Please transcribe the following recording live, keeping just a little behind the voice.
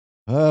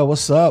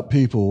What's up,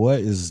 people?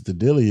 What is the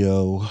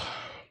dealio?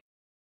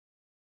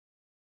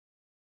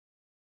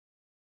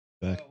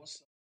 Back.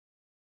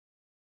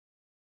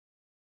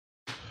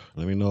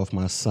 Let me know if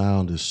my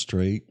sound is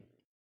straight.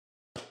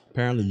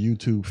 Apparently,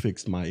 YouTube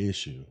fixed my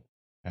issue.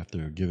 After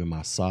giving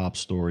my sob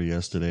story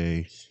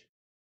yesterday,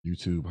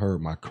 YouTube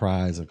heard my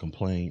cries and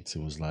complaints.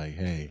 It was like,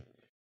 hey,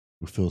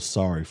 we feel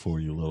sorry for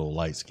you, little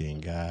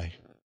light-skinned guy.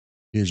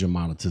 Here's your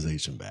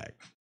monetization back.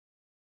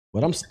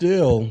 But I'm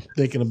still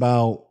thinking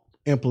about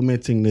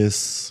implementing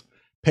this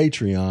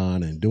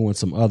Patreon and doing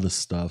some other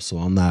stuff, so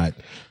I'm not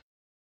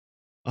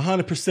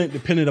 100%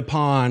 dependent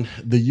upon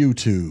the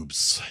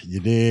YouTubes. You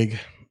dig?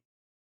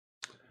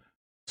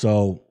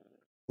 So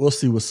we'll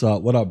see what's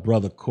up. What up,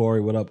 brother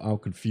Corey? What up, I'm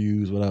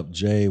confused? What up,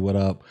 Jay? What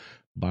up,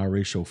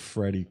 biracial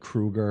Freddy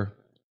Krueger?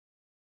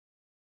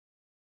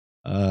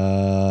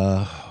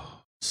 Let's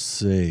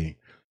see.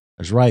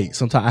 That's right.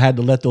 Sometimes I had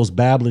to let those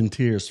babbling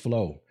tears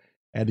flow.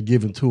 I had to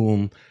give them to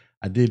him.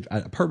 I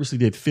purposely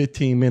did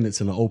 15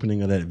 minutes in the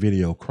opening of that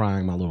video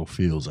crying my little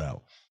feels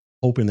out,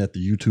 hoping that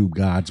the YouTube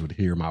gods would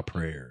hear my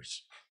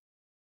prayers.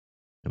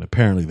 And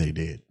apparently they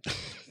did.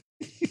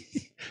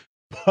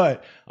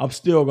 But I'm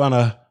still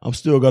gonna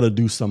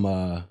do some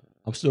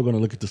I'm still gonna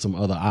look into some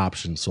other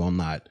options so I'm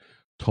not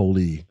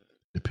totally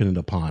dependent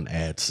upon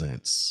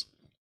AdSense.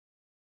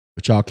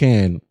 But y'all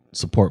can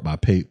support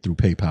through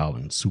PayPal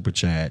and Super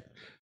Chat,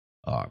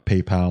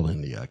 PayPal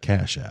and the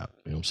Cash App.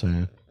 You know what I'm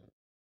saying?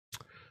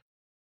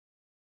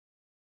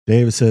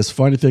 David says,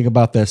 funny thing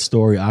about that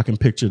story, I can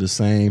picture the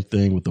same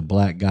thing with the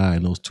black guy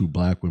and those two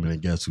black women,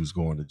 and guess who's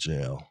going to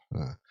jail?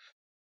 All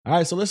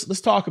right, so let's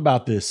talk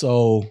about this.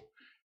 So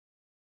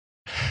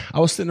I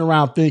was sitting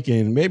around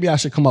thinking maybe I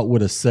should come up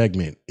with a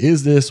segment.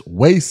 Is this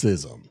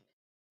racism?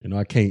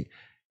 I can't,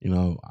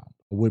 I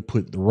would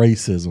put the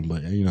racism,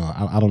 but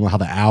I don't know how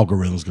the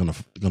algorithm is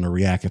gonna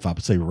react if I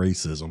say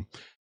racism.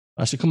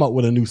 I should come up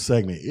with a new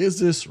segment. Is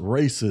this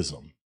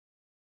racism?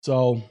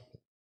 So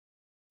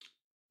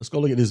let's go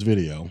look at this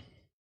video.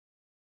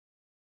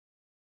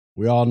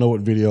 We all know what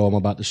video I'm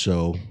about to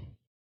show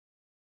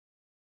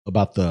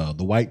about the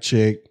white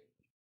chick.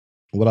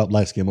 What up,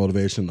 Light Skin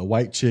Motivation? The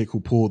white chick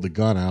who pulled the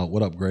gun out.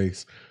 What up,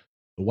 Grace?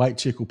 The white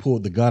chick who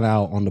pulled the gun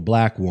out on the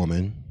black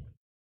woman.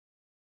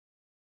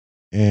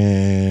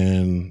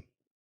 And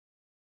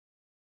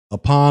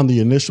upon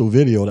the initial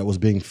video that was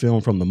being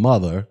filmed from the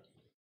mother,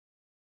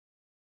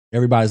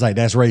 everybody's like,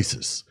 that's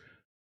racist.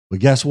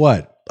 But guess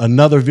what?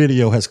 Another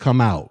video has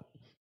come out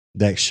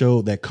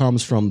that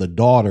comes from the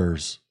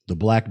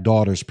black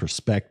daughter's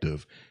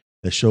perspective,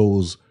 that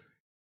shows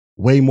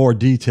way more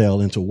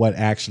detail into what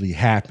actually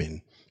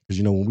happened.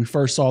 Because, when we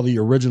first saw the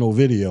original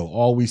video,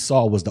 all we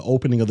saw was the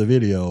opening of the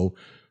video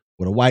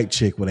with a white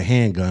chick with a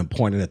handgun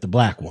pointed at the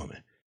black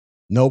woman.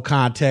 No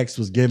context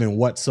was given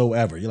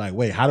whatsoever. You're like,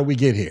 wait, how did we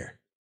get here?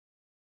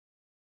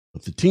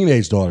 But the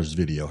teenage daughter's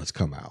video has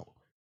come out.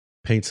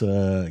 Gives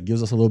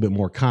us a little bit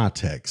more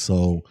context.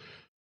 So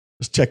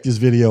let's check this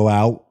video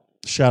out.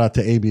 Shout out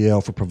to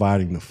ABL for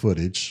providing the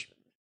footage.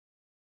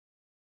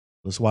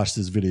 Let's watch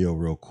this video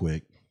real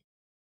quick.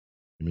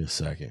 Give me a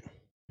second.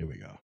 Here we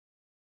go.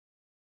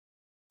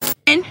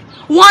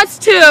 Wants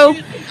to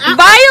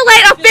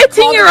violate a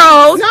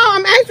 15-year-old. No,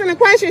 I'm asking a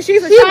question.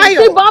 She's a child.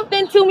 She bumped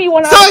into me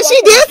when So if she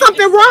did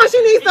something wrong,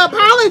 she needs to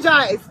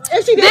apologize.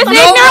 If she did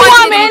this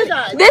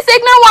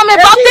ignorant woman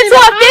bumped into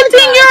a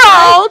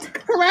 15-year-old.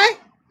 Correct.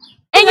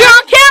 And you're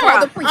on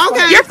camera.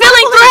 Okay. You're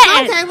feeling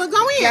threatened. Okay, well, go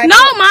in. No,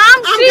 Mom.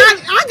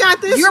 I got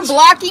this. You're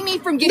blocking me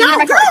from getting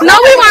my car. No,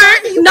 we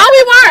weren't. No,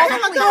 we weren't.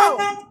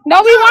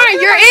 No, we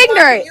weren't. You're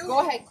ignorant. Go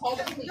ahead, call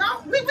the police.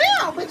 No, we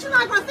will, but you're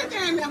not going to sit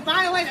there and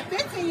violate a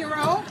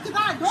 15-year-old.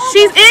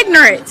 She's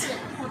ignorant.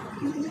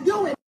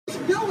 Do it.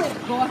 Do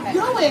it. Go ahead.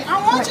 Do it.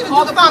 I want you to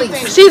do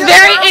something. She's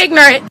very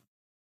ignorant.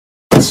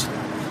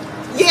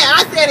 Yeah,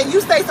 I said it. You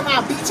say something,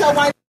 I'll beat your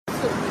wife.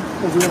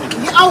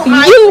 Oh,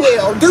 I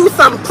will. Do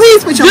something.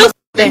 Please put your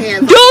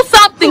hands. Do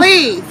something.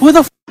 Please. Who the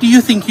f do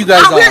you think you guys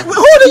are? Who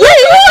do you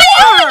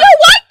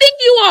think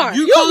you are?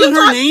 You calling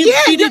her name? Yeah,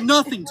 she did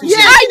nothing to you.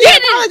 I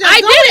didn't. I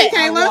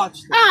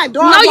didn't.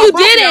 No, you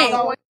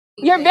didn't.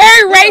 You're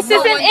very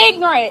racist and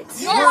ignorant.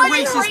 You're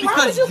racist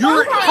because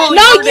you're calling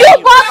No, her you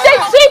name. bumped it.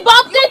 She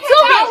bumped into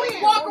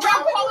me. Walk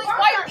around calling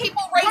white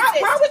people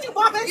racist. Why would you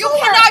bump into You her?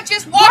 cannot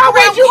just walk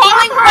around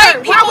calling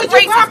white people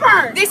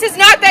racist. This is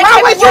not that Why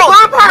type would of you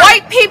world. bump her?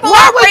 White people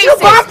Why are would racist. you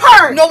bump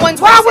her? No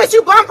one's Why racist. would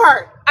you bump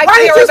her? I Why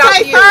care did you about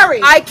say you. sorry?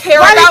 I care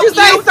Why about did you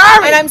say you,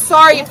 sorry? and I'm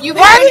sorry if you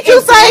Why had did you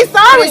an say incident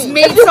sorry? that was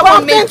made If you someone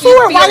bumped make into you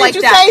her, feel why like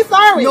did you that. say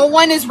sorry? No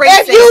one is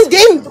racist. If you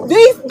didn't,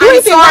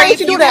 I'm sorry if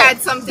you you do that.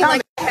 had something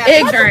like that.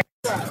 Ignorant.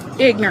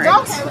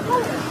 Ignorant.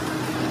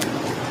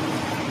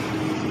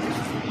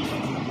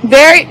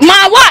 Very.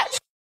 Ma, watch.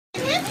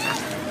 Get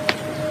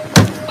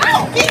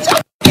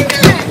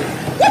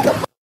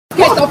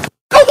the f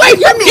away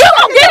from me. You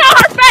gonna get on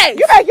her face.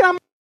 You better get on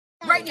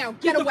Right now.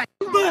 Get away.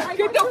 Get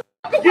the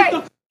f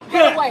away.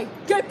 Get away.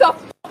 Get the f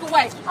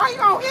away. Are you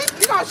gonna hit?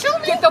 You gonna shoot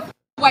me? Get the f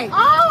away.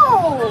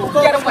 Oh.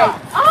 Get away.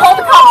 Call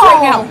the cops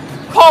right now.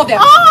 Call them.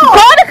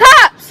 Call the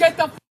cops. Get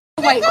the f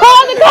away.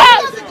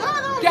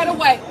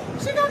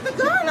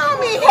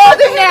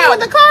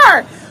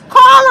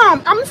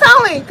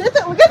 telling. Get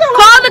the Call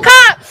the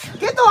cops.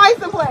 Get the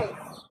license plate.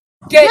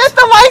 Get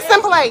the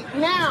license plate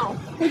now.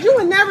 Because you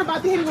were never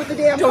about to hit me with the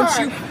damn car. Don't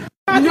you?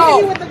 About to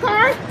hit me with the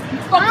car?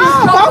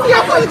 Oh, both of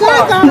y'all put the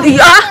guns on.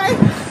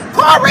 Yeah.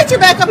 Call Richard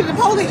back up to the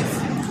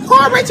police.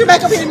 Call Richard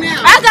back up here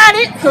now. I got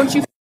it. Don't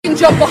you f***ing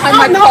jump behind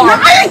my No, car.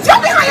 I ain't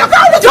jumping behind your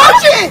car.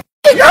 Don't you?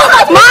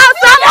 Mom,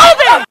 stop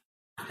moving.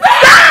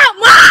 Stop,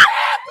 Mom.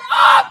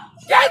 Up!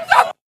 Get the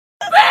f***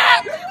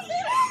 back!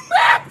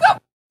 Back the f***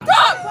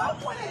 up!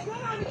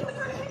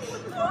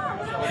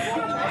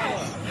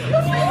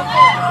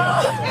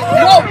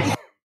 No!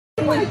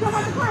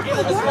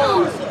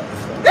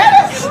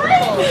 That is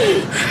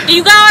crazy.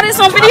 You got all this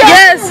on video?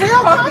 Yes.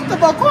 Real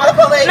comfortable. Call the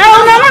police. No.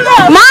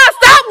 Mom,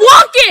 stop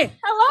walking.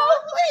 Hello?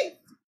 Police.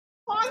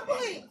 Call the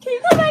police. Can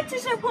you come back to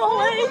your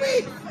Call the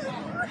police? police.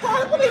 Call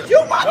the police.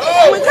 You want to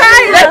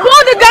They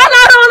pulled the gun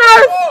out on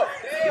us.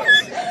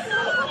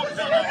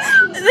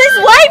 These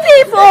white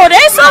people,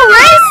 they're so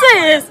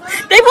racist.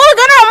 They pulled a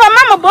gun out on my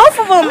mama, both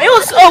of them. It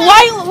was a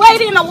white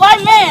lady and a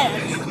white man.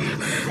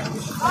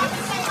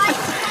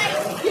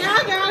 Yeah,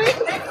 I got it.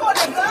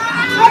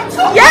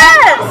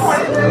 Yes.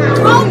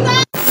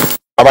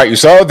 All right, you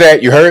saw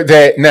that, you heard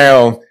that.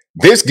 Now,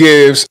 this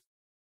gives.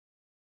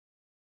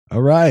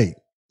 All right.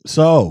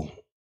 So,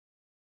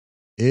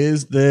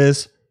 is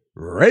this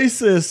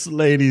racist,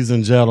 ladies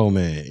and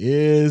gentlemen?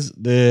 Is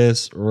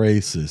this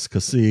racist?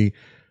 Because see,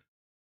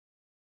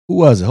 who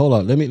was it? Hold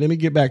on. Let me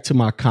get back to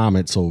my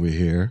comments over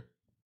here.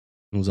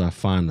 As soon as I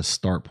find the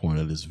start point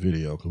of this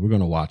video, because we're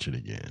going to watch it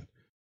again.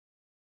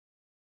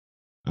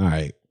 All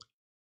right.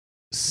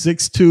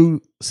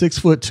 6'2"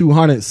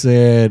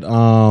 said,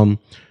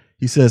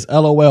 he says,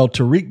 LOL,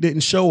 Tariq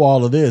didn't show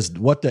all of this.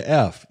 What the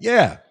F?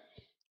 Yeah.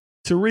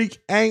 Tariq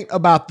ain't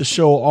about to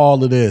show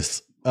all of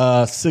this.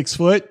 6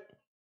 foot.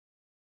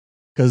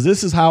 Because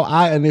this is how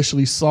I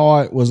initially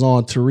saw it, was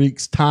on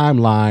Tariq's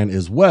timeline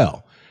as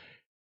well.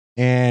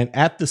 And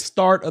at the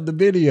start of the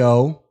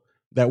video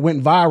that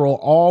went viral,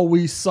 all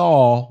we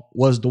saw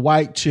was the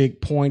white chick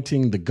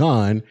pointing the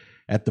gun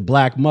at the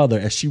black mother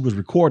as she was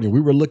recording.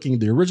 We were looking,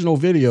 the original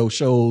video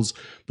shows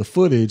the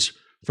footage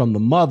from the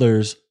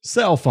mother's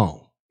cell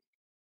phone.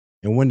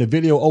 And when the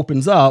video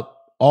opens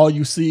up, all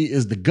you see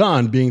is the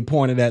gun being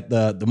pointed at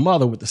the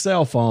mother with the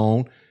cell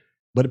phone,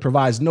 but it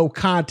provides no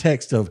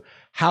context of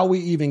how we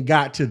even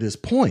got to this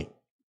point.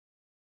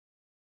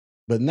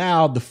 But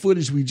now the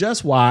footage we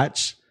just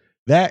watched,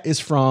 that is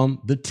from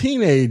the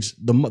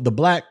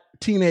black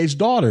teenage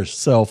daughter's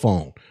cell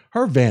phone,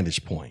 her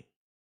vantage point.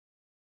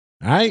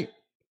 All right.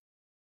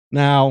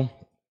 Now,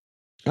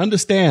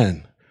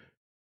 understand,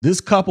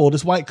 this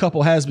white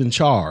couple has been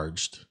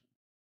charged.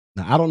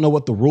 Now, I don't know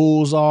what the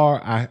rules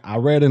are. I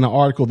read in an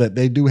article that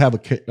they do have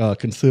a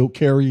concealed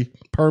carry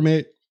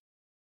permit,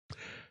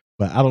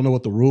 but I don't know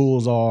what the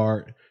rules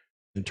are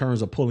in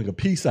terms of pulling a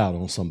piece out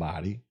on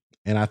somebody.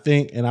 And I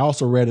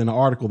also read in an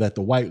article that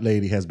the white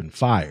lady has been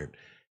fired.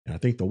 And I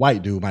think the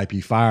white dude might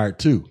be fired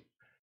too.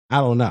 I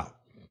don't know.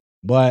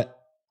 But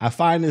I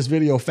find this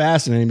video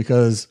fascinating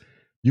because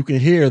you can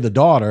hear the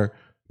daughter,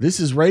 this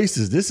is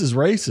racist. This is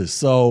racist.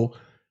 So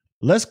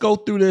let's go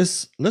through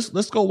this.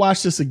 Let's go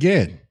watch this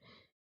again.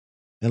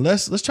 And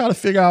let's try to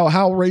figure out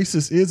how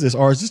racist is this,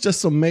 or is this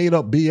just some made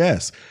up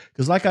BS?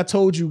 Because like I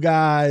told you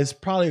guys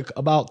probably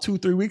about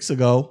 2-3 weeks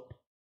ago,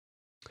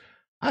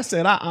 I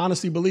said I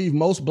honestly believe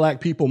most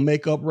black people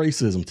make up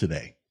racism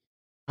today.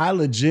 I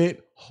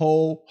legit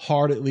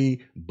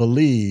wholeheartedly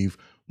believe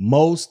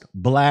most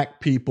black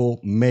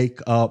people make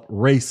up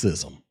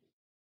racism.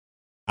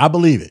 I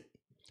believe it.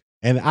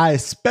 And I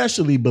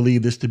especially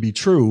believe this to be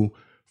true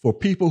for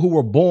people who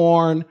were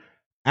born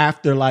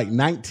after like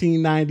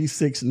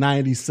 1996,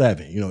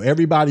 97. You know,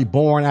 everybody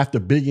born after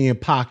Biggie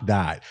and Pac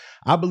died.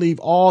 I believe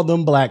all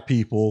them black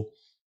people,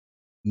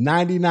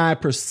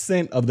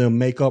 99% of them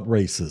make up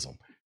racism.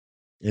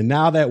 And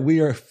now that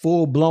we are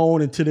full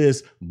blown into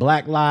this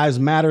Black Lives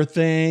Matter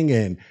thing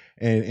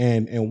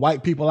and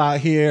white people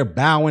out here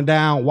bowing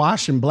down,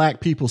 washing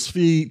black people's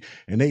feet,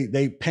 and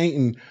they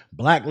painting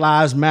Black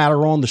Lives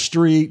Matter on the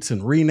streets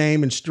and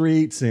renaming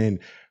streets, and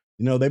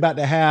you know they about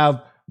to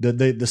have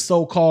the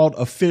so-called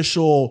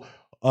official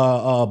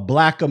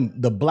Black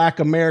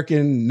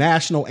American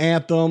national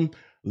anthem,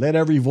 lift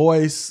every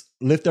voice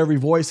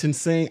and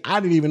sing. I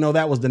didn't even know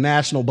that was the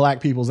national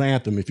black people's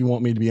anthem, if you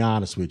want me to be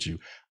honest with you.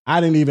 I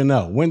didn't even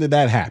know. When did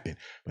that happen?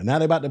 But now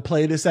they're about to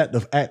play this at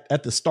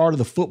the start of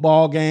the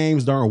football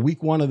games during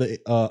week 1 of the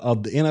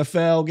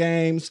NFL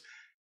games.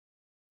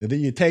 And then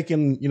you're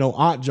taking, you know,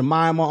 Aunt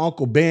Jemima,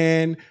 Uncle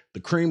Ben, the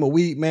Cream of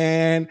Wheat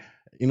Man,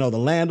 you know, the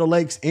Land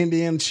O'Lakes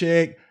Indian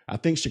chick. I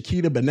think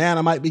Shakita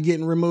Banana might be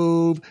getting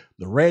removed.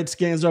 The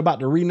Redskins are about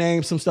to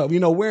rename some stuff.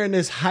 You know, we're in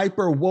this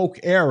hyper woke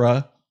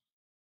era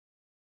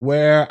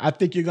where I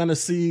think you're going to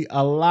see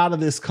a lot of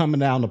this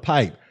coming down the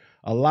pipe.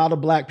 A lot of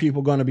black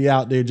people going to be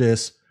out there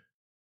just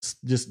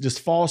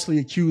falsely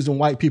accusing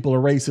white people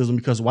of racism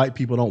because white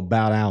people don't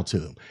bow down to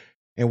them.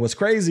 And what's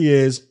crazy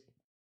is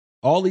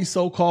all these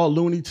so-called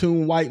Looney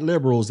Tune white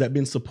liberals that have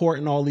been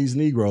supporting all these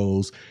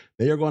Negroes,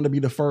 they are going to be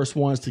the first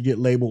ones to get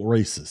labeled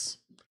racist.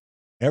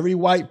 Every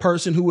white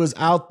person who is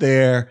out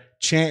there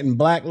chanting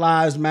Black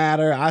Lives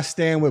Matter, I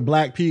stand with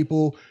black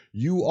people,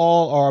 you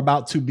all are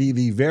about to be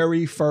the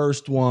very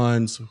first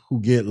ones who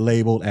get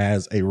labeled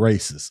as a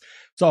racist.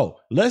 So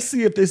let's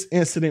see if this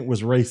incident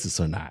was racist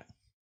or not.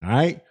 All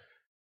right.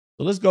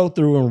 So let's go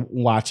through and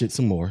watch it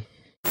some more.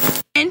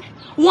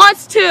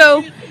 Wants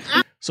to.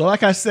 So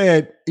like I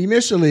said,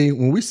 initially,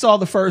 when we saw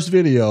the first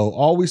video,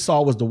 all we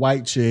saw was the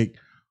white chick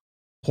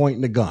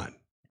pointing the gun.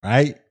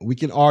 Right? We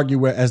can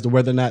argue as to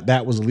whether or not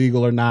that was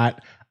legal or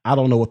not. I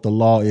don't know what the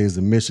law is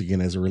in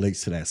Michigan as it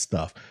relates to that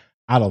stuff.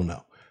 I don't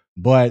know.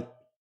 But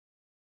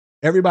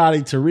everybody,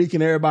 Tariq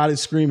and everybody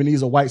screaming,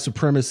 these are white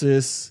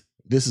supremacists.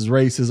 This is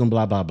racism,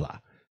 blah, blah, blah.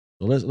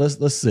 So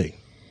let's see.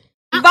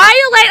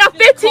 Violate a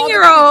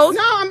 15-year-old.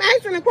 No, I'm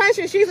asking a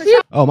question. She's a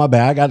child. Oh, my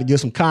bad. I got to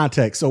give some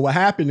context. So what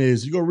happened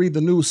is you go read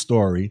the news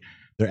story.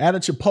 They're at a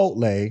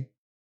Chipotle.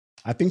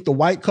 I think the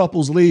white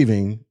couple's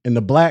leaving and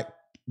the black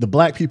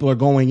people are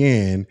going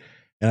in,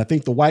 and I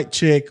think the white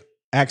chick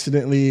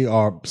accidentally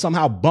or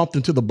somehow bumped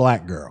into the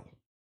black girl,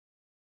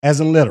 as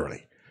in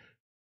literally.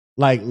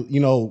 Like, you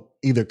know,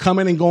 either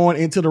coming and going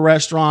into the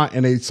restaurant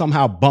and they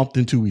somehow bumped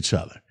into each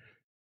other.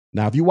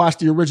 Now, if you watch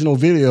the original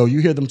video, you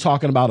hear them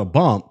talking about a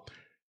bump.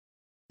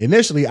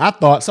 Initially, I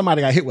thought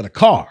somebody got hit with a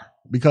car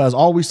because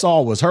all we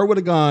saw was her with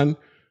a gun,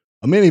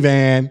 a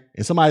minivan,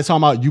 and somebody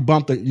talking about you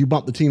bumped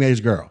the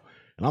teenage girl.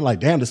 And I'm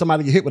like, damn, did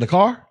somebody get hit with a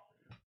car?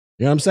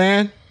 You know what I'm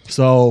saying?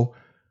 So,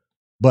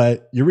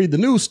 but you read the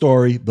news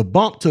story, the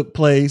bump took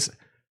place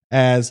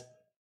as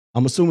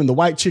I'm assuming the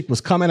white chick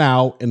was coming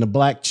out and the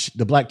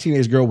black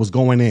teenage girl was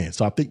going in.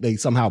 So I think they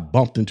somehow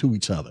bumped into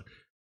each other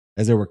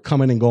as they were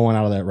coming and going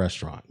out of that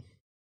restaurant.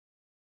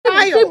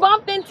 She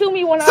bumped into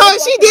me when So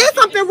if she did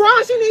something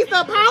wrong, she needs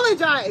to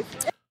apologize.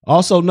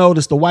 Also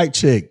notice the white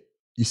chick.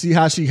 You see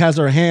how she has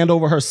her hand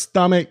over her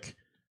stomach?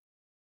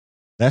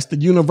 That's the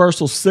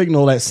universal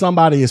signal that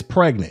somebody is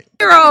pregnant.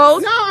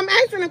 No, I'm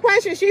asking a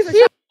question. She's a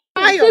child.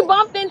 She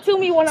bumped into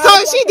me when So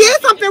if she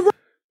did something wrong.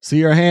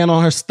 See her hand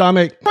on her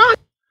stomach?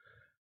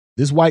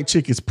 This white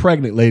chick is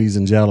pregnant, ladies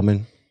and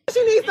gentlemen.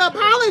 She needs to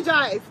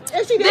apologize.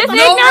 If she did This something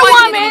ignorant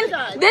wrong,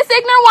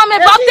 woman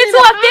bumped into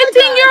a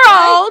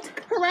 15-year-old,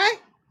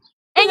 correct?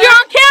 and you're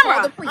on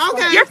camera.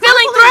 Okay. You're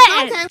feeling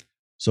threatened. Okay.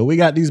 So we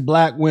got these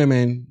black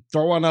women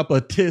throwing up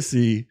a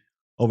tissy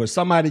over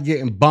somebody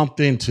getting bumped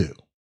into.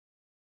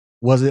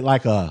 Was it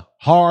like a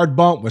hard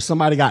bump where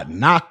somebody got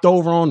knocked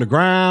over on the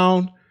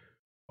ground?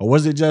 Or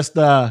was it just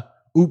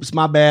oops,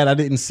 my bad, I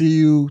didn't see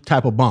you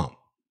type of bump?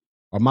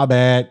 Or my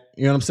bad,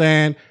 you know what I'm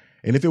saying?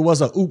 And if it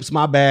was a oops,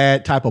 my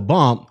bad type of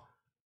bump,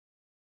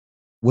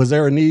 was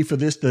there a need for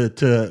this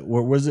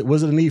was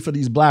it a need for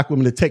these black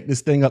women to take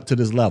this thing up to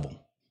this level?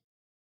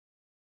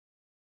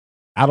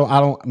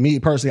 Me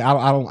personally,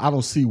 I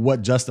don't see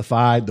what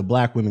justified the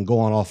black women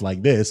going off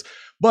like this,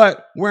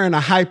 but we're in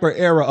a hyper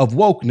era of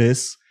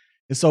wokeness.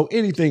 And so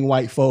anything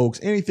white folks,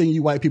 anything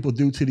you white people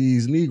do to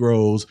these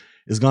Negroes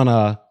is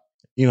gonna,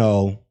 you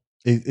know,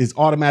 is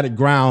automatic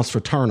grounds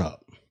for turn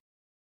up.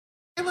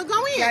 Well,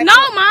 go in. No,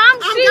 Mom.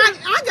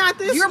 I got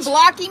this. You're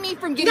blocking me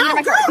from getting in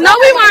my car. No,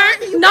 we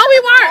weren't.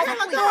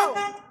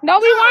 No,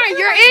 we weren't.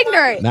 You're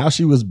ignorant. Now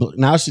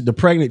the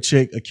pregnant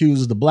chick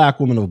accuses the black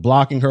woman of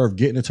blocking her of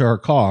getting into her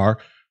car,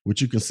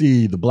 which you can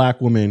see the black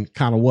woman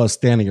kind of was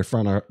standing in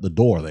front of the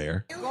door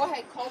there. Go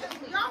ahead, call the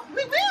police. No,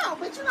 we will,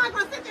 but you're not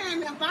going to sit there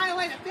and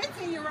violate a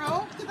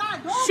 15-year-old.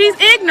 She's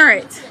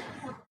ignorant.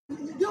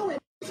 Do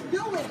it.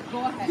 Go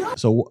ahead.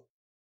 So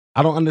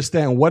I don't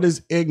understand what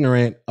is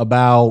ignorant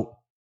about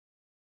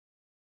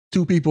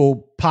two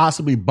people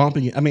possibly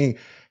bumping. I mean,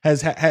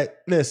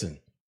 listen,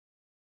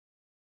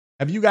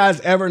 have you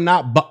guys ever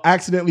not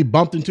accidentally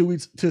bumped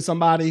into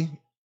somebody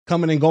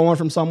coming and going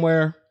from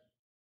somewhere?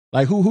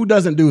 Like who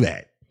doesn't do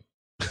that?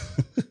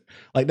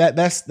 Like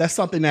that's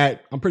something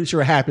that I'm pretty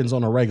sure happens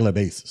on a regular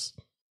basis.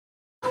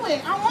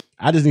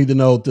 I just need to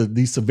know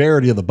the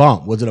severity of the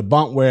bump. Was it a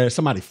bump where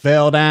somebody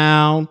fell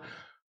down?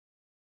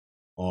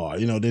 Or,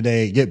 you know, did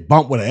they get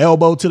bumped with an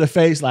elbow to the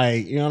face?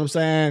 Like, you know what I'm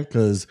saying?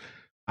 Because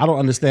I don't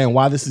understand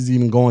why this is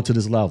even going to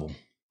this level.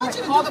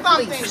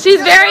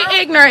 She's very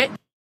ignorant.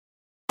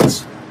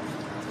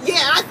 Yeah,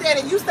 I said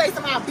it. You say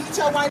something, I'll beat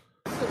your white.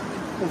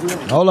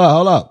 Hold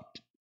up.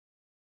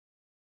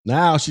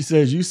 Now she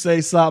says, you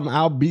say something,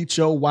 I'll beat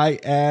your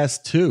white ass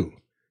too.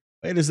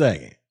 Wait a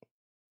second.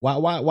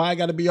 Why I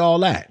gotta be all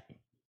that?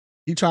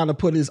 He trying to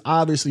put his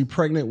obviously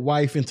pregnant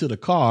wife into the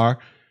car.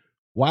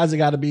 Why is it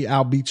gotta be,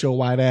 I'll beat your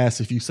white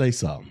ass if you say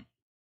something?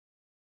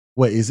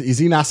 What, is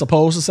he not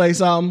supposed to say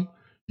something?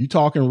 You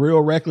talking real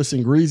reckless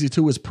and greasy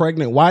to his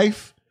pregnant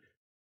wife?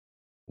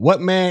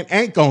 What man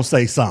ain't gonna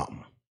say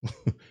something?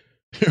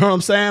 You know what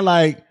I'm saying?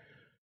 Like,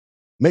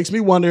 makes me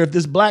wonder if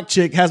this black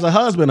chick has a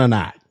husband or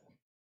not.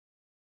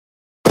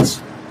 Yeah,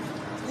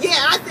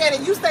 I said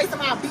it. You say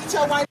something, I'll beat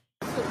your white.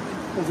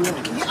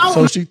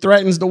 So she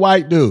threatens the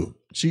white dude.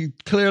 She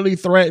clearly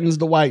threatens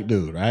the white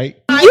dude,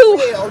 right? You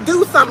will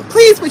do something.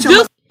 Please put your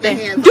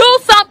hands up. Do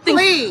something.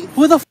 Please.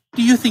 Who the f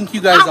do you think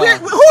you guys are?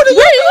 Who do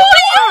you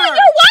Your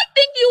white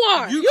think you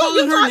are. You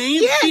calling her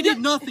name? She did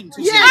nothing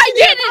to you. I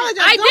didn't.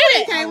 I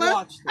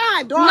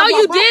didn't. No,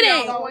 you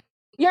didn't.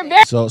 You're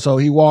very. So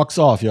he walks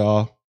off,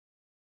 y'all.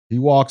 He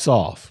walks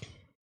off.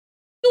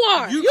 You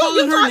are. You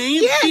calling her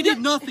name? She did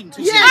nothing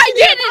to you. I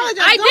didn't.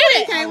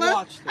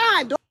 I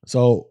didn't.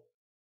 So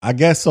I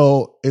guess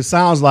so. It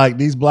sounds like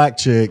these black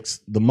chicks,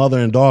 the mother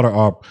and daughter,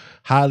 are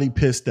highly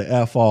pissed the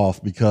F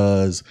off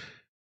because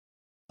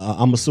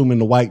I'm assuming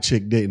the white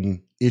chick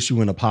didn't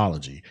issue an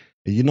apology.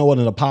 And you know what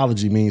an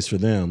apology means for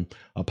them?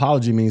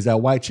 Apology means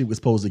that white chick was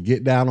supposed to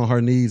get down on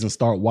her knees and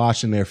start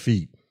washing their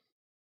feet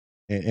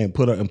and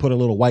put a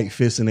little white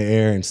fist in the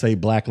air and say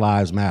Black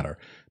Lives Matter.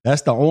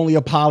 That's the only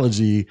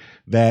apology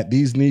that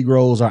these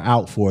Negroes are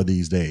out for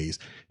these days,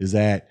 is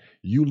that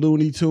you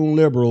Looney Tune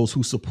liberals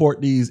who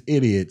support these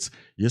idiots,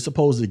 you're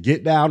supposed to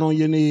get down on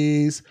your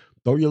knees,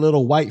 throw your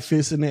little white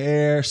fist in the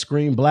air,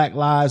 scream Black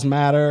Lives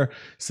Matter,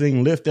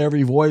 sing Lift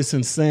Every Voice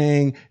and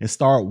Sing, and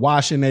start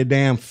washing their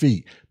damn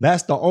feet.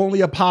 That's the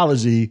only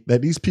apology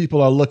that these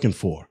people are looking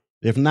for.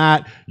 If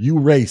not, you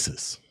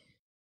racist.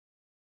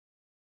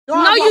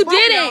 No, you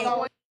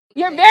didn't.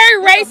 You're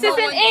very racist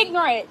and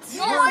ignorant.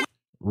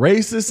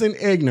 Racist and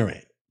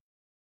ignorant.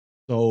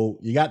 So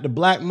you got the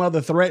black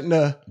mother threatening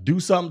to do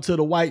something to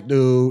the white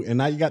dude, and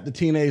now you got the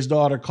teenage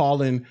daughter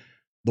calling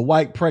the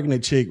white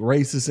pregnant chick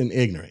racist and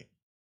ignorant.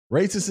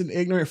 Racist and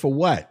ignorant for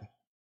what?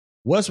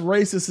 What's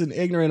racist and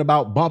ignorant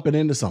about bumping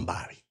into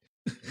somebody?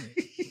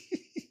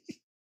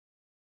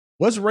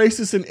 What's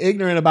racist and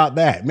ignorant about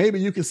that? Maybe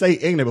you can say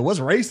ignorant, but what's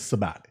racist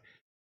about it?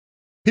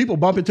 People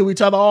bump into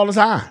each other all the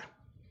time.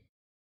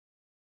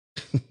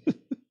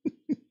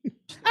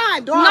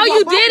 No,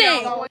 you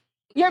didn't.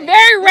 You're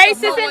very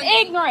racist and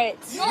ignorant.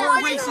 You're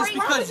racist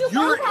because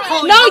you're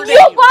calling No, her you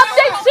name. bumped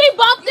it. She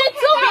bumped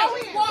into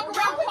me. Walk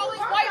around calling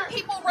white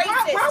people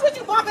racist. Why would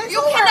you bump into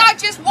You her? cannot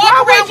just Why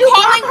walk would around you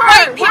calling bump her?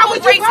 white Why people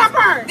would you bump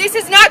her? racist. This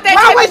is not that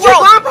Why type would of you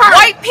world. bump her?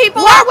 White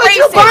people Why are would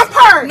you racist. bump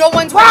her? No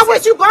one's Why racist.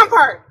 would you bump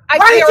her? I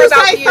Why care did you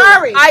about say you.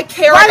 sorry? I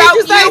care Why about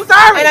did you say you.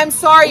 sorry? And I'm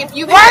sorry if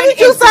you Why had did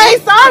you say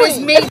incident, sorry? It was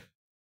me.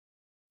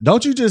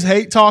 Don't you just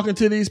hate talking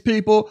to these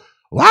people?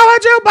 Why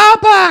would you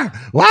bump her?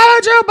 Why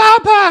would you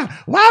bump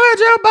her? Why would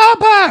you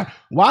bump her?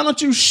 Why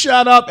don't you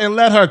shut up and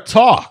let her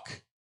talk?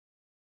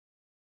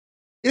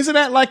 Isn't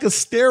that like a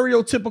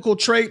stereotypical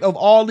trait of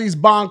all these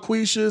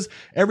bonquishas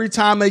every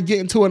time they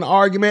get into an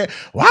argument?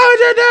 Why would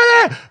you do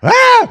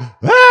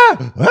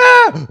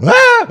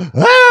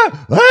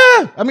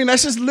that? I mean,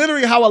 that's just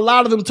literally how a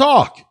lot of them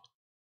talk.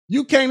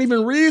 You can't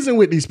even reason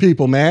with these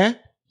people, man.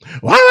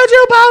 Why would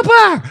you bump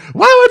her?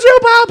 Why would you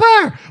bump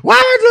her?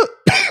 Why would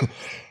you?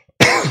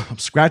 I'm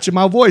scratching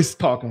my voice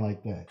talking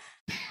like that.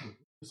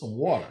 Some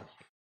water.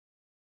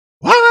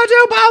 Why would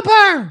you bump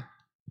her?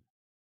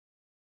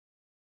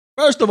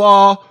 First of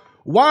all,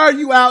 why are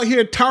you out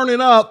here turning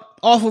up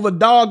off of a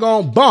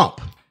doggone bump?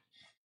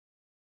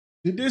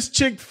 Did this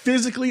chick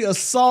physically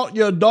assault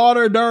your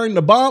daughter during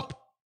the bump?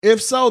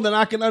 If so, then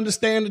I can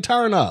understand the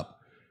turn up.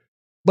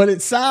 But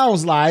it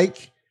sounds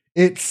like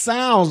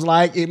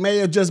it may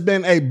have just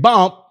been a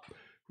bump.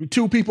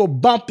 Two people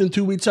bumped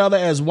into each other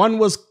as one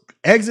was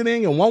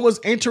exiting and one was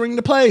entering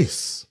the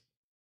place.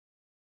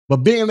 But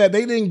being that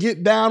they didn't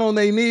get down on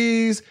their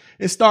knees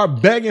and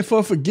start begging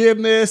for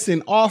forgiveness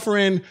and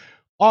offering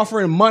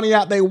money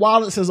out their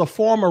wallets as a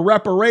form of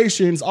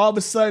reparations, all of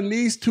a sudden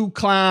these two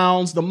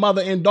clowns, the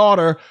mother and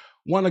daughter,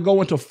 want to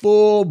go into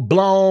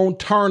full-blown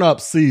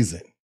turn-up season.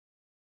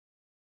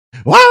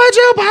 Why would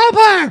you bump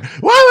her?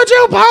 Why would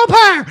you bump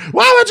her?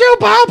 Why would you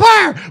bump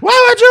her?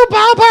 Why would you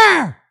bump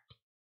her?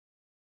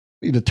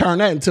 Need to turn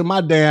that into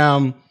my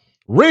damn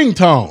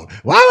ringtone.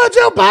 Why would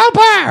you bump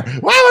her?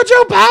 Why would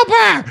you bump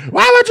her?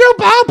 Why would you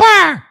bump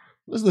her?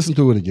 Let's listen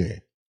to it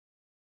again.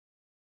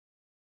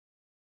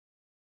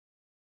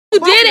 You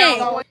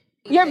didn't.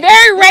 You're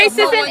very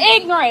racist and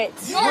ignorant.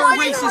 You're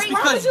racist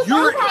because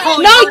you're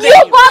calling No, her you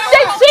name. bumped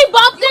it. She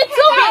bumped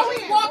into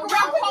me. Walk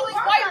around calling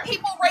white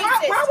people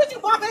racist. Why would you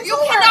bump into You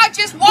her? cannot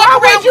just Why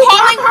walk would around you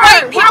calling bump her?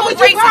 white Why people would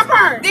you bump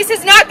her? racist. This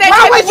is not that Why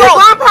type would of you world.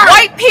 bump her?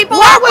 White people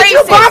Why are would racist.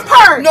 you bump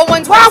her? No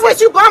one's Why racist. would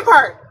you bump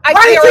her? I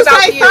Why care did you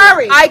about say you.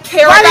 sorry? I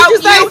care Why about did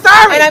you say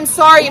sorry? And I'm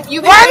sorry if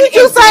you Why had did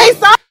you say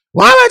sorry?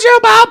 Why would you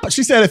bump her?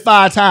 She said it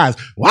 5 times.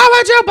 Why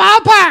would you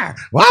bump her?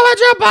 Why would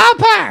you bump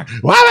her?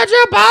 Why would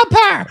you bump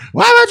her?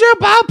 Why would you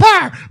bump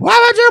her?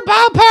 Why would you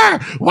bump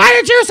her? Why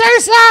did you say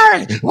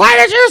sorry? Why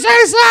did you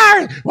say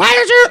sorry? Why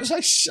did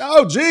you say,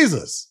 oh,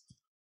 Jesus.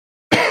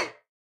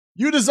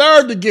 You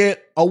deserve to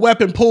get a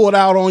weapon pulled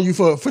out on you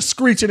for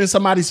screeching in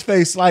somebody's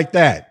face like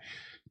that.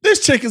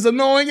 This chick is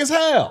annoying as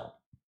hell.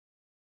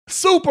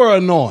 Super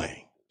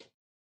annoying.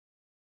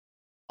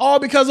 All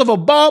because of a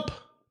bump?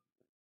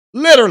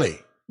 Literally.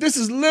 This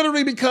is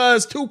literally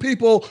because two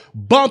people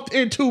bumped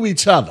into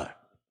each other.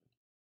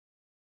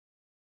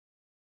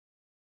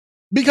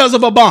 Because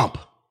of a bump.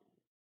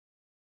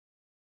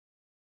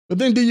 But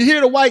then do you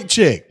hear the white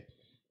chick?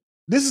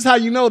 This is how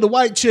you know the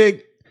white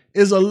chick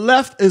is a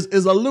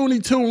Looney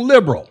Tune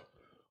liberal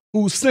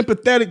who's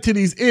sympathetic to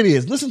these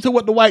idiots. Listen to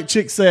what the white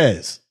chick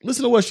says.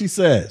 Listen to what she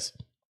says.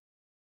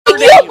 You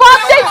bumped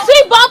it.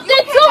 She bumped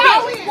into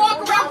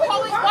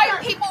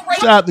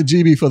Shout out to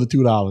GB for the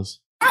 $2.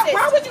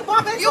 Why would you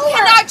bump into You her?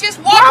 cannot just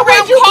walk Why would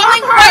around you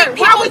calling bump her? white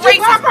Why people would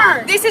you bump her?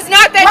 racist. This is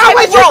not that Why type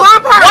would of you world.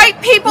 bump her? White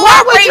people Why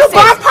are would you racist.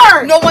 bump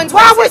her? No one's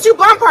Why racist. would you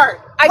bump her?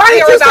 I Why care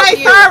did you about say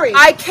you. sorry?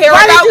 I care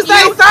Why about did you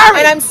say you, sorry?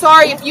 and I'm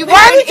sorry if you Why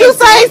had did you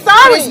say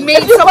sorry? was made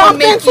If you someone bumped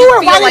make into you her,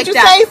 feel why like did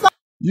you that. say sorry?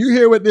 You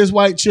hear what this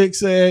white chick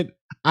said?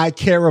 I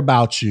care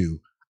about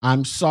you.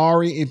 I'm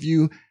sorry if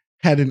you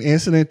had an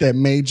incident that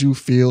made you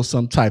feel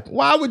some type.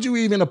 Why would you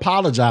even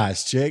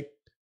apologize, chick?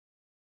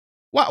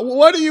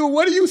 What are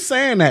you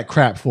saying that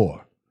crap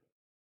for?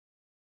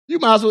 You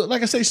might as well,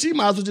 like I say, she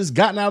might as well just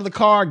gotten out of the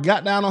car,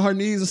 got down on her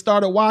knees and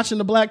started washing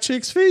the black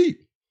chick's feet.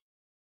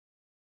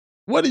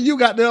 What do you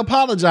got to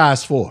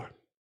apologize for?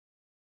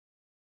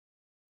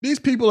 These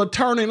people are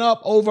turning up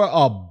over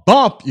a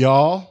bump,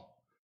 y'all.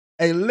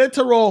 A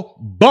literal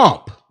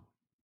bump.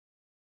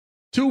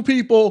 Two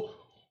people,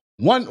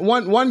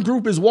 one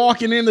group is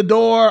walking in the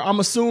door, I'm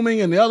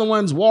assuming, and the other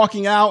one's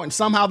walking out, and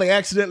somehow they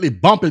accidentally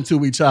bump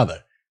into each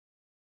other.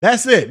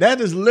 That's it.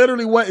 That is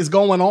literally what is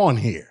going on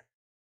here.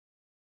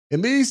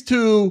 And these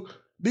two,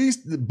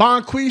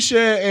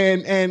 Bonquisha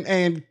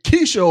and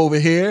Keisha over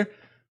here,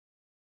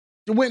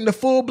 went into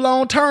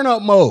full-blown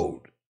turn-up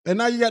mode. And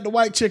now you got the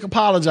white chick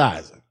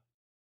apologizing.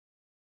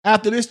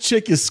 After this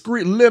chick is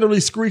literally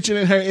screeching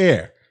in her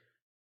ear.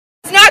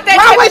 It's not that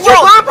Why type would of you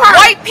world. bump her?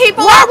 White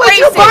people Why are would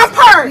you racist. bump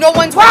her? No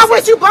one's Why racist.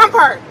 would you bump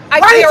her? I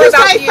Why care did you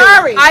about say you.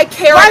 sorry? I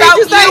care Why about did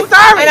you say you,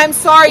 sorry? and I'm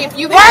sorry if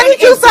you Why had did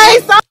you an say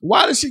incident. sorry?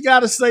 Why does she got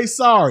to say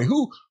sorry?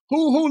 Who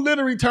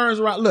literally turns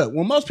around? Look,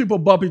 when most people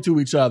bump into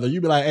each other,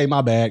 you be like, hey,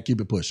 my bad,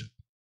 keep it pushing.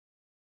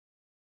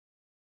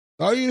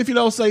 Or even if you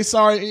don't say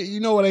sorry, you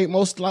know it ain't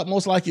most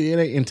likely it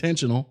ain't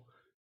intentional.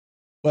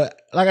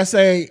 But like I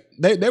say,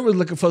 they were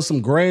looking for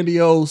some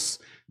grandiose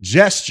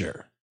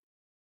gesture.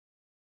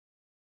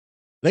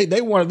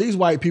 They wanted these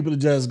white people to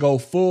just go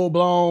full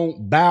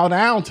blown bow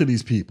down to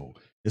these people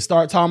and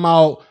start talking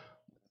about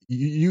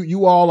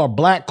you all are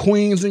black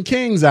queens and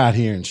kings out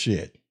here and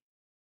shit.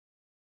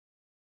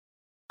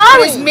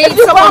 Sorry. Was made If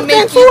you someone bumped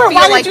make into you her, feel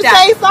why like did you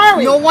that. say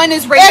sorry? No one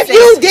is racist. If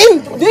you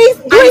didn't, I'm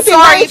why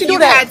sorry did if you do you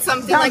that? had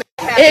something like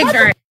that.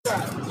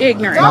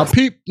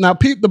 Ignorant. Now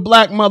peep the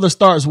black mother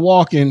starts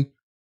walking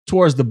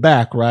towards the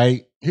back,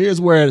 right?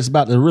 Here's where it's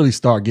about to really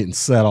start getting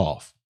set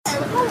off.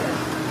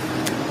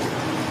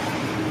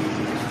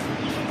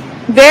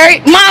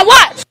 My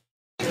watch.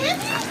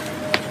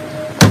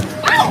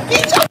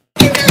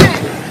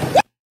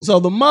 So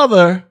the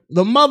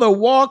mother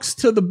walks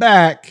to the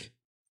back.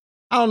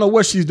 I don't know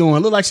what she's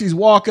doing. Look like she's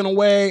walking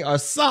away or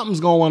something's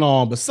going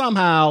on, but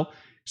somehow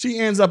she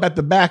ends up at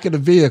the back of the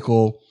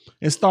vehicle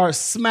and starts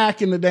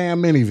smacking the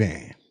damn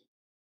minivan.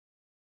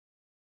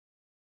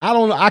 I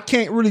don't know. I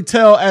can't really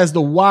tell as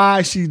to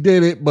why she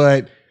did it,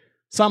 but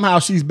somehow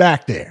she's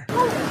back there.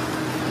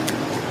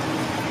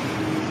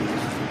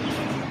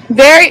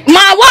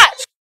 My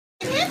watch.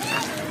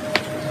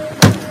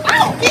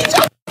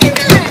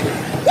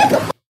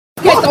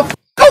 Get the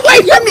fuck away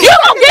from me! You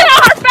gonna get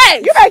on her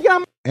face? You better get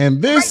on.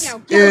 And this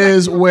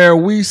is where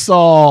we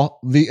saw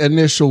the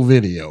initial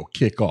video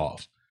kick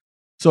off.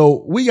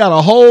 So we got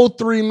a whole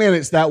 3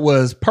 minutes that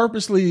was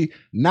purposely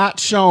not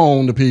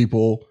shown to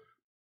people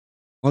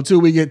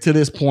until we get to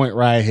this point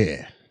right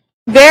here.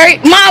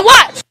 My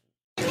watch.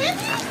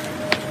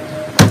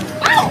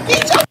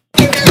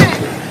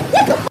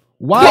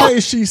 Why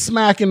is she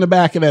smacking the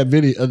back of that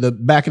video, the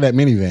back of that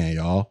minivan,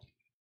 y'all?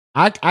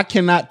 I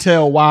cannot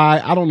tell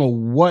why. I don't know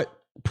what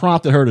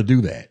prompted her to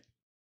do that.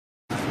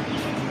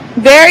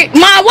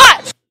 My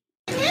watch.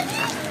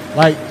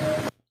 Like,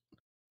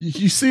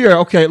 you see her.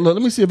 Okay, look,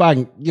 let me see if I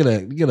can get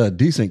a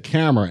decent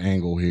camera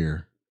angle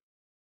here.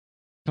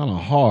 Kind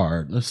of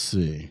hard. Let's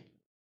see.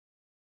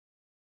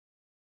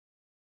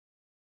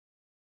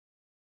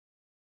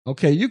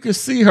 Okay, you can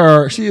see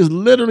her. She is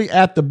literally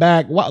at the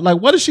back.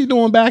 What is she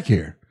doing back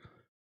here?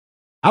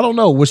 I don't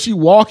know. Was she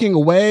walking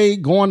away,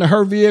 going to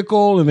her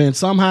vehicle, and then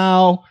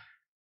somehow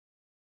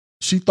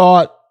she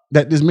thought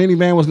that this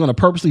minivan was going to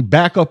purposely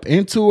back up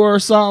into her or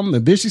something?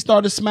 And then she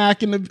started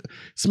smacking the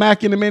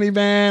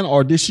minivan,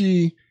 or did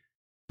she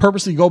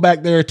purposely go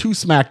back there to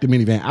smack the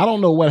minivan? I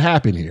don't know what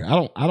happened here.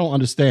 I don't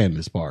understand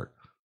this part.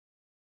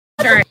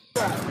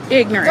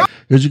 Ignorant.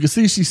 Because you can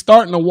see she's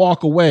starting to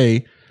walk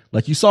away.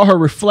 Like you saw her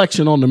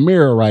reflection on the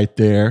mirror right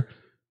there.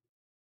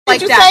 Like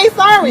Did you that. say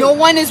sorry? No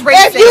one is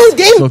racist. If you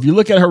didn't, So if you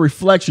look at her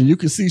reflection, you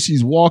can see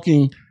she's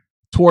walking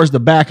towards the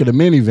back of the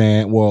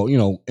minivan. Well,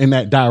 in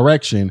that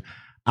direction.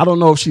 I don't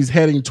know if she's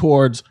heading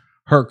towards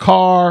her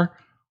car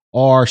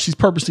or she's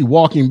purposely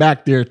walking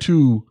back there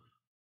to,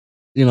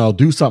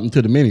 do something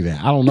to the minivan.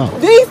 I don't know.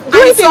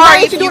 I'm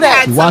sorry if you you do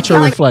that. had Watch her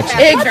something like reflection.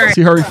 that. Ignorant.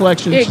 See her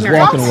reflection? She's Ignorant.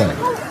 walking away.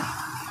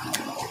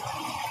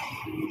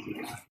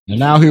 And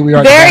now here we are.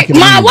 At the back of the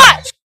My minivan.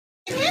 watch.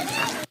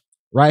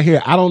 Right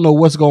here. I don't know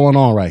what's going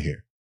on right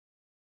here.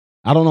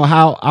 I don't know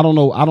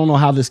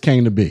how this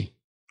came to be.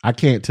 I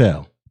can't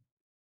tell.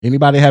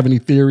 Anybody have any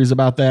theories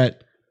about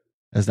that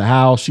as to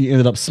how she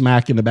ended up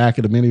smacking the back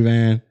of the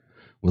minivan?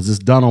 Was this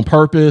done on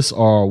purpose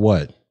or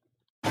what?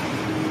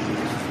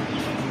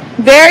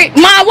 Very.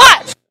 My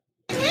watch.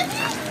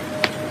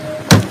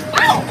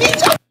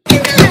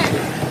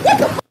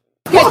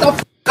 Get the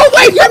fuck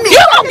away from me.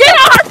 You gonna get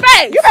on her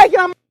face. You better get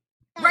on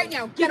Right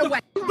now, get away.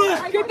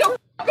 Get the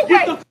fuck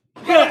away.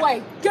 Get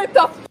away. Get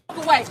the fuck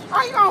away.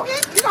 Are you gonna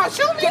hit? You gonna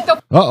shoot me? Get the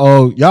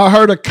Uh-oh. Y'all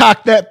heard her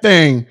cock that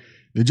thing.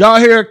 Did y'all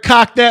hear her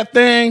cock that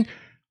thing?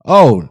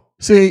 Oh,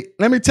 see,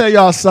 let me tell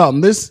y'all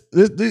something. This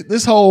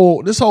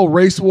whole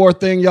race war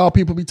thing y'all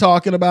people be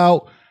talking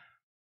about.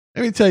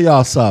 Let me tell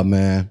y'all something,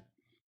 man.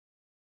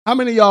 How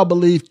many of y'all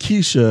believe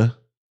Keisha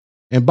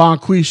and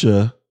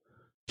Bonquisha,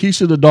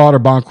 Keisha the daughter,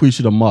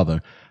 Bonquisha the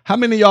mother? How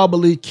many of y'all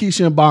believe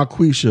Keisha and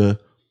Bonquisha,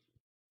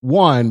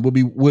 one,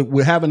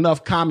 would have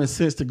enough common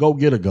sense to go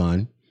get a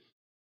gun,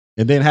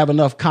 and then have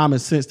enough common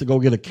sense to go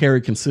get a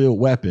carry concealed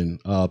weapon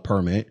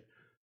permit,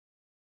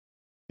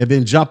 and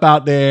then jump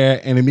out there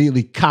and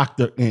immediately cock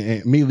the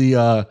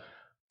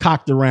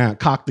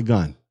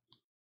gun?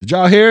 Did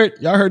y'all hear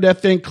it? Y'all heard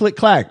that thing click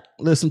clack?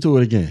 Listen to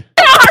it again.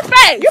 Get on her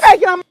face. You better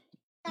get on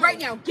right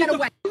now, get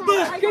away.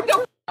 Get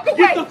the fuck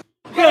away.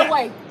 Get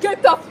away.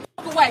 Get the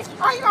fuck away.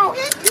 Are you gonna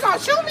hit? You gonna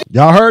shoot me?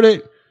 Y'all heard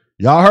it?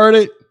 Y'all heard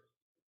it?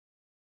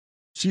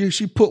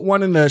 She put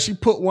one in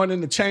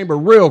the chamber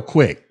real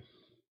quick.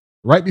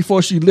 Right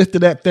before she lifted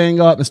that thing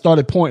up and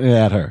started pointing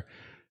at her.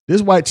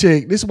 This white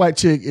chick is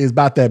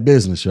about that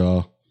business,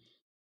 y'all.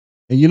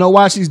 And you know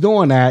why she's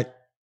doing that?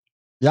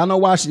 Y'all know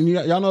why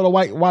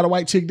why the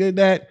white chick did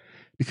that?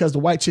 Because the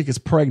white chick is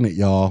pregnant,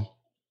 y'all.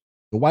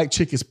 The white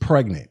chick is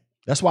pregnant.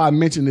 That's why I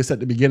mentioned this at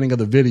the beginning of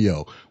the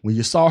video. When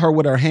you saw her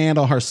with her hand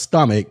on her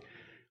stomach,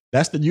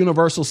 that's the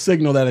universal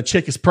signal that a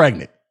chick is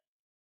pregnant.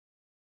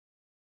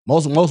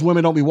 Most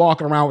women don't be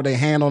walking around with their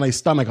hand on their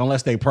stomach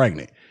unless they're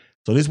pregnant.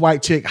 So this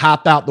white chick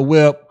hopped out the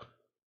whip,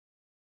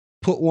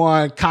 put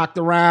one, cocked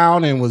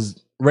around, and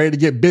was ready to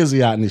get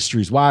busy out in the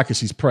streets. Why? Because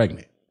she's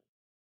pregnant.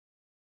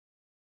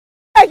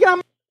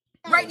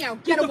 Right now,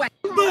 get away.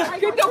 Get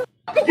the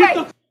fuck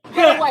away.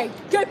 Get away.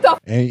 Get the.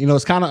 And, you know,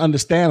 it's kind of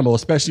understandable,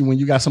 especially when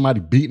you got somebody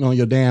beating on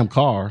your damn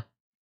car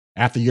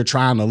after you're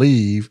trying to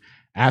leave,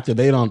 after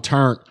they done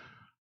turned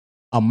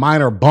a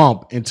minor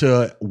bump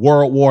into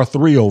World War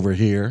III over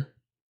here.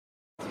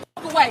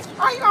 Away.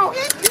 Are you gonna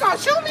hit? You gonna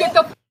shoot me? Get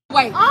the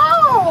away.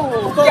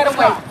 Oh! Get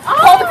away.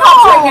 Call the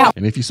cops right now.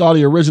 And if you saw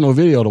the original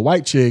video, the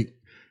white chick,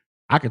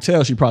 I could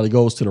tell she probably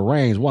goes to the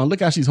range. One, look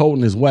how she's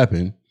holding this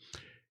weapon.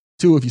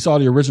 Two, if you saw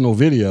the original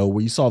video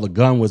where you saw the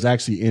gun was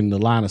actually in the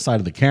line of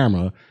sight of the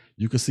camera,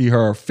 you could see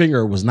her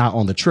finger was not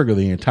on the trigger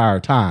the entire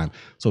time.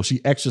 So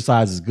she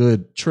exercises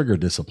good trigger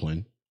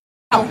discipline.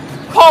 Call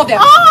them.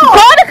 Oh!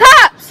 Call the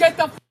cops. Get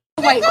the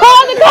away.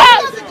 Call the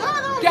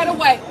cops. Get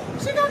away.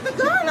 She got the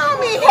gun on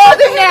me. Call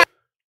them now.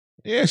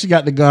 Yeah, she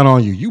got the gun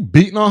on you. You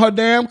beating on her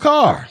damn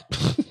car.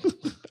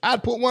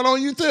 I'd put one on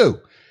you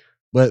too.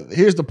 But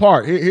here's the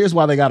part. Here's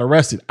why they got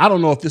arrested. I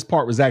don't know if this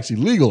part was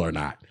actually legal or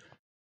not.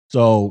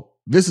 So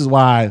this is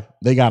why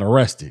they got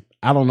arrested.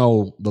 I don't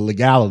know the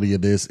legality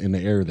of this in the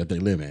area that they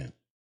live in.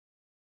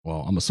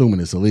 Well, I'm assuming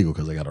it's illegal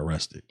because they got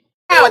arrested.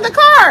 With the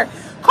car.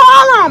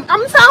 Call them.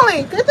 I'm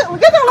telling. Get the Call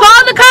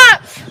the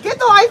cops. Get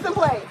the license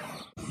plate.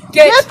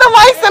 Get Get the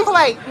license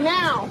plate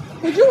now.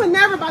 Because you were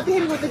never about to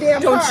hit me with the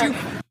damn Don't car. you-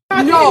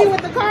 About to No. hit me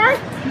with the car?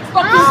 fucking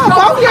Oh,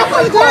 both of y'all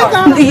put your guns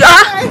on.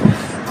 Yeah.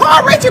 Okay.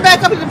 Call Richard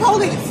back up to the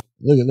police.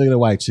 Look at the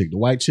white chick. The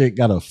white chick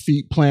got her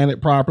feet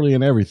planted properly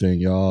and everything,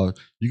 y'all.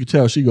 You can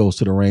tell she goes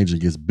to the range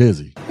and gets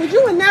busy. Because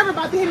you were never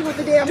about to hit me with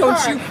the damn Don't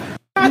car. you-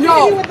 About to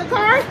No. hit me with the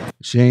car?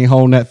 She ain't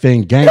holding that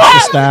thing gangster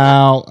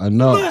style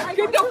enough.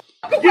 Get the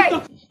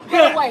away.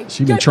 Get away.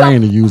 She been Get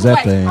trained the to use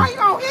that away. thing. Are you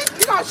going to hit?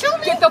 You going to shoot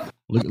me? Get the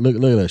Look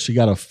at that. She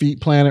got her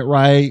feet planted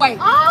right. away.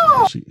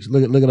 Oh.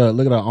 Look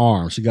at her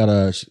arm. She got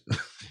a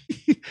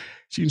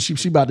she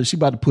about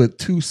to put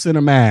 2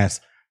 center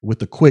mass with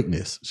the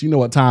quickness. She know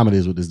what time it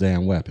is with this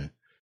damn weapon.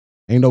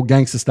 Ain't no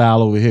gangster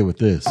style over here with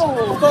this. Get away.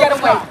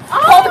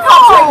 Call the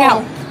cops right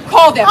now.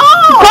 Call them.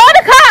 Call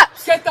the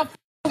cops. Get the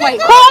away.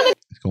 Call the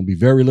It's gonna be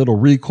very little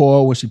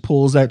recoil when she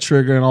pulls that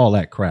trigger and all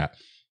that crap.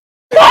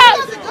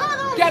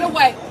 cops. Get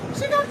away.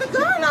 She got the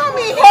gun on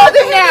me. Call them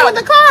Hit me now. with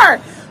the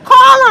car.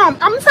 Call them.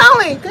 I'm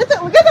telling. Get the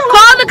Call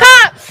the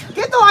cops.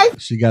 Get the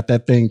license. She got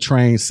that thing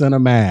trained center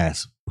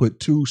mass, put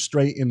 2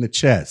 straight in the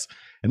chest.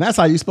 And that's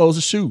how you're supposed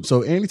to shoot.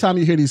 So anytime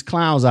you hear these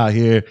clowns out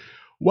here,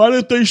 why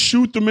didn't they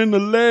shoot them in the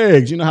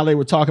legs? You know how they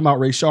were talking about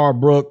Rayshard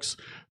Brooks?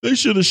 They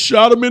should have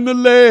shot him in the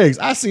legs.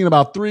 I've seen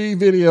about 3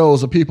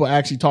 videos of people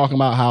actually talking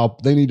about how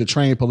they need to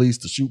train police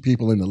to shoot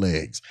people in the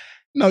legs.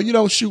 No, you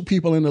don't shoot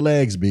people in the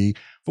legs, B.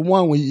 For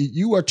one, when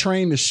you are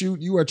trained to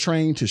shoot, you are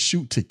trained to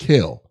shoot to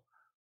kill.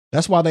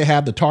 That's why they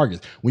have the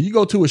targets. When you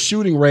go to a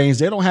shooting range,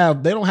 they don't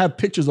have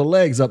pictures of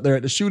legs up there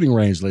at the shooting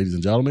range, ladies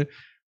and gentlemen.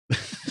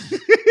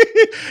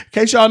 In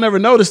case y'all never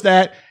noticed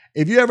that,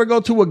 if you ever go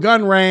to a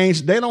gun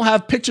range, they don't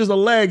have pictures of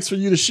legs for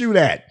you to shoot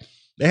at.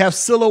 They have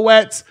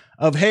silhouettes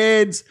of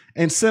heads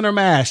and center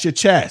mass, your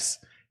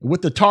chest,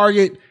 with the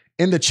target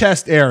in the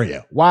chest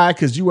area. Why?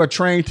 Because you are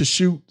trained to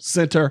shoot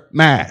center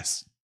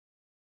mass.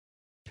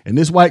 And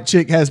this white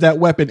chick has that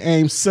weapon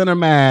aimed center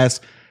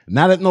mass,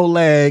 not at no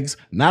legs,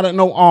 not at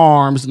no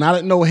arms, not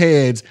at no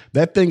heads.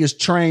 That thing is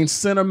trained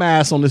center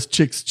mass on this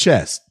chick's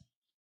chest.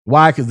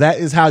 Why? Because that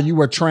is how you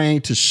were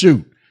trained to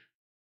shoot.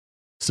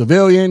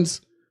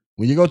 Civilians,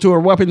 when you go to a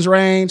weapons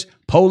range,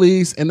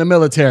 police, and the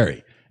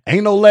military,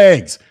 ain't no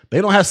legs. They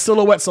don't have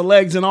silhouettes of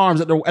legs and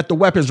arms at the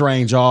weapons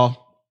range, y'all.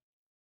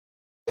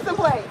 License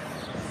plate.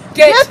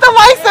 Get the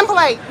license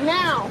plate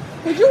now.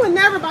 Because you were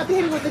never about to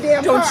hit me with the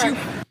damn car. Don't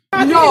you?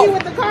 About to No. hit me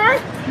with the car?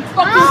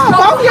 Fucking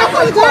Both of y'all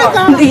put the guns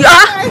on.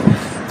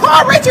 Yeah.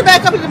 Call Richard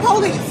back up in the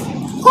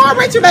police. Call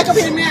Richard back up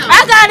here now.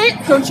 I got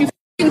it. Don't you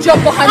fucking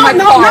jump behind my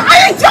No, car.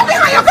 I ain't jumping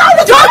behind your car.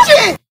 What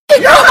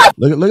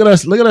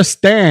you Look at her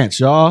stance,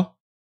 y'all.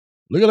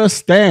 Look at her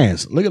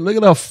stance. Look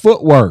at her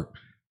footwork.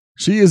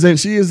 She is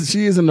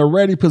in the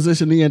ready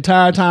position the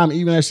entire time,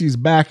 even as she's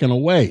backing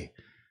away.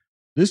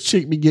 This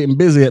chick be getting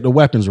busy at the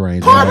weapons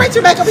range. Call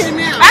Richard back up here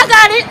now. I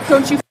got it.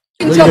 Don't you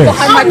fucking Look jump at this.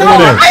 behind my No, Look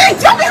at car. I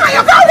ain't jumping behind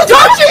your car.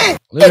 What you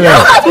Look at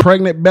that.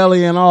 Pregnant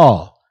belly and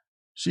all.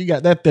 She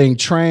got that thing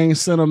trained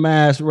center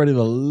mass ready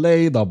to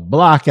lay the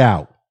block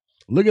out.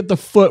 Look at the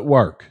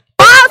footwork.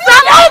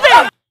 Stop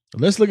moving.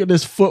 Let's look at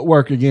this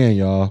footwork again,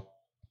 y'all.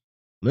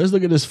 Let's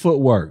look at this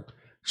footwork.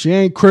 She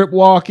ain't crip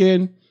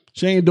walking.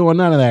 She ain't doing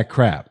none of that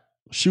crap.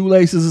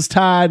 Shoelaces is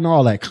tied and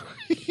all that.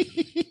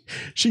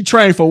 She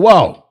trained for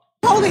whoa.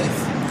 Police.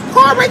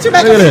 Call Richard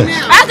back Look up at here this.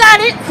 now. I got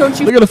it. Don't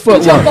you Look at the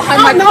fucking jump footwork.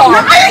 behind my No, car.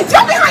 I ain't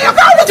jumping behind your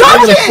car. What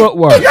Look at the you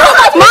footwork.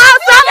 Mom,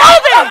 stop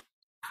moving.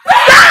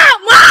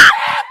 Stop,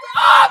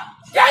 Mom.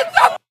 Get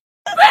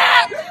the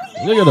back.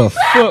 Look at the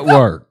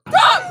footwork.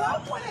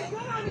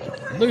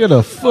 Look at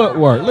the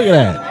footwork. Look at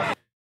that.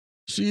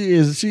 She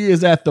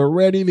is at the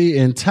ready the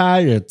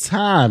entire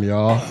time,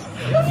 y'all.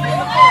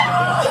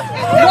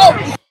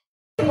 No.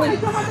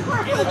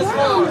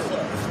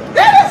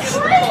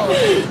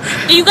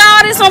 You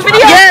got all this on video?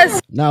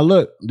 Yes. Now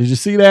look, did you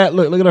see that?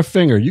 Look at her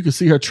finger. You can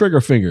see her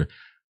trigger finger.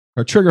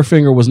 Her trigger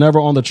finger was never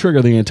on the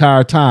trigger the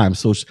entire time,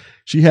 so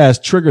she has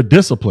trigger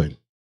discipline.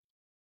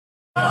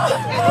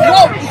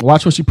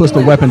 Watch when she puts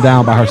the weapon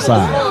down by her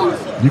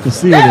side. You can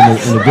see it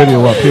in the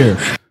video up here.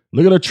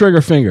 Look at her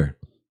trigger finger.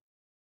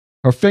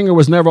 Her finger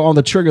was never on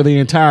the trigger the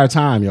entire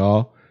time,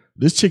 y'all.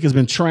 This chick has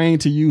been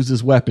trained to use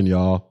this weapon,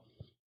 y'all.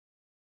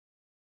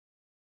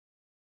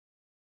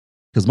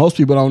 Because most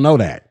people don't know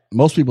that.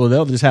 Most people,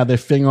 they'll just have their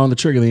finger on the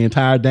trigger the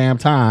entire damn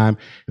time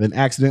and then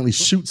accidentally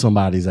shoot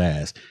somebody's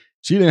ass.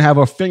 She didn't have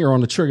her finger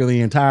on the trigger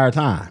the entire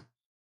time.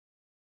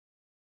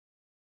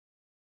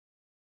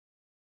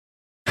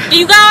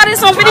 You got all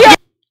this on video?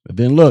 But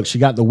then look, she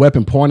got the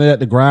weapon pointed at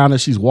the ground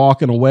and she's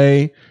walking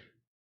away.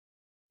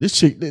 This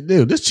chick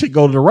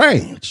go to the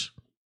range.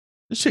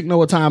 This chick know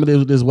what time it is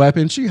with this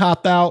weapon. She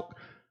hopped out,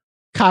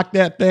 cocked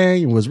that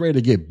thing, and was ready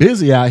to get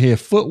busy out here,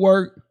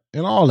 footwork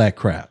and all that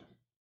crap.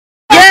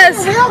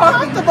 Yes. Real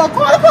comfortable.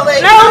 Call the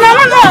police.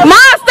 No.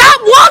 Mom,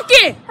 stop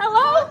walking.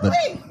 Hello?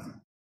 Police.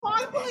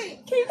 Call the police.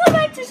 Can you go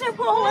back to your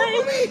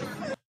police?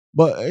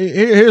 But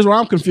here's where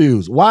I'm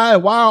confused. Why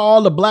are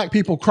all the black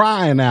people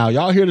crying now?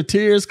 Y'all hear the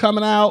tears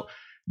coming out?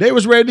 They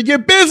was ready to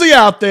get busy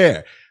out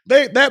there.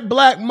 That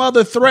black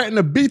mother threatened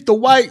to beat the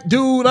white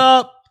dude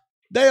up.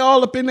 They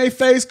all up in their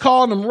face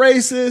calling them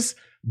racist,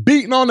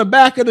 beating on the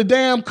back of the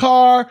damn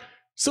car.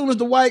 Soon as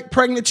the white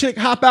pregnant chick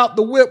hop out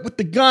the whip with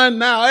the gun,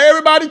 now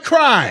everybody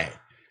crying.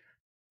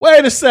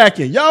 Wait a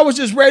second. Y'all was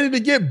just ready to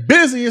get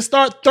busy and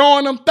start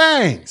throwing them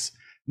things.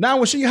 Now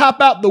when she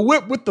hop out the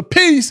whip with the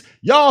piece,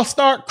 y'all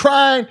start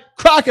crying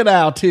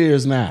crocodile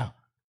tears now.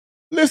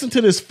 Listen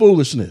to this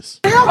foolishness.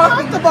 Real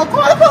comfortable.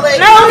 Call the police.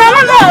 No.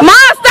 Mom,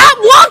 stop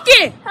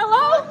walking.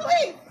 Hello?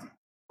 Police.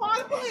 Call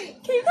the police.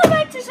 Can you go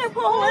back to your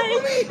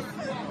police?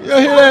 You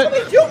hear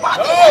that? You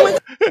want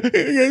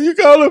You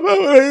call them.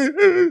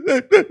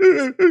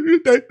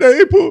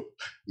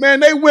 Man,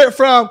 they went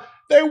from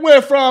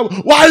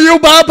why you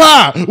bump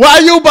her? Why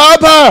you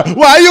bump her?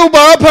 Why you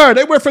bump her?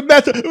 They went from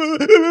that to can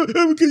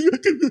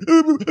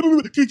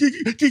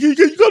you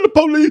call the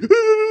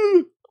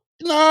police?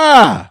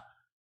 Nah.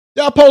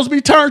 Y'all supposed to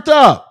be turned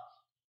up.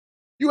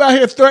 You out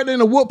here threatening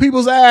to whoop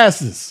people's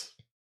asses,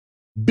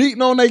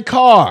 beating on their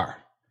car.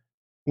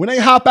 When they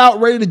hop out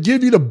ready to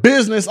give you the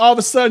business, all of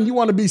a sudden you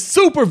want to be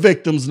super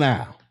victims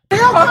now.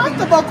 Real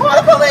comfortable.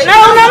 Call the police.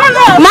 No.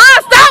 Mom,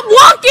 stop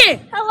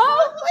walking.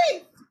 Hello?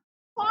 Police.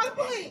 Call the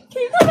police.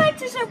 Can you go back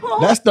to your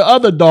police? That's the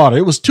other daughter.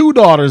 It was two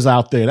daughters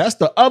out there. That's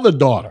the other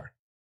daughter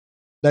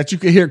that you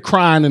could hear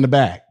crying in the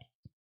back.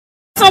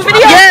 On video?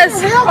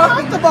 Yes. Real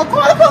comfortable.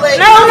 Call the police.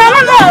 No.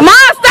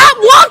 Mom, stop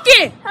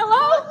walking.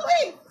 Hello?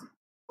 Police.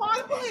 Call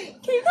the police.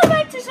 Can you go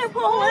back to your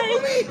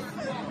police?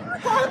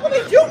 Call the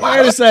police. You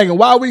Wait a second.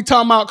 Why are we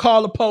talking about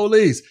call the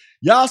police?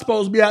 Y'all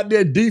supposed to be out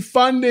there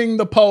defunding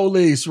the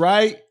police,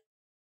 right?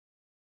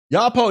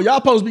 Y'all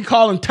supposed to be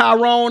calling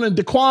Tyrone and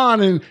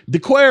Daquan and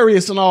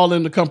Dequarius and all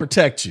them to come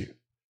protect you.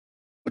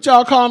 What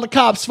y'all calling the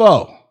cops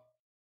for?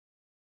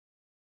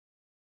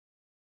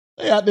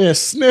 They out there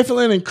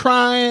sniffling and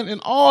crying and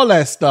all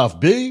that stuff,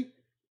 B.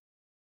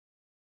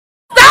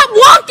 Stop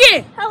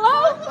walking.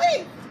 Hello?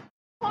 Police.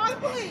 Call the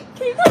police.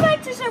 Can you go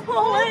back to your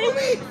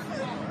police?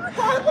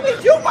 Call the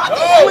police. You about to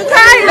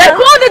They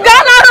pulled the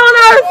gun out on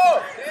us.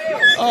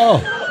 Oh.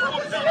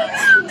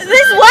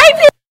 These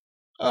white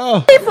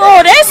Oh.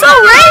 people, they're so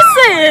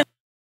racist.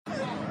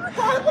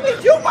 Call the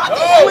police. You about to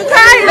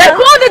They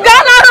pulled the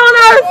gun out on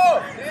us.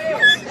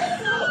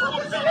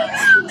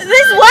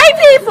 These white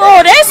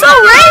people, they're so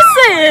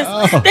racist.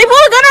 They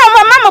pulled a gun out on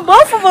my mama,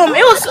 both of them.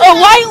 It was a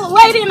white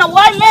lady and a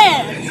white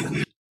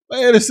man.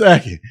 Wait a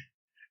second.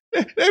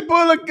 They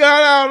pull a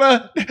gun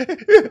out.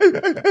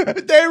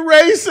 They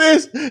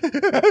racist.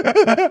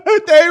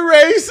 They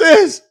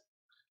racist.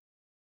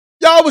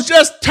 Y'all was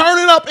just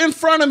turning up in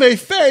front of their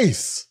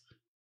face.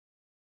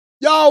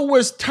 Y'all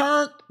was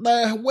turned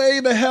the way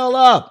the hell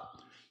up.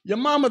 Your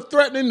mama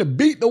threatening to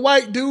beat the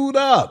white dude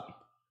up.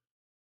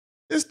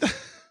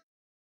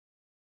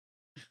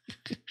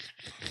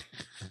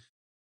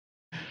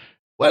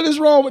 What is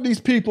wrong with these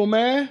people,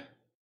 man?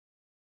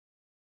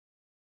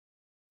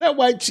 That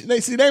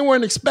they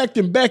weren't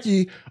expecting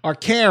Becky or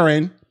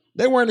Karen.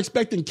 They weren't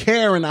expecting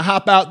Karen to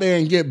hop out there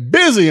and get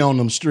busy on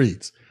them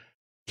streets.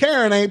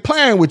 Karen ain't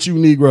playing with you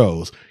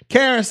Negroes.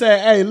 Karen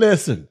said, hey,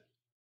 listen,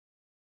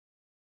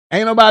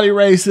 ain't nobody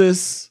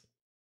racist.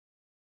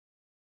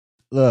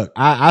 Look,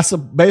 I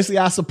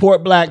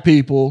support black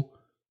people,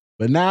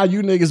 but now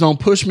you niggas don't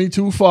push me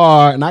too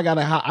far, and I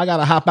gotta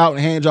hop out and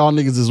hand y'all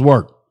niggas this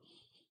work.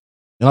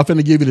 And I'm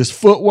finna give you this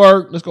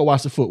footwork. Let's go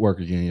watch the footwork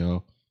again,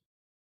 y'all.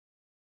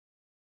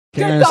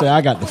 Karen said,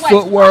 I got the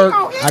footwork.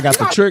 I got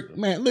the trick.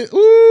 Man,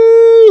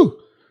 ooh.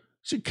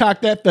 She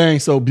cocked that thing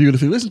so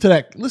beautifully. Listen to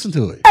that. Listen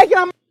to it.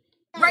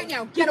 Right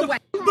now, get away.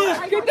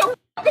 Get the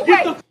fuck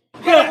away.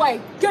 Get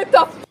away. Get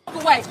the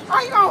fuck away.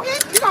 Are you gonna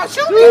hit? You gonna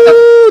shoot me?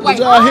 Ooh, did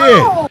y'all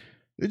hear it?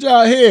 Did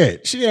y'all hear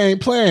it? She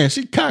ain't playing.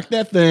 She cocked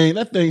that thing.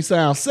 That thing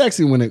sounds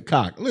sexy when it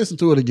cocked. Listen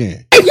to it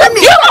again. You gonna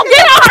get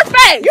on her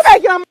face. You better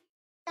get on.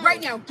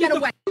 Right now, get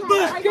away.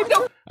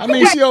 I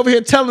mean, she over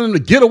here telling them to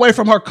get away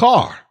from her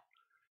car.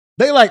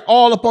 They like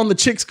all up on the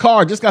chick's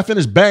car. Just got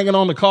finished banging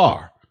on the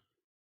car.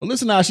 Well,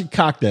 listen how she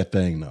cocked that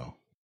thing, though.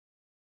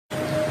 Get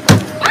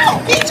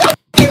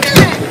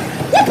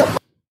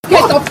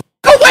the fuck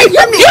away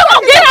from me. You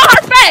gonna get on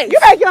her face. You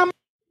better get on.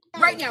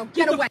 Right now,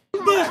 get away.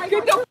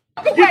 Get the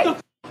fuck away.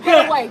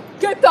 Get away.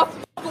 Get the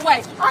fuck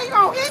away. Are you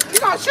gonna hit? You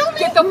gonna shoot me?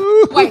 Get the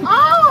fuck away.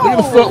 Oh. Look at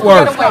the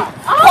footwork. Get away.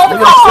 Look at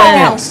the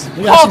stance.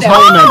 Look how she's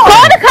holding that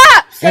Call thing. the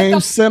cops. Aim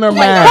center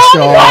mash,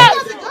 y'all.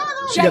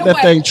 She got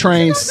that thing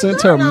trained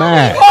center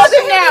mash. Call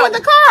the man with the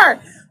car.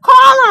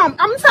 Call him.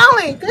 I'm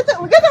telling. Get the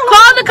Call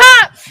the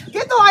cops.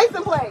 Get the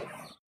license plate.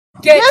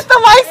 Get the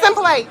license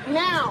plate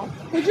now.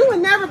 Cause you were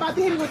never about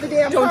to hit me with the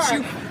damn car. Don't you?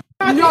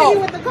 About to No. hit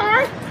me with the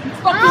car? No.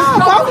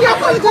 Both of y'all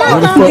put the Look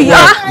guns at on the me.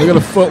 footwork. Look at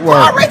the footwork.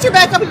 Call Richard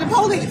back up to the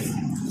police.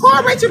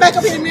 Call Richard back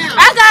up here now.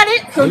 I got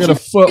it. Look at the Jump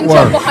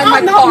footwork. behind my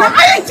No, car.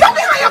 I ain't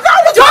jumping behind your car.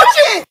 What you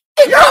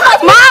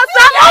doing? Mom,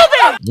 stop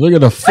moving. Look at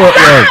the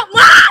footwork.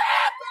 Mom.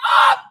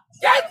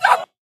 Get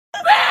the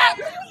back.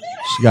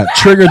 She got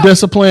trigger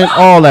discipline,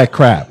 all that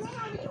crap.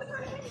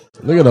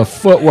 Look at the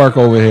footwork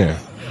over here.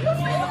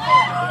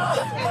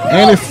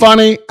 Ain't it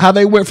funny how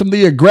they went from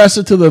the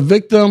aggressor to the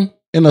victim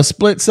in a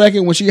split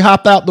second when she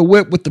hopped out the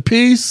whip with the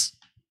piece?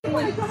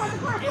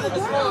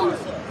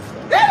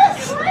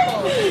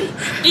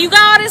 You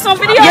got all this on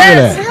video? Look at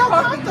Yes. that. Feel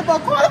comfortable.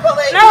 Call the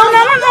police. No.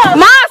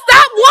 Mom,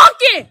 stop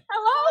walking.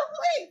 Hello,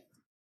 police.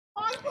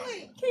 Call the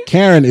police.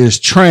 Karen is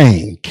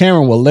trained.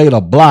 Karen will lay the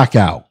block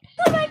out.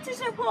 Call the police.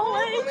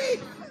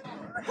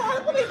 Call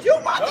the police. You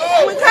about to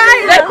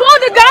They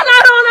pulled the gun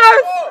out on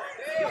us.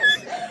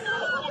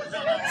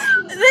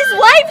 These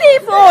white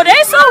people,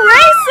 they're so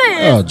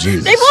racist. Oh,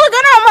 Jesus. They pulled a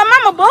gun out on my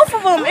mama, both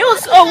of them. It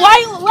was a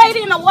white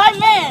lady and a white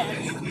man.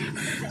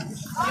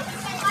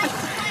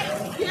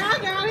 Yeah, I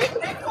got it.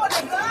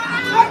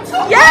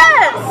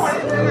 Yes.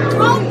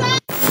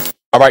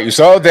 All right, you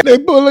saw that. They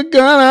pull a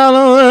gun out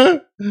on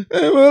her.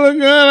 They pull a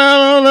gun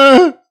out on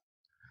her.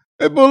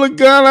 They pull a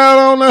gun out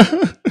on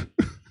her.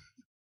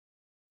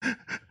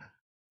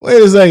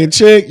 Wait a second,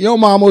 chick. Your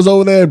mama was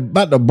over there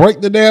about to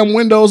break the damn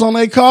windows on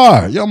their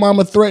car. Your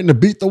mama threatened to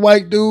beat the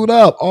white dude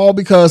up, all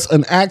because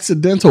an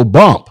accidental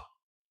bump.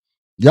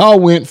 Y'all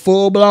went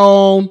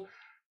full-blown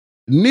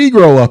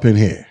Negro up in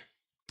here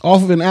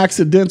off of an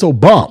accidental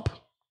bump.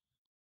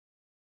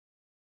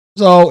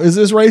 So is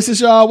this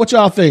racist, y'all? What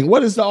y'all think? What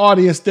does the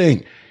audience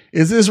think?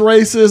 Is this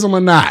racism or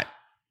not?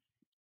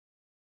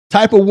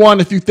 Type of 1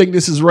 if you think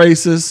this is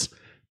racist.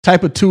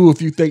 Type of 2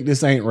 if you think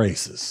this ain't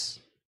racist.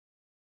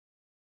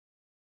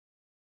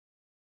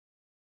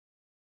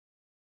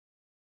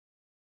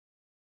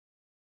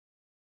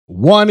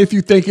 One if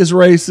you think it's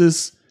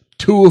racist.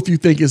 2 if you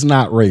think it's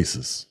not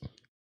racist.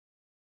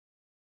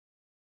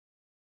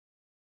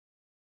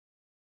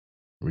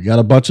 We got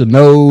a bunch of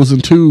no's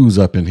and 2's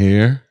up in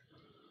here.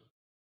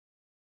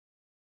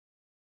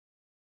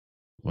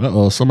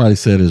 Uh-oh, somebody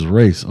said it's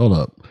race. Hold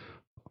up.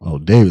 Oh,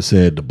 David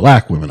said the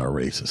black women are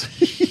racist.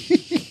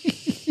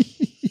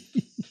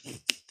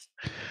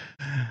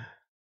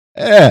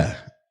 Yeah.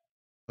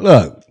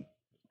 Look.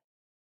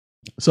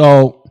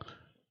 So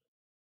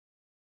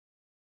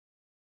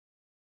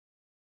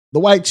the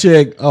white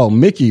chick. Oh,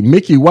 Mickey,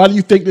 why do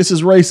you think this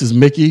is racist,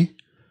 Mickey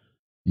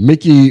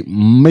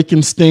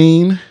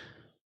Mickenstein?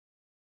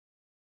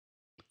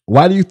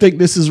 Why do you think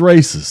this is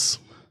racist?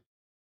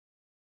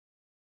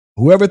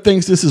 Whoever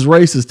thinks this is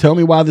racist, tell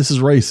me why this is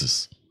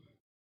racist.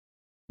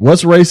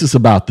 What's racist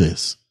about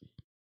this?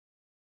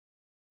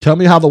 Tell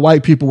me how the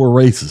white people were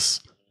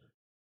racist.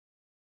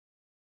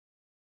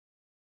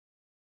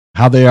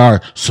 How they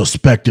are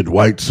suspected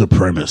white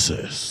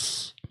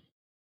supremacists.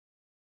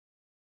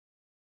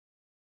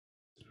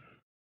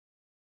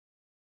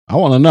 I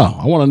want to know.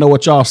 I want to know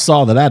what y'all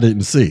saw that I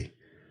didn't see.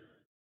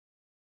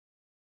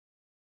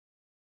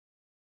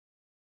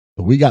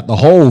 But we got the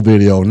whole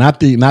video, not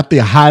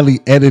the highly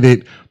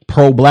edited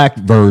pro-black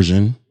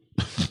version.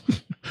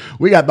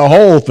 We got the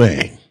whole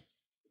thing.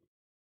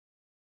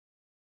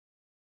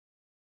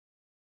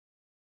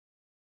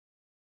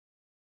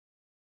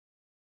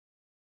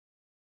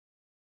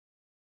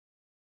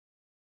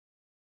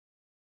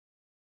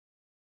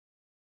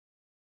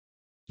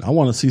 I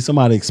want to see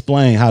somebody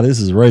explain how this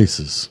is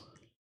racist.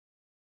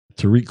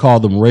 Tariq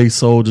called them race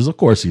soldiers. Of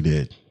course he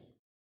did.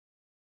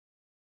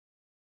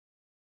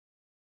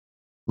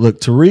 Look,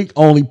 Tariq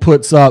only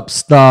puts up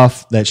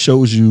stuff that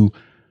shows you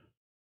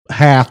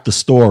half the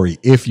story,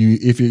 if you're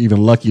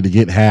even lucky to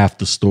get half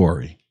the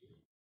story.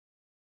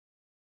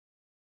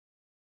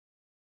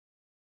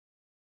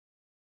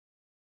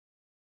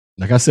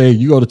 Like I said,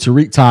 you go to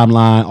Tariq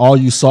timeline, all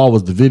you saw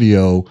was the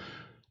video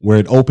where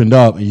it opened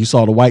up and you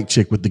saw the white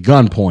chick with the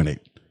gun pointed.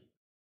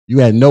 You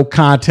had no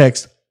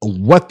context of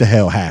what the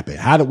hell happened.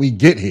 How did we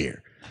get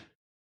here?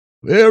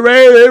 They're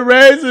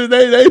racist.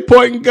 They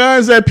pointing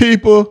guns at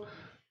people.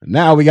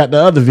 Now we got the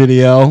other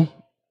video.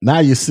 Now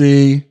you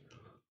see,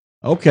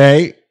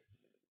 okay,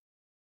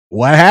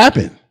 what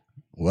happened?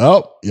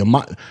 Well, your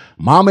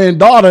mama and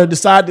daughter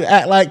decided to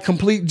act like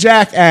complete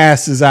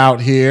jackasses out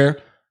here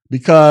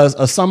because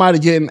of somebody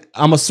getting,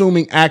 I'm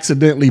assuming,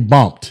 accidentally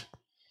bumped.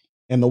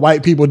 And the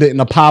white people didn't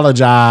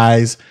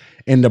apologize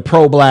in the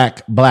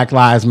pro-black Black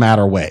Lives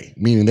Matter way,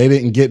 meaning they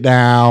didn't get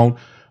down,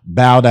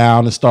 bow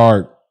down, and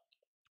start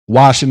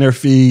washing their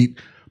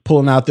feet,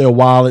 pulling out their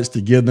wallets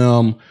to give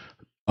them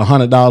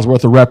 $100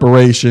 worth of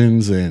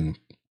reparations and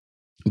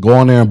go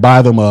on there and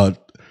buy them a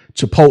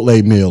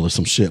Chipotle meal or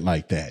some shit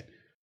like that.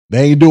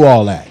 They ain't do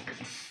all that.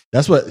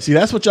 That's what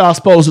y'all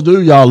supposed to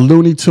do, y'all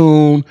Looney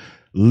Tune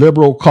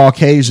liberal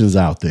Caucasians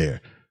out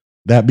there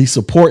that be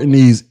supporting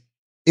these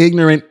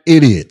ignorant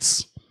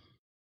idiots.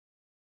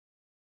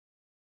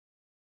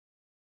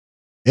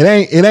 It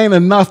ain't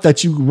enough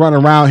that you run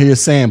around here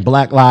saying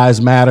Black Lives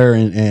Matter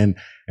and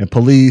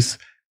police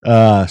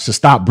should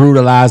stop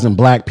brutalizing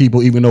black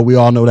people, even though we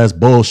all know that's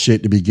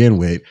bullshit to begin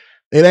with.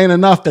 It ain't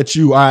enough that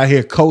you are out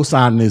here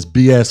co-signing this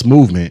BS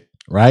movement,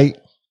 right?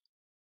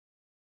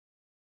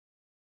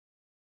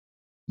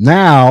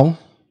 Now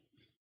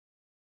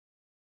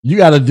you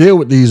got to deal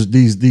with these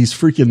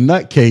freaking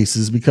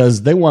nutcases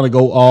because they want to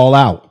go all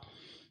out.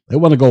 They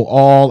want to go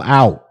all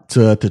out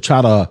to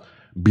try to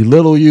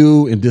belittle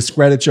you and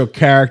discredit your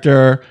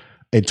character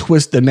and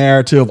twist the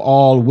narrative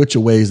all which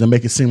ways and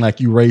make it seem like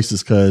you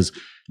racist because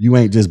you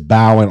ain't just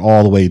bowing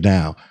all the way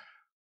down.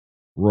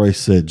 Roy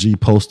said, G,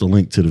 post a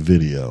link to the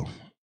video.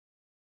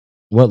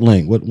 What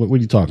link? What are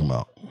you talking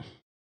about?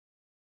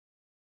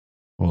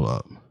 Hold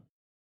up.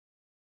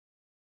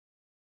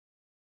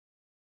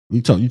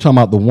 You talking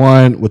about the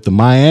one with the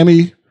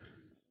Miami?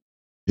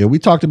 Yeah, we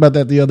talked about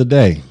that the other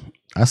day.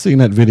 I seen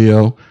that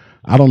video.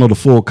 I don't know the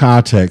full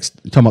context.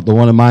 You talking about the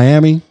one in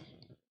Miami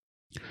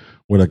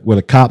where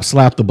the cop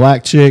slapped the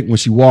black chick when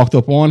she walked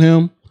up on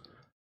him?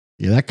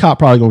 Yeah, that cop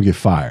probably gonna get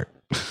fired.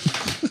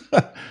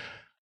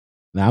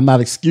 Now, I'm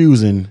not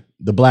excusing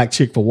the black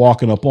chick for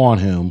walking up on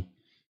him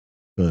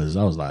because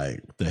I was like,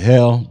 what the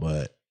hell?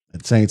 But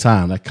at the same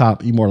time, that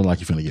cop, he more than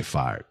likely finna get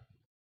fired.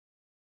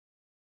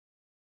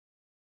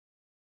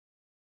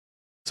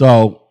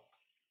 So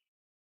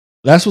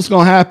that's what's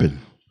gonna happen.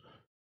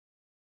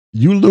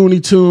 You Looney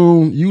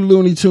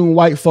Tune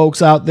white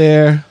folks out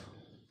there.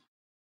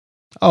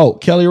 Oh,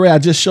 Kelly Ray, I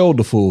just showed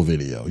the full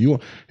video.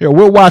 Here,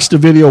 we'll watch the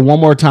video one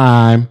more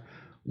time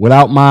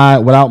without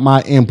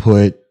my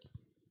input,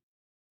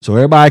 so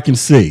everybody can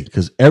see.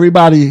 Because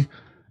everybody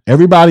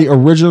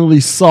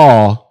originally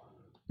saw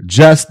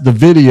just the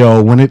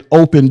video when it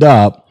opened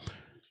up,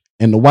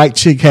 and the white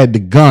chick had the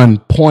gun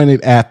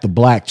pointed at the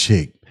black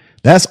chick.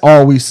 That's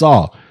all we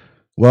saw.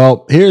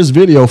 Well, here's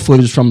video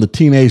footage from the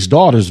teenage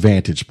daughter's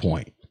vantage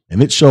point,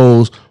 and it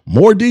shows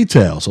more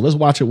detail. So let's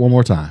watch it one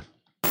more time.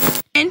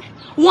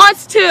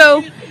 Wants to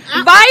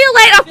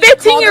violate a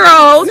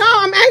 15-year-old. No,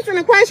 I'm asking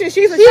a question.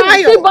 She's a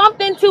child. She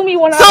bumped into me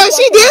when I was. So if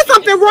she did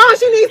something wrong,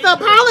 she needs to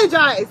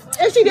apologize.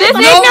 If she did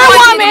this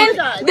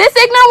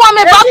ignorant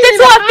woman bumped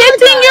into a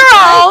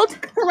 15-year-old.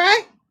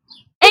 Correct.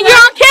 And you're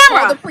on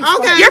camera.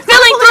 Okay. You're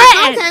feeling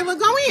threatened. Okay, well,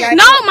 go in.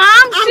 No,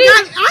 Mom.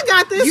 I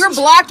got this. You're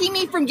blocking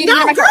me from getting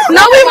my car.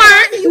 No, we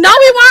weren't.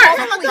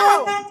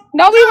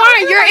 No, we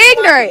weren't. You're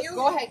ignorant.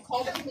 Go ahead,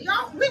 call the police.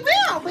 No, we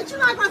will, but you're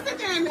not going to sit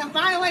there and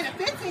violate a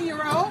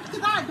 15-year-old.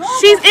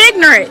 She's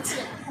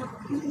ignorant.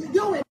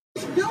 Do it.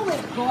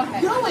 it. Go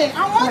ahead. Do it.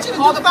 I want you to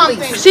Call do the police.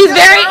 something. She's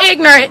very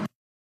ignorant.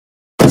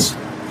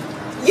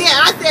 Yeah,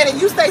 I said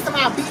it. You say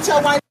something, I'll beat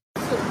your white.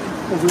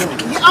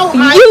 Really? Oh,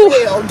 I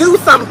will. Do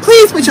something.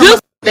 Please put your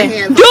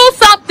hands. Do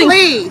something.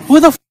 Please. Who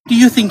the f do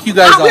you think you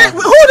guys Who are? do you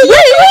Who do you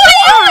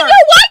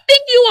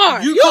think you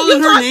are? You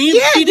calling her talk- name?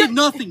 yeah, She did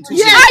nothing to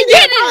Yeah, you. I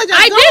didn't. apologize.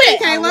 I Go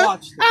didn't. ahead, Kayla. I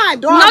watched it. All right,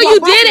 dog, No, you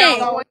both of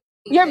y'all. didn't.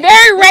 You're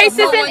very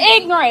racist and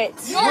ignorant.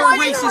 You're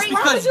racist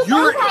because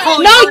you're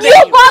calling No, her you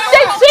name. bumped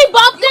it. She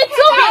bumped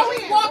into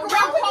me. Walk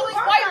around calling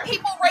white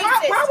people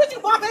racist. Why would you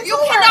bump into You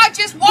her? cannot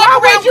just Why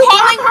walk would around you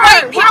calling bump her?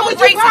 white Why people would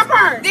you bump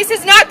her? racist. This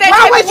is not that Why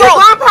type would of you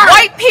world. bump her?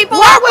 White people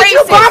Why are would racist.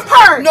 you bump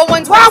her? No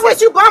one's Why racist.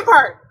 would you bump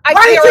her? I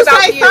Why care did you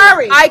about say you.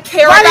 sorry? I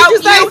care Why about did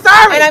you say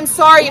sorry? And I'm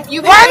sorry if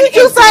you've Why had did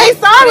you an say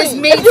incident sorry? that has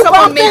made If you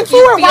someone bumped make into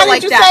you her, feel why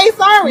like did you that. say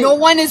sorry? No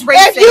one is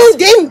racist. If you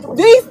didn't, do I'm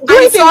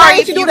anything, why sorry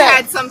did if you do you that?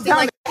 had something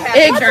like that.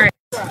 Ignorant.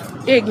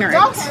 Ignorant.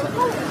 Okay, let's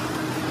go.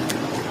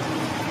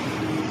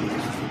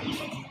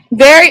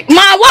 Very.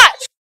 My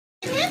watch.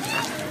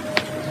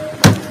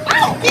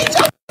 I'll beat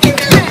your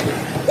ass.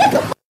 Get the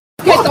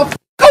f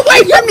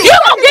away from me. You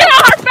gonna get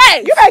on her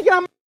face. You better get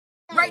on my.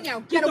 Right now.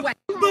 Get away.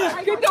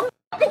 Get the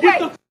f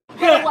away.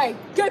 Get away.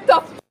 Get the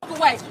f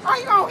away. Are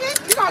you gonna hit?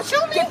 You gonna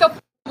shoot me? Get the f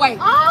away.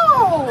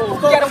 Oh.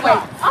 Get away. Oh.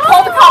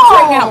 Call the cops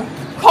right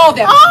now. Call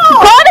them. Oh.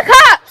 Call the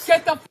cops.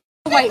 Get the f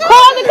away.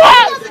 Call the She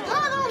cops. got the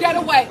gun on me. Get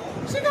away.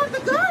 She got the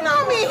gun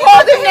on me. He Call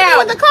about to them hit me now.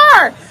 with the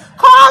car.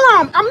 Call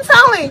him. I'm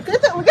telling.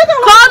 Get the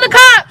Call the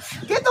cops.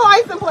 Get the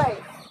license plate.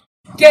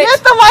 Get. Get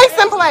the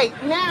license plate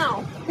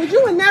now. Cause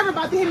you were never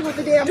about to hit me with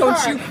the damn Don't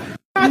car. you-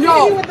 About to No.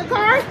 hit me with the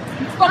car? Fucking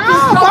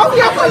Oh, jump both of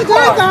y'all behind put the my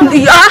guns car. on me.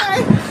 Yeah.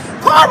 Okay?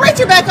 Call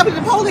Richard back up to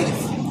the police.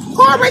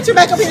 Call Richard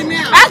back up here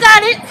now. I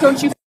got it.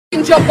 Don't you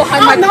f***ing jump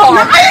behind my no, car.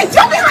 no, I ain't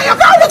jumping behind your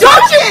car.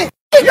 Don't you?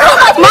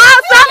 Mom,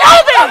 stop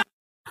moving.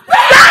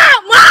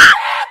 Stop,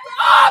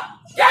 Mom.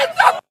 Get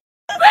the f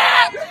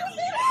back.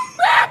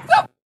 Back the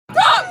f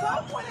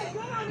up.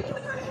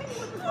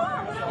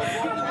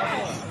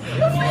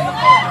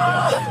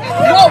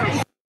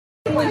 No.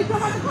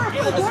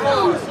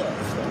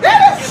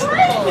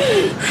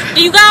 Do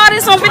you got all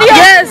this on video?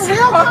 Yes.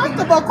 Real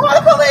comfortable. Call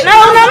the police. No.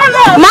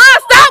 Mom,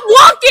 stop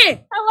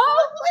walking. Hello?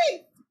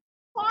 Police.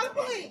 Call the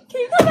police. Can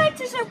you go back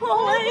to your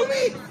Call the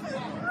police?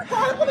 police.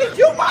 Call the police.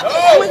 You want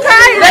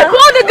They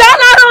pulled the gun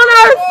out on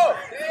us.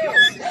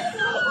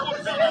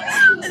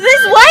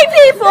 These white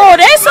people,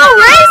 they're so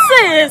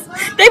racist.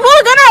 They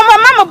pulled a gun out on my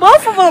mama,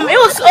 both of them. It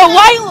was a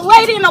white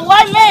lady and a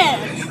white man.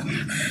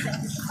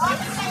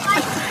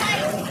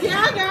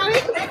 Yeah, I got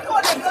it.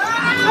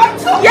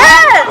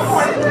 Yes.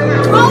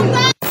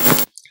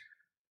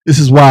 This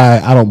is why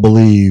I don't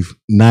believe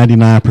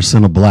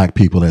 99% of black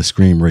people that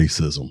scream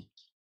racism.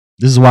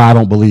 This is why I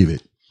don't believe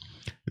it.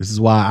 This is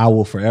why I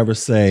will forever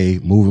say,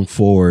 moving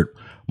forward,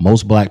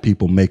 most black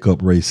people make up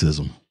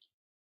racism.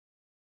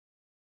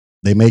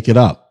 They make it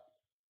up.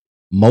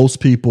 Most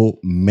people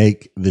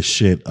make this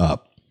shit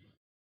up.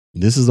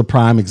 This is a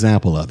prime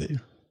example of it.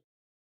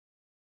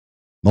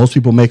 Most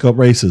people make up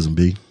racism,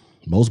 B.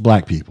 Most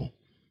black people.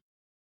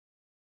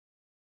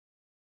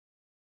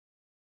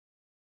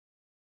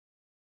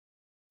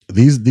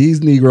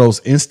 These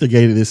Negroes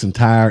instigated this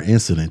entire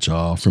incident,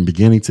 y'all, from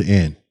beginning to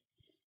end.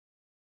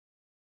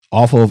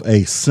 Off of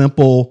a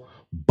simple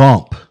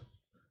bump.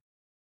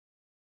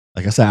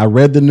 Like I said, I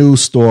read the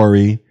news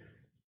story,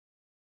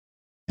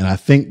 and I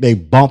think they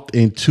bumped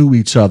into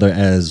each other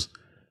as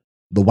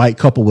the white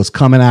couple was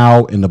coming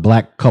out and the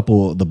black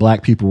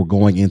people were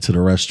going into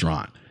the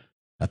restaurant.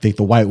 I think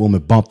the white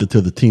woman bumped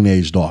into the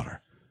teenage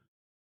daughter.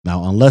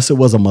 Now, unless it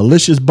was a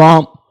malicious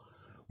bump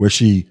where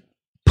she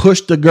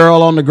pushed the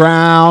girl on the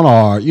ground,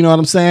 or, you know what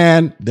I'm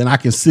saying, then I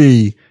can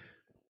see,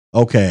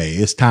 okay,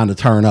 it's time to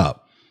turn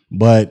up.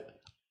 But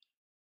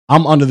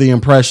I'm under the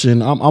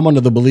impression, I'm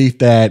under the belief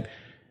that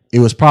it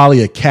was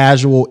probably a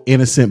casual,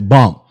 innocent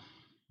bump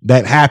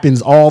that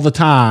happens all the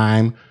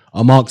time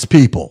amongst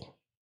people.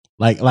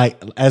 Like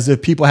as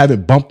if people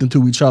haven't bumped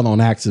into each other on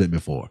accident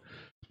before.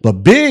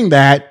 But being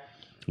that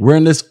we're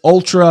in this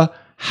ultra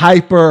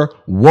hyper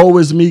woe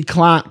is me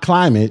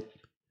climate,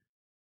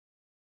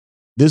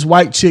 this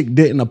white chick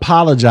didn't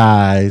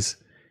apologize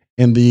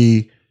in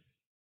the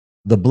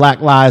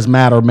Black Lives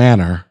Matter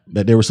manner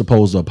that they were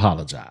supposed to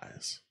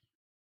apologize.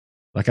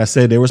 Like I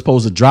said, they were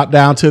supposed to drop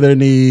down to their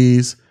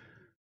knees,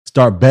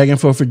 start begging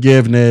for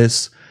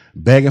forgiveness,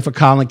 begging for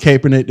Colin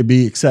Kaepernick to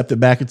be accepted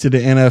back into the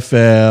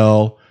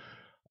NFL.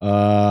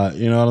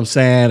 You know what I'm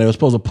saying? They were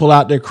supposed to pull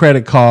out their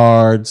credit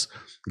cards,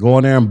 go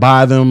in there and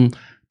buy them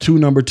 2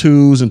 number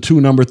 2s and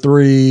 2 number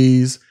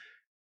 3s,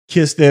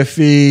 kiss their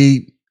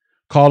feet,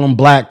 call them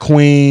black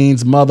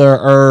queens, Mother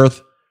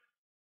Earth,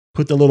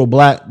 put the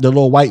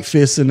little white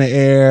fists in the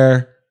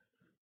air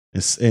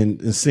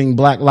and sing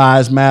Black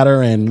Lives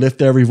Matter and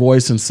lift every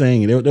voice and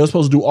sing. They were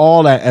supposed to do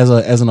all that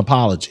as an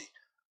apology.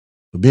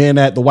 But being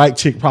that the white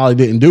chick probably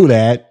didn't do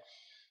that,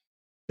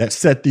 that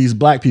set these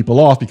black people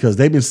off, because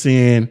they've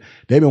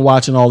been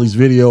watching all these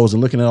videos and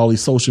looking at all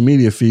these social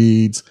media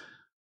feeds,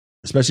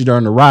 especially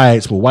during the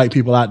riots, with white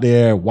people out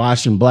there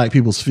washing black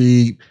people's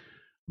feet,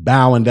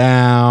 bowing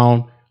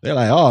down. They're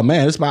like, oh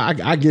man,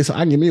 I guess I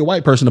can get me a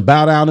white person to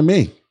bow down to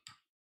me.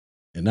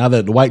 And now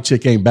that the white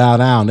chick ain't bow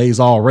down, they's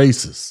all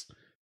racist.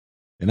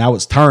 And now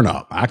it's turn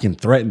up. I can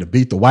threaten to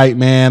beat the white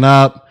man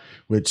up,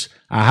 which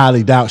I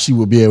highly doubt she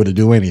will be able to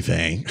do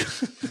anything.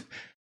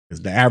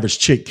 Because the average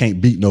chick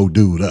can't beat no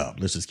dude up.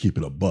 Let's just keep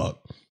it a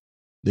buck.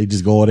 They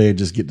just go there and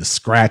just get the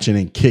scratching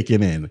and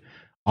kicking and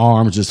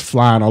arms just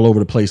flying all over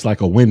the place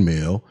like a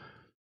windmill.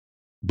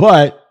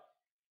 But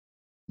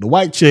the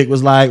white chick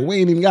was like, we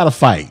ain't even got to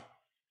fight.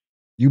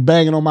 You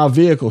banging on my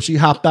vehicle. She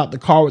hopped out the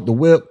car with the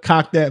whip,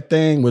 cocked that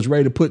thing, was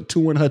ready to put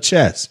 2 in her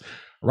chest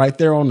right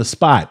there on the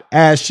spot,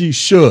 as she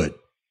should.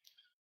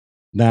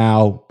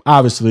 Now,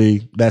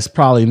 obviously, that's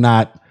probably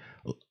not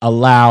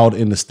allowed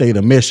in the state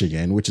of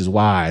Michigan, which is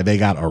why they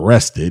got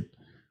arrested.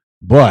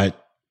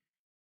 But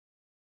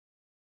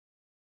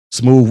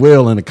Smooth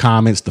Will in the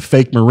comments, the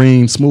fake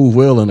Marine Smooth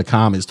Will in the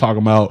comments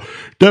talking about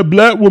that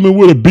black woman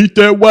would have beat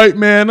that white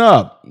man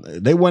up.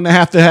 They wouldn't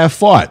have to have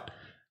fought.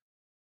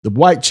 The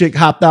white chick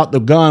hopped out the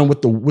gun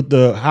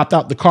hopped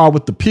out the car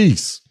with the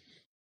piece,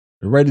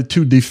 ready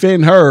to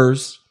defend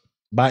hers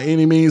by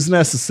any means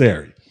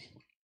necessary.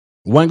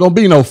 It wasn't gonna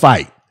be no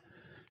fight.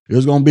 It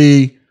was gonna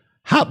be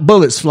hot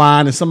bullets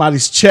flying in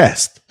somebody's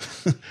chest.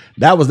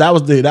 that was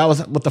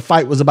what the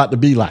fight was about to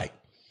be like.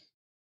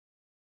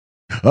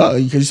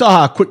 Because you saw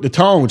how quick the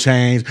tone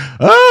changed.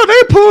 Oh,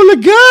 they pulled the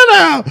gun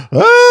out.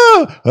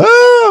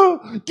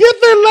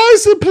 Get their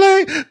license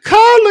plate.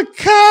 Call the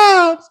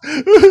cops.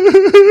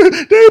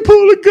 They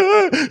pulled the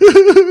gun.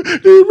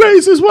 These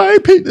racist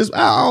white people.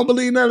 I don't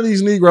believe none of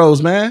these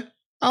Negroes, man.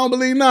 I don't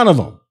believe none of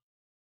them.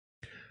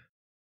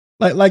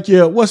 Like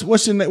yeah, what's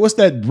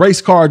that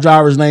race car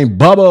driver's name?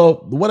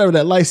 Bubba, whatever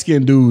that light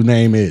skinned dude's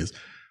name is.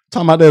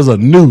 Talking about there's a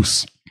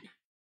noose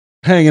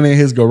hanging in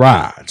his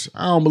garage.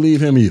 I don't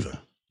believe him either.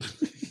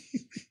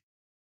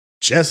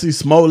 Jesse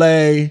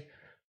Smollett.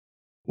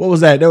 What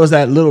was that? There was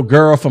that little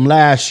girl from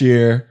last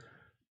year.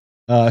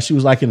 She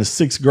was like in the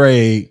 6th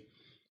grade,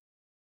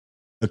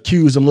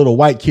 accused them little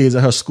white kids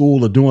at her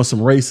school of doing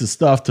some racist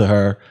stuff to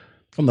her.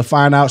 Come to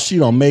find out, she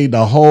done made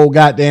the whole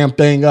goddamn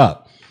thing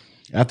up.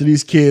 After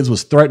these kids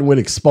was threatened with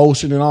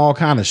expulsion and all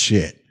kind of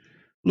shit.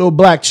 Little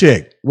black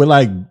chick with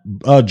like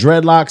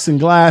dreadlocks and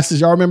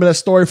glasses. Y'all remember that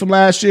story from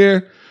last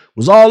year?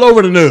 Was all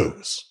over the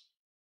news.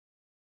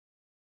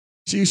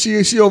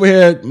 She over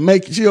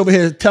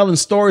here telling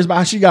stories about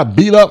how she got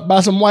beat up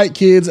by some white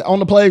kids on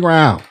the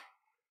playground.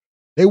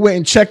 They went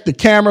and checked the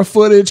camera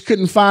footage,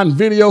 couldn't find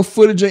video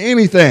footage or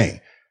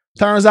anything.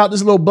 Turns out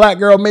this little black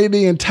girl made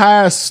the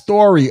entire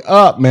story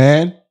up,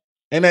 man,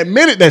 and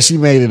admitted that she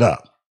made it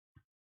up.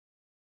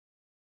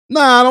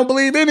 Nah, I don't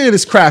believe any of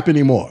this crap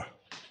anymore.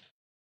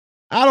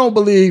 I don't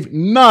believe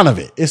none of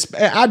it.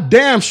 I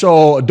damn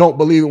sure don't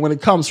believe it when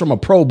it comes from a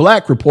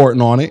pro-black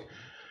reporting on it.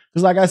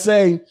 Because like I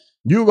say,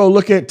 you go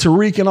look at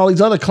Tariq and all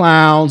these other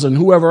clowns and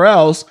whoever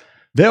else,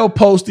 they'll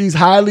post these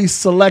highly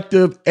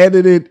selective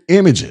edited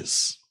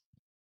images.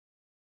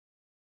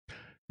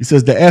 He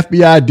says the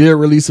FBI did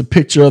release a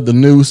picture of the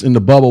noose in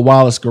the Bubba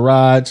Wallace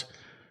garage.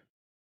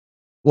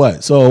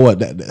 What? So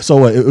what?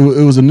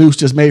 It was a noose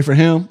just made for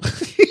him?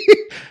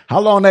 How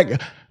long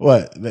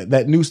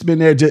that noose been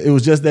there? It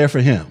was just there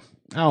for him.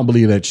 I don't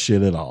believe that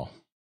shit at all.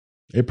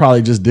 They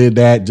probably just did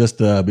that just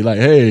to be like,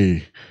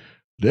 hey,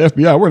 the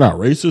FBI, we're not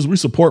racist. We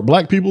support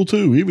black people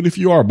too. Even if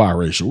you are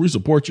biracial, we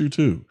support you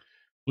too.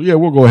 So yeah,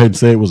 we'll go ahead and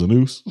say it was a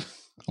noose.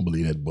 I don't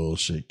believe that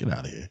bullshit. Get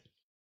out of here.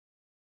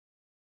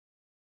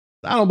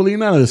 I don't believe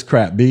none of this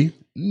crap, B.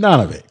 None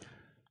of it.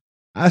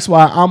 That's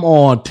why I'm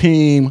on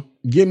team.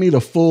 Give me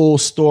the full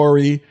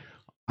story.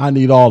 I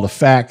need all the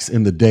facts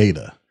and the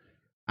data.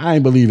 I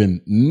ain't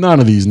believing none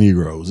of these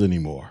Negroes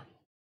anymore.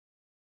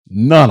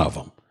 None of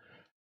them.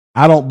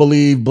 I don't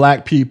believe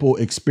black people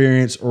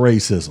experience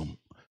racism.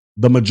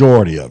 The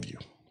majority of you.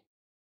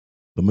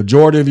 The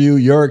majority of you,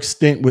 your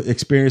extent with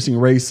experiencing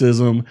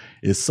racism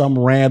is some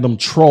random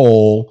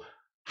troll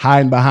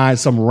hiding behind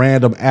some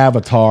random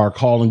avatar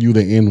calling you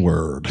the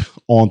N-word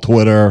on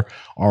Twitter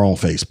or on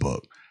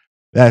Facebook.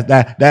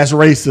 That's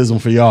racism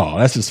for y'all.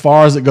 That's as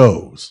far as it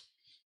goes.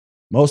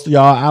 Most of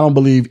y'all, I don't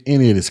believe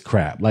any of this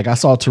crap. Like I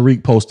saw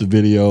Tariq post a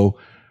video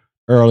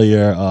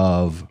earlier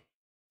of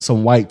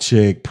some white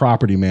chick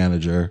property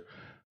manager.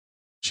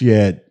 She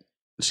had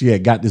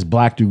got this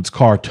black dude's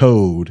car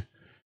towed,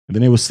 and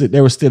then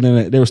they were standing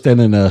in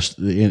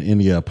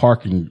the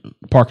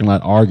parking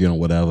lot arguing or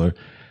whatever.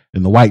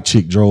 And the white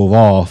chick drove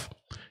off.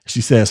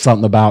 She said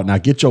something about, now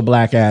get your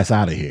black ass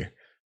out of here.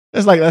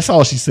 That's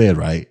all she said,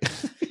 right?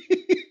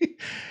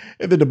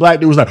 And then the black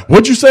dude was like,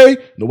 what'd you say?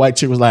 The white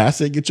chick was like, I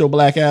said, get your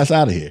black ass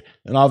out of here.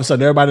 And all of a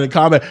sudden, everybody in the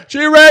comment, she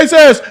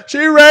racist. She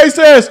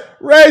racist.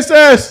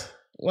 Racist.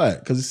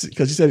 What? Because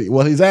she said,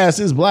 well, his ass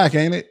is black,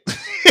 ain't it?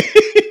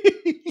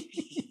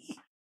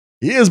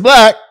 He is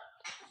black.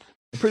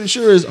 I'm pretty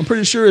sure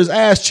his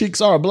ass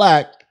cheeks are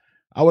black.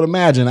 I would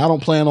imagine. I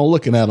don't plan on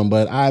looking at them,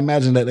 but I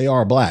imagine that they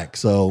are black.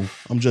 So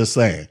I'm just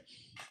saying.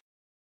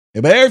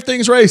 Yeah, but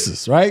everything's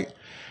racist, right?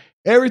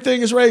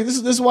 Everything is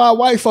racist. This is why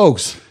white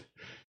folks,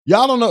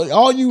 Y'all don't know,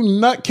 all you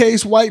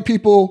nutcase white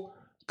people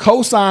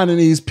co-signing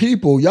these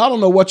people, y'all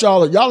don't know what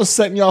y'all are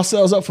setting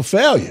yourselves up for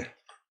failure.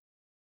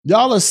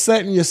 Y'all are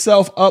setting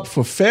yourself up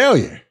for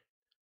failure.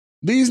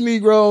 These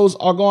Negroes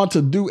are going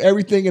to do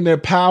everything in their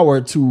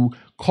power to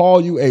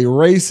call you a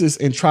racist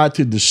and try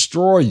to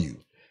destroy you,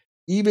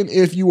 even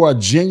if you are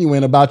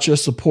genuine about your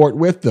support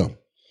with them.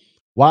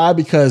 Why?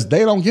 Because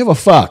they don't give a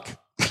fuck.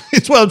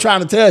 It's what I'm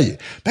trying to tell you.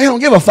 They don't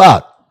give a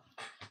fuck.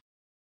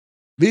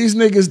 These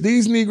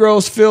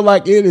Negroes feel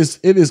like it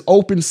is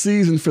open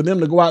season for them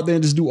to go out there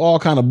and just do all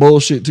kind of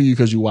bullshit to you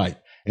because you're white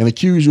and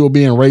accuse you of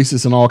being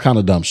racist and all kind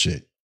of dumb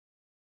shit.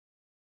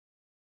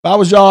 If I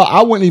was y'all,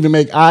 I wouldn't even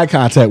make eye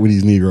contact with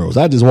these Negroes.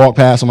 I just walk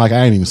past them like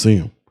I ain't even see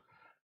them.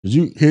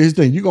 Here's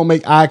the thing: you gonna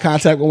make eye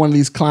contact with one of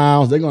these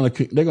clowns, they're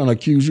gonna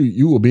accuse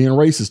you of being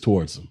racist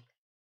towards them.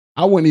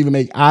 I wouldn't even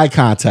make eye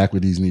contact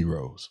with these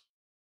Negroes.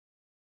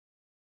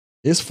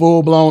 It's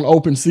full blown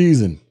open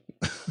season,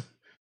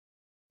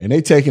 and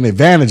they taking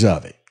advantage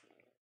of it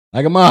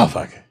like a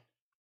motherfucker. You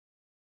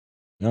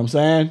know what I'm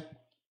saying?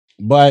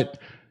 But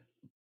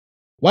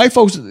white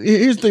folks,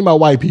 here's the thing about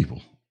white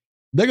people: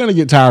 they're gonna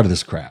get tired of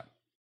this crap.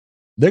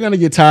 They're going to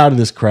get tired of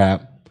this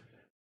crap,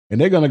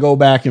 and they're going to go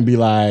back and be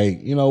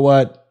like, you know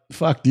what?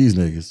 Fuck these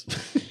niggas.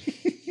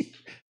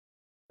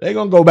 They're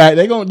going to go back.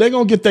 They're going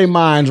to get their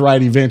minds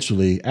right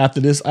eventually.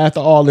 After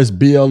all this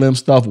BLM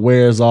stuff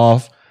wears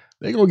off,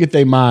 they're going to get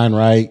their mind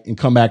right and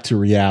come back to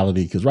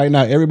reality. Because right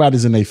now,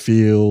 everybody's in their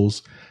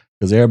feels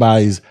because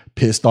everybody's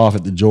pissed off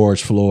at the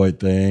George Floyd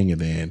thing.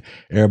 And then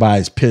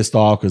everybody's pissed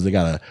off because we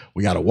got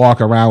to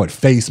walk around with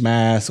face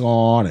masks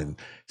on and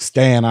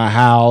stay in our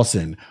house,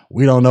 and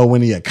we don't know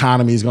when the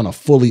economy is going to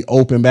fully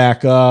open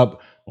back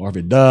up, or if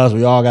it does,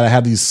 we all got to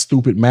have these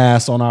stupid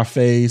masks on our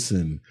face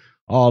and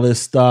all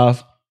this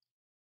stuff.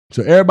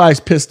 So everybody's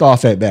pissed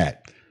off at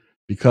that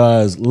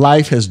because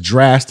life has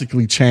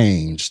drastically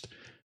changed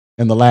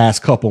in the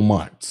last couple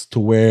months to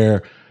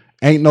where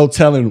ain't no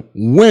telling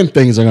when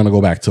things are going to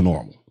go back to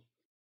normal.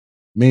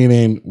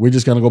 Meaning we're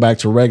just going to go back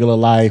to regular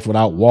life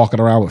without walking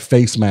around with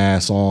face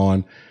masks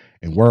on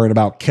and worried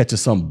about catching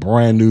some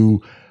brand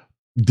new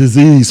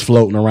disease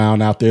floating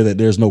around out there that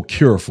there's no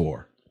cure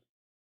for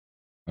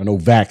or no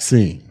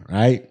vaccine,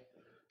 right?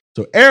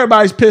 So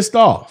everybody's pissed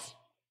off.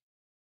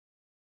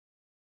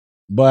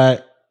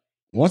 But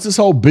once this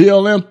whole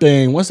BLM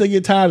thing, once they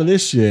get tired of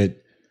this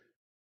shit,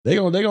 they're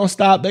gonna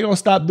stop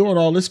doing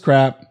all this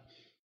crap.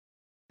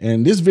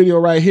 And this video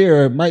right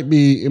here might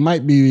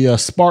be a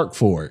spark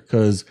for it,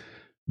 because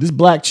this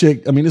white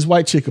chick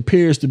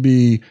appears to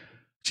be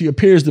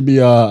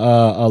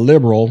a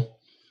liberal.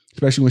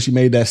 Especially when she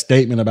made that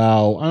statement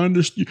about, I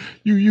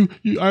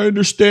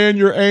understand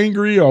you're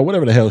angry, or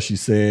whatever the hell she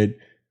said.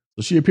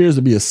 So she appears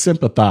to be a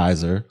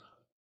sympathizer,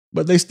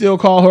 but they still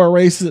call her a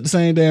racist at the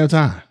same damn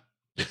time.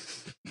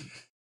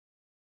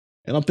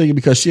 And I'm thinking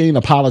because she ain't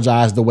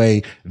apologized the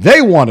way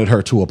they wanted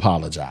her to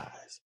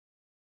apologize.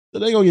 So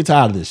they gonna get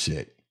tired of this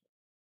shit.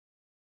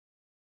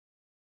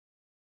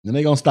 And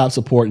they gonna stop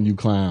supporting you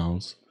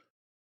clowns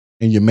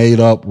and your made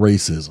up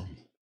racism.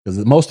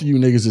 Because most of you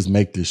niggas just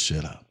make this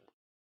shit up.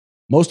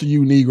 Most of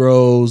you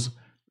Negroes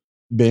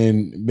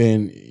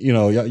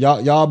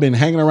y'all been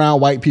hanging around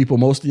white people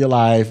most of your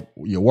life.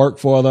 You work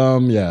for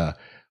them. You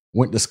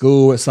went to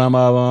school with some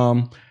of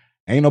them.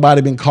 Ain't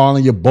nobody been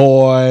calling you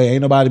boy.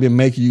 Ain't nobody been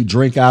making you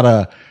drink out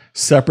of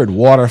separate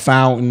water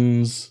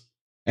fountains.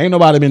 Ain't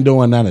nobody been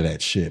doing none of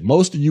that shit.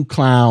 Most of you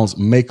clowns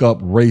make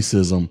up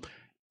racism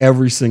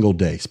every single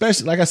day.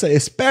 Especially, like I said,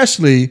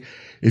 especially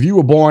if you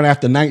were born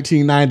after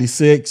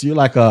 1996. You're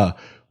like what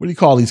do you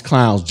call these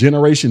clowns?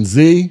 Generation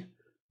Z?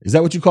 Is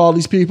that what you call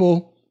these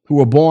people who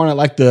were born at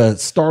like the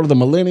start of the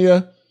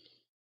millennia?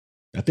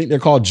 I think they're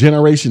called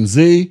Generation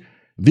Z.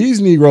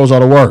 These Negroes are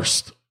the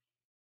worst.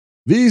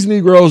 These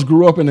Negroes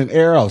grew up in an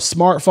era of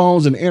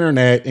smartphones and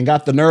internet and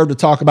got the nerve to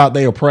talk about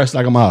they oppressed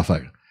like a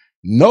motherfucker.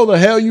 No, the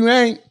hell you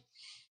ain't.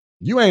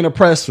 You ain't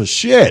oppressed for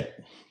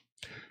shit.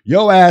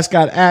 Your ass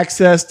got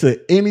access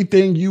to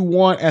anything you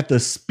want at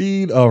the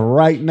speed of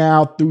right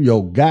now through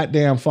your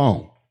goddamn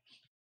phone.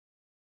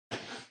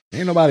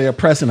 Ain't nobody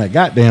oppressing that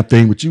goddamn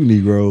thing with you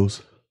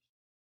Negroes.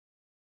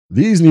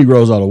 These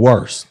Negroes are the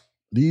worst.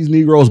 These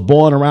Negroes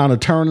born around the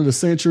turn of the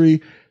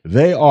century,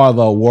 they are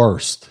the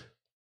worst.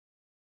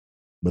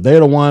 But they're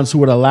the ones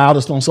who are the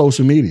loudest on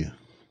social media.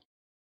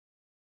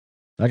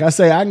 Like I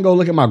say, I can go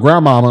look at my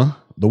grandmama,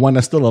 the one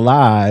that's still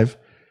alive,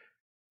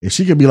 and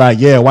she could be like,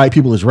 yeah, white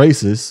people is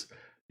racist.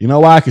 You know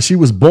why? Because she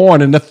was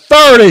born in the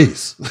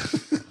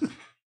 30s,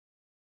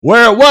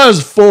 where it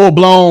was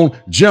full-blown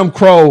Jim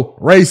Crow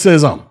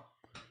racism.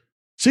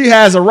 She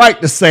has a right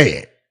to say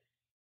it.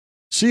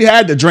 She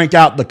had to drink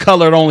out the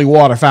colored only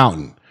water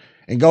fountain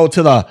and go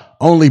to the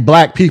only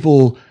black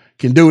people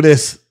can do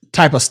this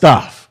type of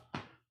stuff.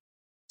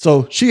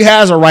 So she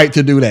has a right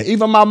to do that.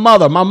 Even my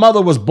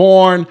mother was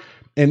born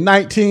in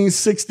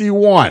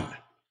 1961.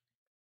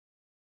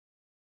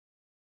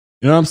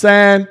 You know what I'm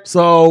saying?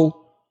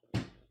 So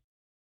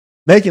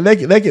they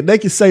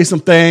can say some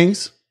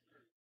things.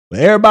 But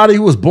everybody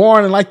who was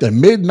born in like the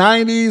mid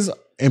 90s,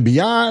 and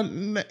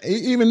beyond,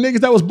 even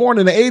niggas that was born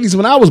in the 80s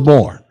when I was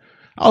born.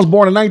 I was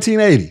born in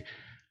 1980.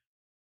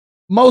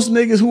 Most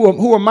niggas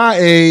who are my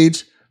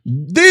age,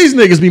 these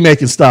niggas be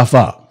making stuff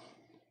up.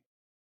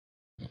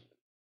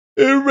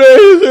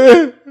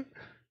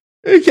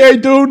 It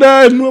can't do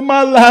nothing with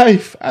my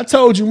life. I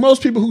told you,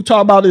 most people who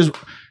talk about this,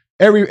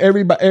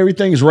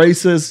 everything's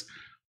racist.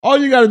 All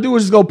you got to do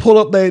is just go pull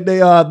up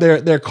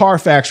their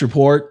Carfax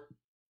report.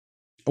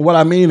 What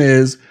I mean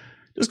is,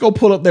 just go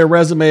pull up their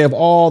resume of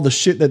all the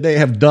shit that they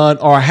have done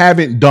or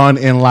haven't done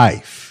in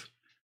life.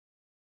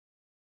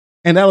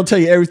 And that'll tell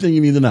you everything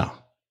you need to know.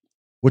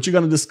 What you're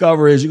going to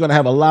discover is you're going to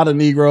have a lot of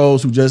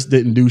Negroes who just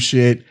didn't do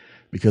shit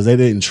because they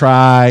didn't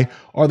try,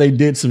 or they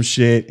did some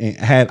shit and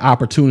had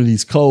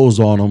opportunities closed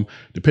on them,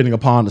 depending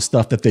upon the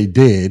stuff that they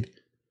did.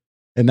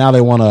 And now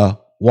they want to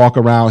walk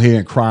around here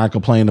and cry and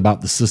complain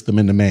about the system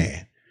and the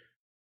man.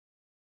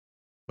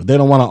 But they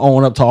don't want to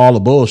own up to all the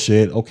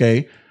bullshit.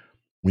 Okay,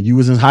 when you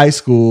was in high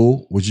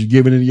school, was you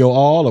giving it your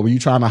all, or were you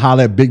trying to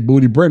holler at Big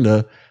Booty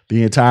Brenda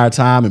the entire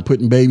time and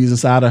putting babies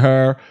inside of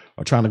her,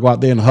 or trying to go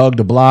out there and hug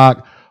the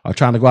block, or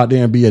trying to go out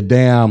there and be a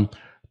damn,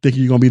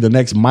 thinking you're going to be the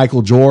next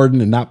Michael Jordan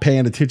and not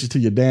paying attention to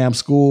your damn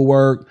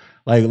schoolwork?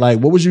 Like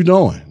what was you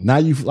doing? Now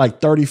you like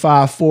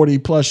 35, 40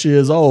 plus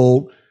years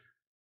old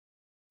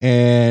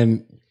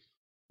and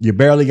you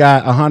barely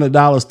got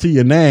 $100 to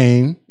your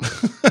name.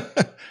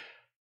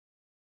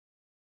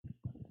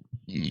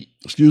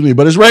 Excuse me,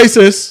 but it's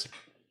racist.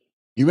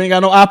 You ain't got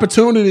no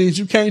opportunities.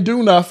 You can't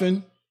do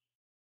nothing.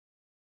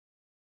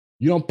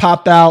 You done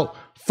popped out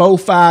 4,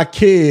 5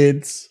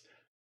 kids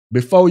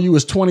before you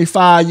was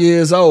 25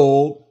 years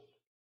old,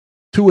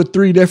 2 or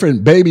 3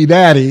 different baby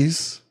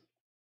daddies.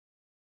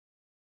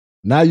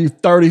 Now you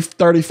 30,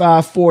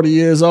 35, 40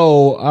 years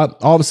old.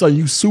 All of a sudden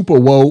you super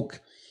woke.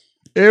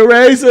 It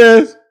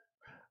racist.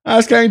 I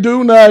just can't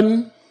do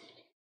nothing.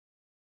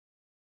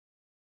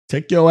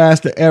 Take your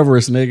ass to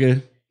Everest,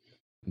 nigga.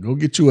 Go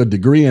get you a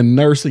degree in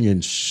nursing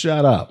and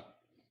shut up.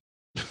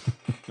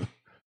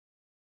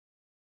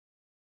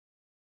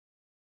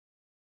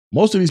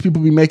 Most of these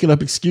people be making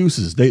up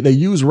excuses. They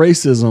use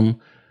racism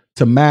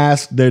to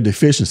mask their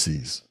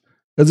deficiencies.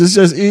 Because it's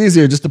just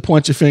easier just to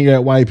point your finger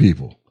at white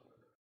people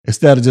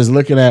instead of just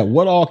looking at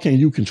what all can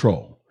you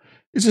control.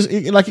 It's just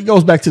like it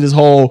goes back to this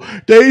whole,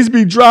 they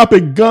be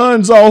dropping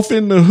guns off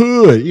in the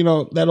hood. You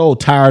know, that old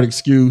tired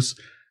excuse.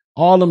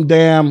 All them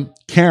damn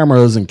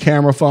cameras and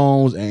camera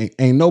phones,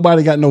 ain't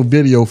nobody got no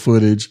video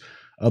footage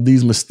of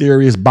these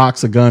mysterious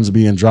box of guns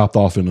being dropped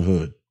off in the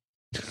hood.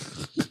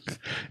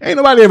 Ain't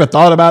nobody ever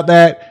thought about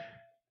that.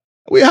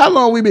 How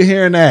long we been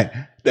hearing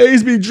that?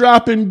 They be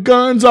dropping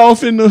guns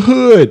off in the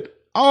hood.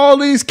 All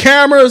these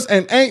cameras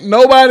and ain't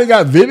nobody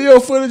got video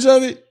footage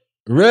of it?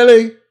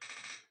 Really?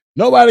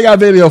 Nobody got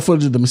video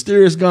footage of the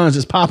mysterious guns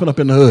just popping up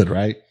in the hood,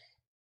 right?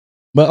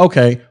 But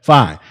okay,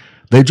 fine.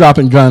 They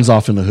dropping guns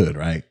off in the hood,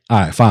 right? All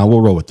right, fine.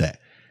 We'll roll with that.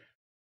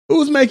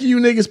 Who's making you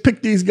niggas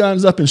pick these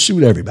guns up and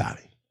shoot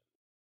everybody?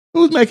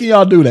 Who's making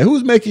y'all do that?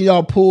 Who's making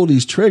y'all pull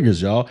these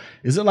triggers, y'all?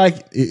 Is it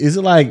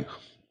like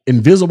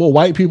invisible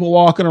white people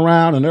walking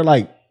around and they're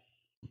like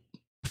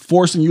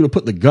forcing you to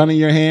put the gun in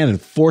your hand and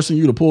forcing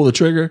you to pull the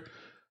trigger?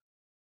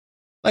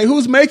 Like,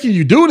 who's making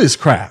you do this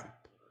crap?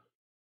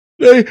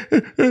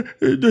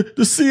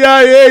 The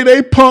CIA,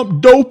 they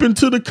pump dope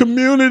into the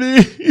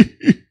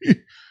community.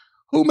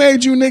 Who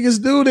made you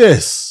niggas do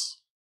this?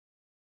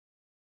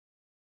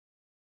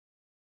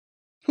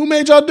 Who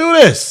made y'all do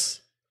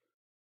this?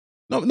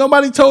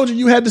 Nobody told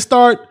you had to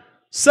start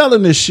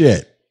selling this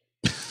shit.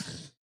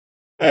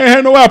 I ain't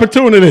had no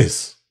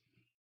opportunities.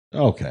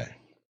 Okay.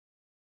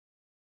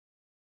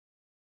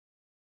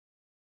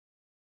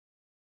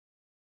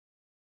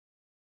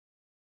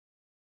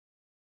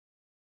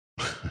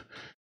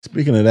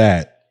 Speaking of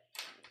that,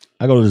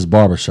 I go to this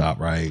barber shop,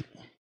 right?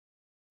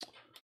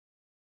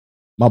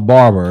 My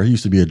barber, he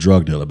used to be a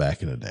drug dealer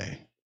back in the day.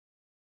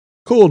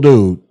 Cool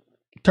dude.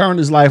 Turned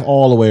his life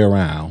all the way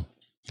around.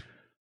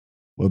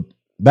 But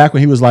back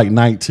when he was like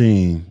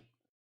 19,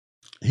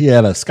 he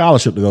had a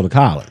scholarship to go to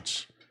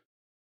college.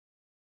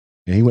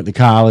 And he went to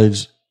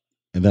college,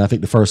 and then I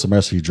think the first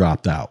semester he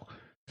dropped out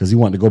because he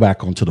wanted to go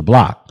back onto the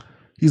block.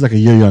 He's like a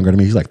year younger than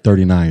me. He's like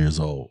 39 years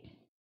old.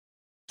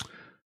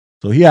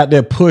 So he out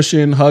there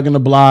pushing, hugging the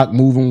block,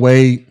 moving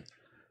weight.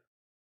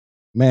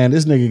 Man,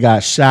 this nigga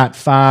got shot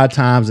 5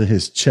 times in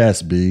his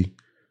chest, B.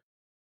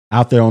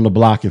 Out there on the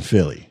block in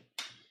Philly.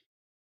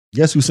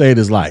 Guess who saved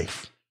his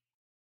life?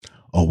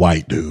 A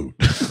white dude.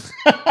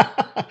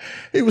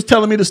 He was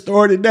telling me the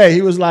story today.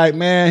 He was like,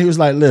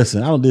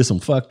 listen, I done did some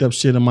fucked up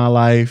shit in my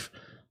life.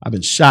 I've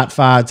been shot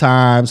 5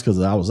 times because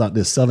I was out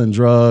there selling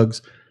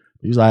drugs.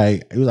 He was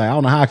like, I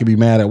don't know how I could be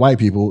mad at white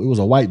people. It was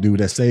a white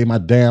dude that saved my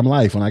damn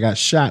life when I got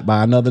shot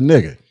by another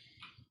nigga.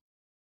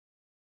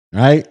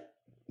 Right?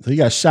 So he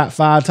got shot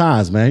 5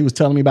 times, man. He was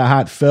telling me about how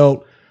it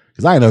felt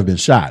because I ain't never been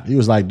shot. He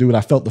was like, dude,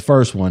 I felt the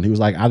first one. He was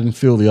like, I didn't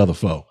feel the other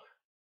foe.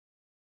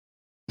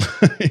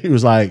 He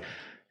was like,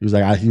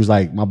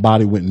 my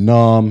body went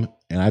numb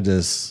and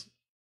it's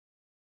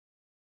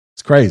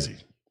crazy.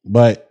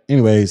 But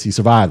anyways, he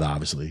survived,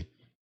 obviously.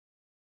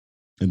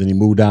 and then he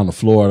moved down to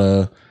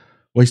Florida.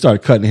 Well, he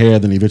started cutting hair,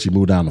 then he eventually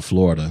moved down to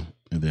Florida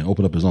and then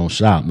opened up his own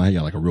shop. Now he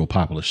got like a real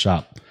popular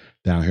shop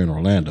down here in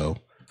Orlando.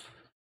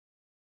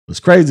 It's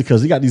crazy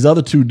because he got these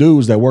other two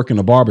dudes that work in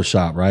the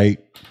barbershop, right?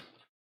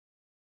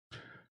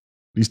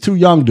 These two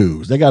young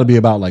dudes, they got to be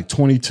about like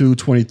 22,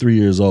 23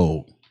 years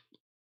old.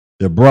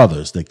 They're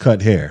brothers. They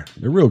cut hair.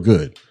 They're real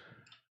good.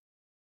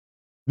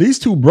 These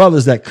two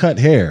brothers that cut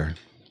hair,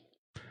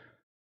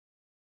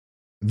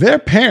 their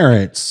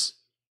parents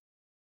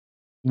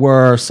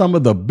were some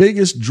of the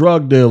biggest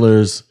drug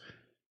dealers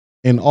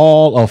in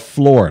all of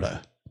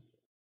Florida.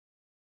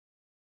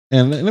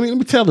 And let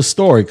me tell the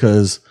story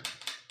because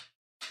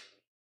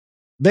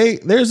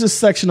there's this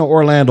section of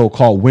Orlando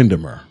called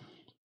Windermere.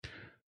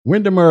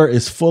 Windermere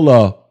is full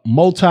of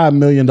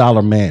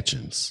multi-million-dollar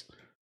mansions.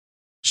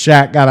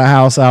 Shaq got a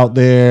house out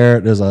there.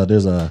 There's a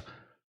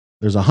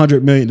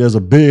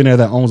billionaire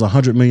that owns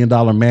 $100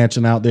 million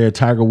mansion out there.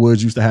 Tiger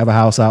Woods used to have a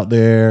house out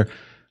there.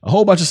 A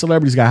whole bunch of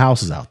celebrities got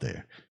houses out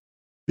there.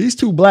 These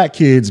two black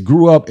kids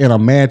grew up in a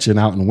mansion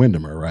out in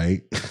Windermere,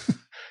 right?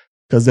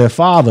 Because their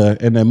father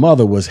and their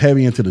mother was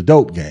heavy into the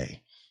dope game.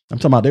 I'm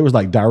talking about they was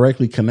like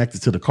directly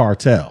connected to the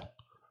cartel.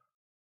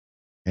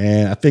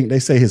 And I think they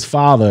say his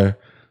father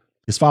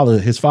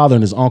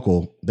and his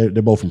uncle, they're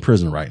both in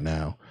prison right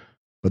now.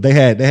 But they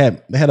had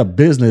a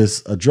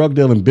business, a drug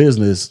dealing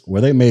business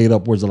where they made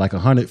upwards of like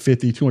 $150,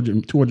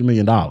 $200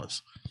 million. And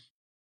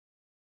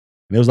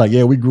it was like,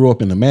 yeah, we grew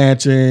up in the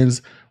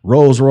mansions,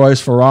 Rolls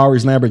Royce,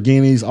 Ferraris,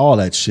 Lamborghinis, all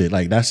that shit.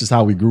 Like that's just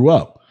how we grew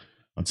up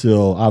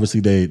until obviously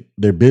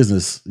their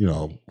business,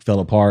 fell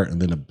apart. And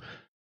then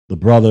the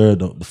brother,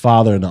 the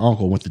father and the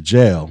uncle went to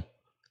jail.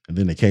 And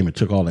then they came and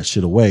took all that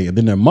shit away. And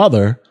then their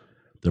mother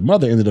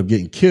ended up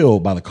getting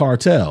killed by the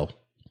cartel.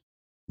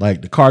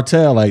 Like the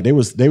cartel, like they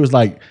was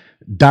like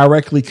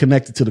directly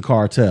connected to the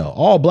cartel,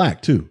 all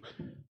black too.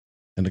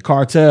 And the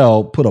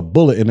cartel put a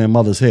bullet in their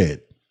mother's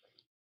head.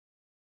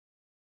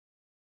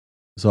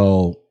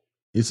 So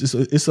it's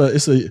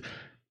a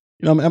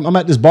I'm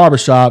at this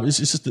barbershop. It's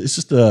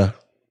just a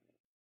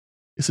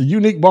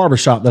unique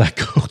barbershop that I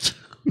go to.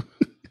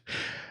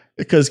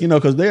 because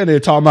they're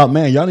talking about,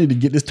 man, y'all need to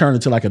get this turned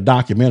into like a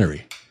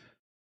documentary.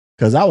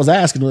 Because I was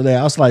asking today,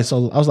 I was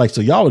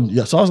like,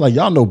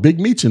 y'all know Big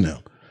Meech in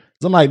them.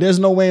 So I'm like, there's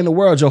no way in the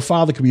world your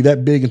father could be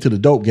that big into the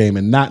dope game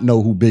and not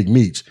know who Big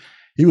Meech.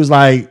 He was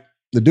like,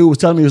 the dude was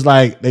telling me, he was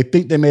like, they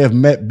think they may have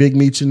met Big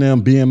Meech in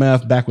them,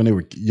 BMF, back when they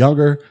were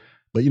younger,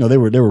 but they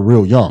were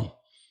real young.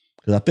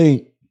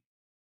 Because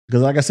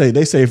like I say,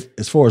 they say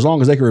as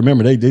long as they can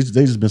remember, they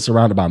just been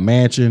surrounded by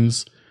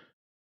mansions,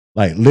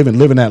 like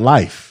living that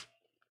life.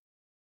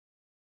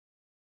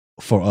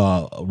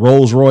 For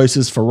Rolls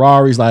Royces,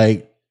 Ferraris,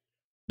 like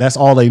that's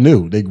all they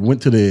knew. They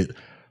went to the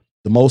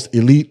most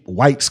elite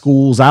white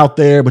schools out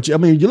there. But you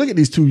look at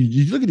these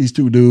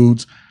two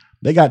dudes,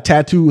 they got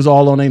tattoos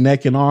all on their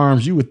neck and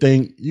arms. You would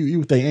think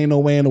ain't no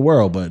way in the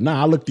world. But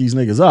nah, I looked these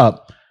niggas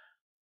up.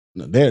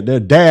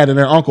 Their dad and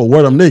their uncle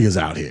were them niggas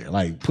out here,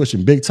 like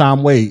pushing big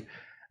time weight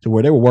to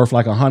where they were worth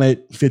like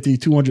 $150,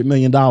 $200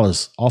 million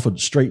off of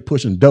straight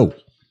pushing dope,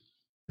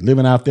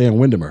 living out there in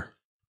Windermere.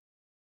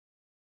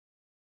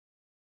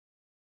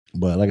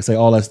 But like I say,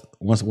 all that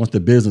once the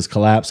business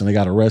collapsed and they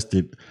got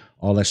arrested,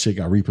 all that shit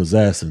got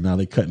repossessed, and now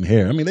they cutting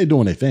hair. They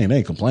doing their thing. They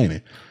ain't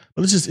complaining.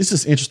 But it's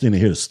just interesting to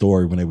hear the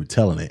story when they were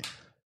telling it.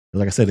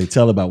 Like I said, they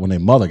tell about when their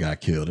mother got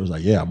killed. It was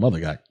like, yeah,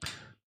 it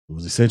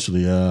was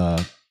essentially,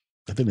 I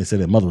think they said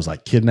their mother was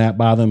like kidnapped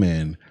by them,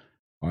 and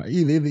or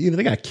either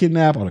they got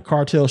kidnapped or the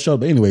cartel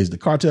showed. But anyways, the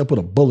cartel put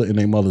a bullet in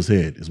their mother's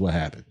head is what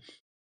happened.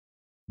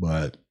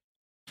 But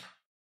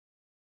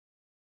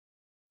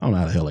I don't know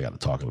how the hell I got to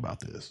talking about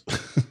this.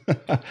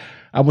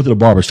 I went to the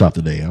barbershop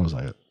today. I was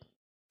like,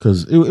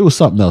 because it was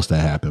something else that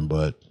happened,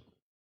 but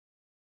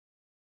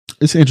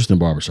it's an interesting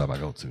barbershop I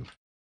go to.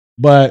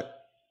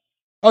 But,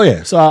 oh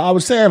yeah, so I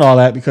was saying all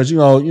that because,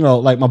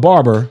 like my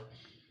barber,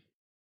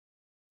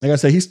 like I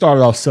said, he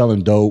started off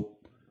selling dope.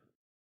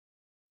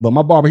 But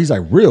my barber, he's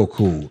like real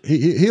cool.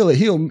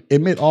 He'll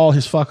admit all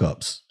his fuck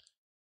ups.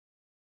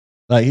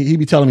 Like he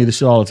be telling me this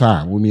shit all the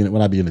time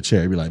when I be in the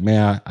chair. He'd be like,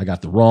 man, I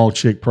got the wrong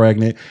chick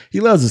pregnant. He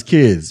loves his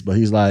kids, but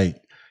he's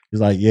like,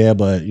 yeah,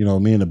 but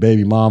me and the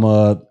baby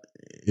mama,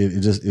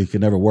 it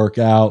could never work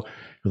out.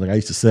 He was like, I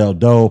used to sell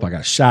dope. I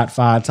got shot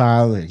 5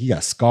 times. He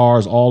got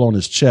scars all on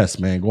his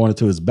chest, man, going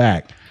into his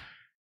back.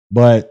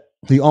 But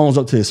he owns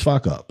up to his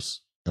fuck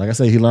ups. Like I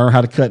say, he learned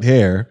how to cut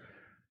hair.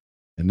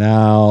 And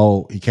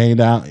now he came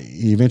down.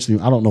 He eventually,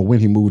 I don't know when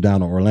he moved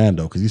down to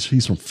Orlando because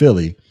he's from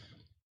Philly.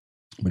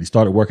 But he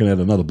started working at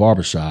another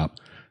barbershop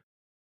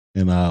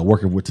and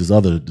working with this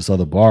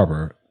other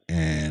barber.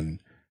 And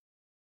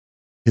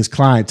his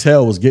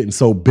clientele was getting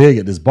so big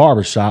at this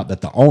barbershop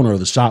that the owner of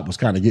the shop was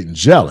kind of getting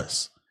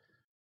jealous.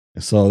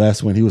 And so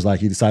that's when he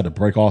decided to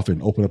break off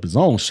and open up his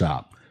own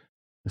shop.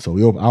 And so I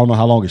don't know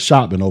how long his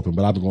shop been open,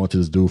 but I've been going to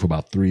this dude for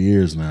about 3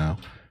 years now.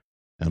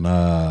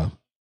 And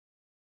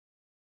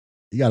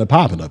he got it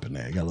popping up in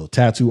there. He got a little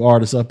tattoo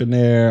artist up in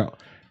there.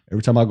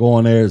 Every time I go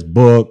in there, it's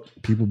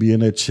booked. People be in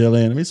there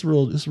chilling. It's a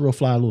real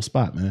fly little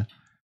spot, man.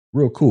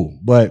 real cool.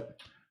 But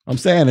I'm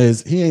saying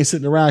is he ain't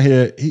sitting around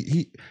here.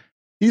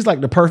 He's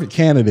like the perfect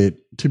candidate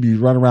to be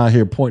running around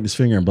here pointing his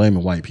finger and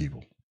blaming white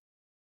people.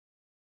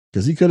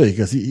 Because he could have,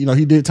 because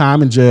he did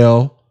time in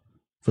jail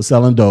for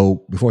selling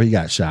dope before he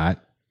got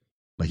shot.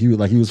 He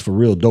was for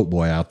real dope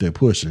boy out there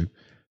pushing.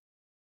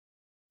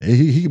 And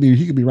he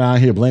could be around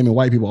here blaming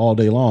white people all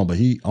day long, but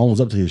he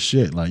owns up to his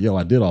shit. Like, yo,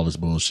 I did all this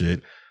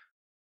bullshit.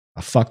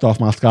 I fucked off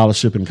my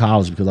scholarship in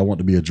college because I wanted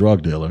to be a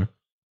drug dealer.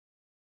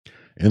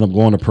 End up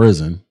going to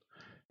prison.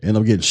 End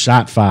up getting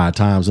shot 5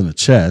 times in the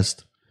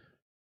chest.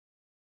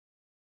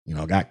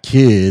 Got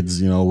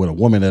kids, with a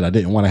woman that I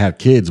didn't want to have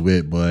kids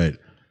with, but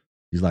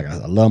he's like, I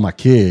love my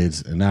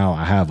kids, and now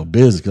I have a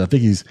business. Because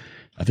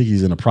I think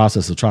he's in the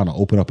process of trying to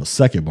open up a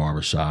second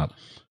barbershop,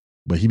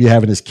 but he be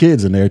having his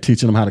kids in there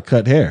teaching them how to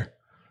cut hair.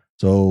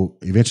 So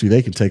eventually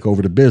they can take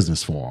over the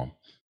business for him.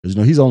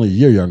 Because he's only a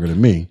year younger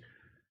than me.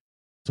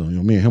 So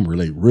me and him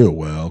relate real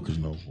well because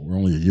we're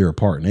only a year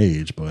apart in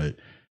age. But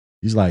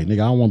he's like, nigga,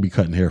 I don't want to be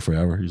cutting hair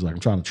forever. He's like,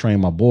 I'm trying to train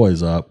my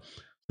boys up.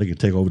 They can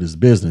take over this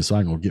business so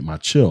I can go get my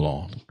chill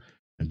on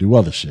and do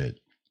other shit.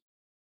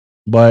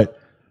 But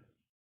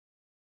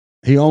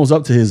he owns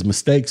up to his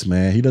mistakes,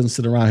 man. He doesn't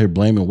sit around here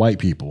blaming white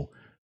people.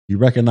 He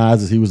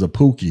recognizes he was a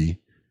Pookie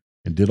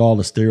and did all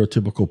the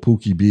stereotypical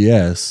Pookie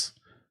BS.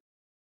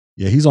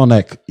 Yeah, he's on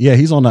that. Yeah,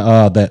 he's on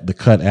the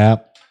Cut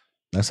app.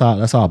 That's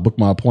how I book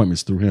my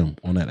appointments through him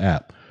on that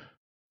app.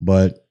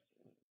 But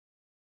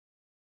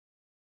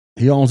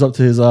he owns up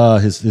to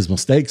his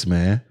mistakes,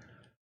 man.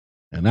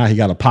 And now he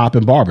got a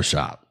popping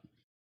barbershop.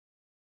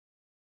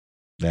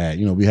 That,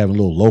 we having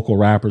little local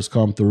rappers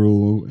come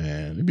through,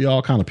 and it'd be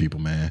all kind of people,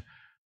 man.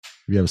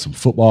 We have some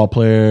football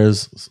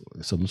players,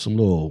 some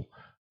little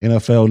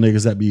NFL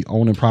niggas that be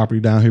owning property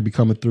down here be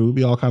coming through. It'd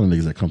be all kind of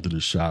niggas that come to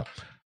this shop.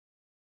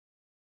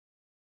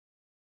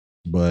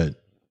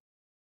 But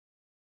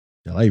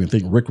I even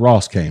think Rick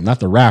Ross came,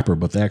 not the rapper,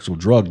 but the actual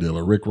drug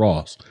dealer, Rick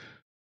Ross.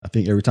 I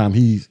think anytime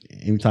he's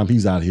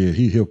out here,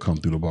 he'll come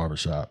through the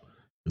barbershop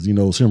because he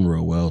knows him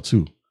real well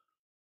too.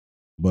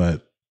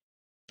 But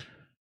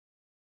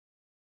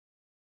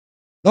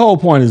the whole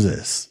point is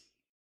this.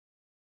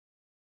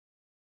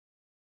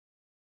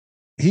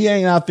 He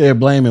ain't out there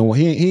blaming,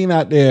 he ain't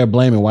out there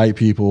blaming white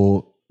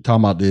people,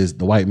 talking about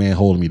the white man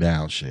holding me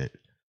down shit.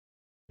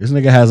 This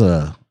nigga has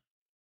a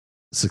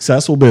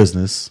successful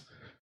business,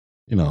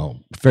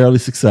 fairly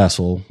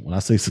successful. When I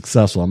say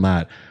successful,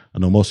 I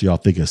know most of y'all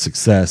think of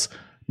success.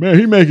 Man,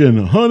 he making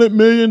 $100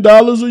 million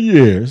a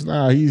year.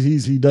 Nah,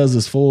 he does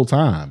this full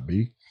time,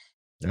 B.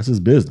 That's his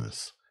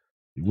business.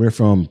 He went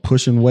from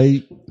pushing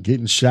weight,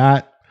 getting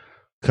shot,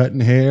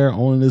 cutting hair,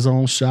 owning his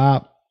own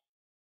shop.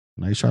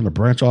 Now he's trying to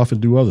branch off and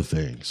do other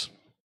things.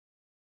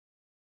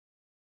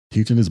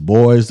 Teaching his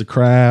boys the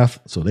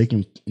craft so they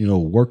can,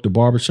 work the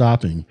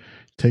barbershop and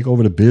take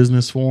over the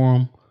business for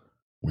him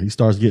when he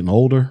starts getting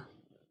older.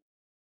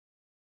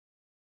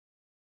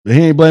 But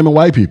he ain't blaming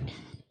white people.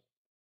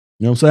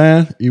 You know what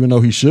I'm saying? Even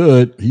though he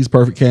should, he's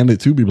perfect candidate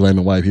to be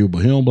blaming white people, but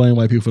he don't blame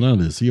white people for none of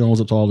this. He owns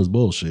up to all this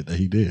bullshit that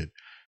he did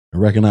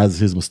and recognizes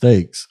his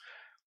mistakes,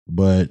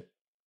 but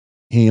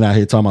he ain't out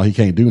here talking about he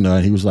can't do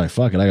nothing. He was like,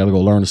 fuck it, I got to go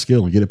learn the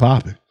skill and get it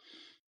popping.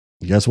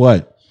 And guess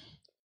what?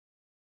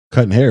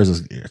 Cutting hair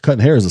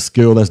is a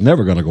skill that's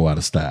never going to go out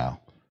of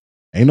style.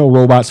 Ain't no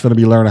robots finna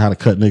be learning how to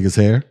cut niggas'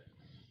 hair.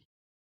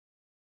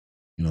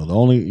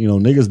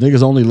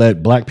 Niggas only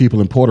let black people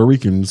and Puerto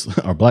Ricans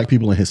or black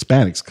people and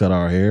Hispanics cut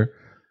our hair.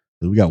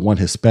 We got one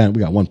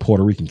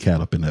Puerto Rican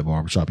cat up in that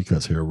barbershop. He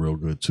cuts hair real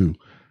good too.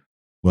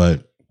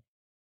 But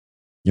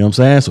you know what I'm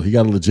saying? So he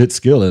got a legit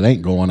skill that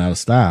ain't going out of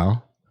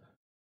style.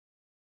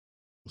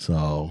 So,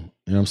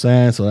 you know what I'm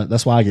saying? So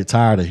that's why I get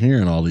tired of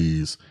hearing all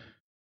this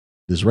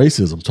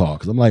racism talk.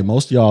 Because I'm like,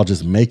 most of y'all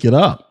just make it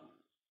up.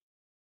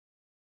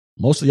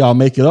 Most of y'all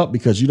make it up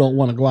because you don't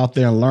want to go out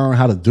there and learn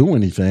how to do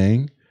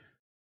anything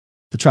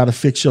to try to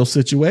fix your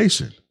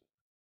situation.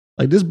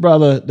 Like this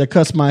brother that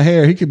cuts my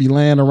hair, he could be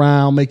laying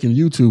around making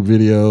YouTube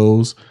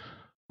videos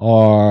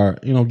or,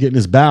 getting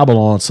his babble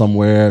on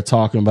somewhere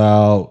talking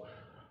about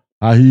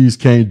how he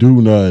can't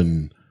do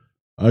nothing.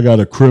 I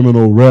got a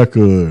criminal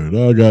record.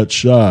 I got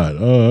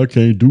shot. I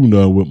can't do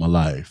nothing with my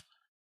life.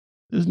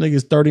 This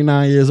nigga's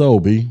 39 years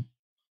old, B.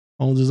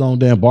 Owns his own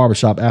damn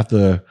barbershop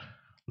after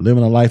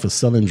living a life of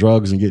selling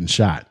drugs and getting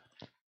shot.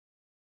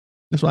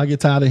 That's why I get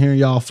tired of hearing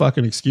y'all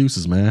fucking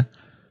excuses, man.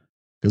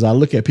 Because I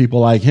look at people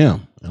like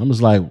him, and I'm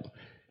just like,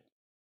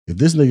 if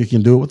this nigga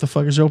can do it, what the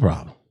fuck is your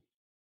problem?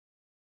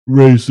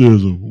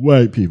 Racism,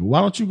 white people.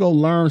 Why don't you go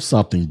learn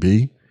something,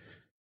 B?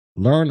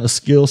 Learn a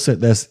skill set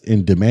that's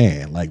in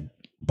demand, like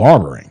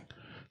barbering.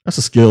 That's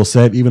a skill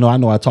set, even though I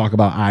know I talk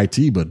about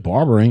IT, but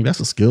barbering, that's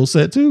a skill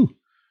set too.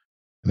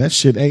 And that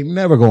shit ain't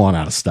never going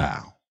out of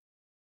style.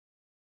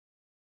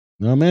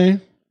 You know what I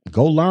mean?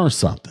 Go learn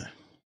something.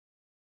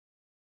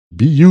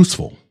 Be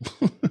useful.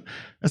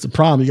 That's the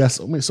problem. You got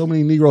so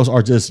many Negroes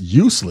are just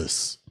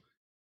useless.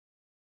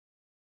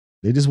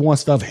 They just want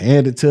stuff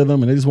handed to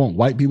them, and they just want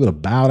white people to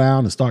bow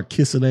down and start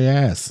kissing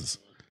their asses,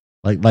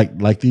 like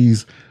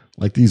these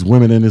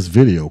women in this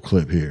video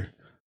clip here.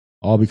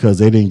 all because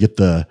they didn't get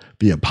the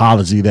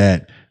apology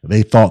that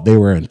they thought they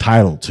were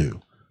entitled to.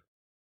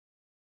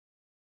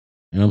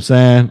 You know what I'm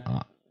saying?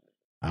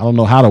 I don't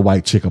know how the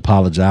white chick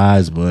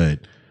apologized, but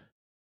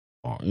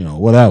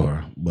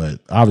whatever. But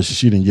obviously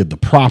she didn't get the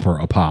proper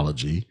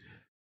apology,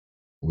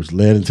 which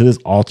led into this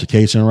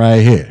altercation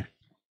right here,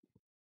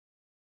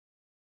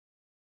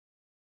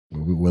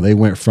 where they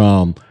went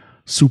from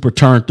super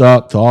turned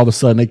up to all of a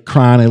sudden they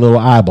crying their little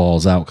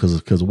eyeballs out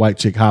because a white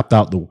chick hopped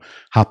out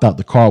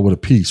the car with a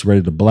piece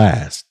ready to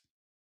blast.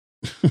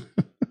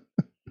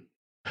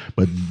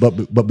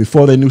 but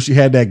before they knew she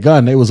had that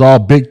gun, they was all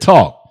big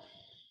talk.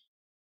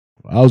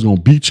 I was gonna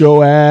beat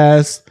your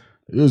ass.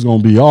 It was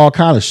gonna be all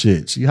kind of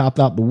shit. She hopped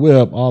out the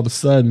whip. All of a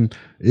sudden,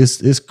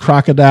 it's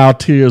crocodile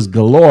tears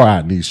galore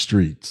out in these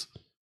streets.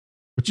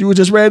 But you were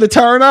just ready to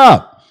turn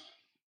up,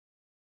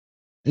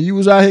 and you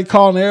was out here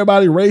calling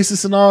everybody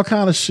racist and all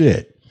kind of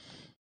shit.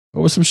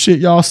 Or some shit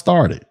y'all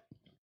started,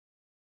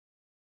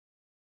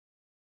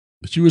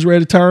 but you was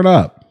ready to turn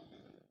up.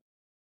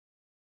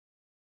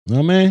 You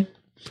know what I mean?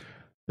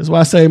 That's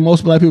why I say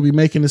most black people be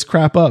making this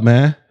crap up,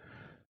 man.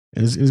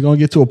 And it's going to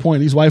get to a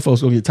point, these white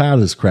folks going to get tired of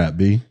this crap,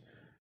 B.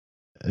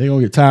 They're going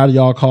to get tired of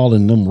y'all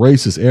calling them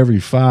racist every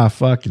 5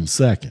 fucking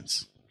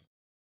seconds.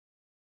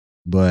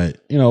 But,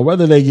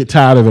 whether they get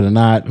tired of it or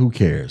not, who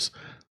cares?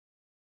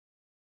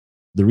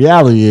 The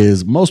reality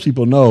is most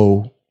people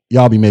know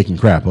y'all be making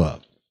crap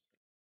up.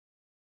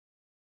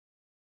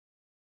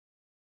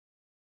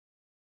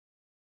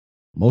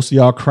 Most of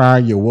y'all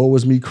crying your woe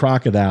is me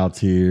crocodile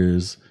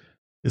tears.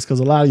 It's because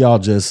a lot of y'all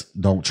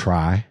just don't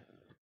try.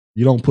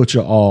 You don't put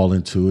your all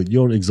into it. You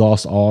don't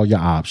exhaust all your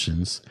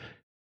options.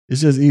 It's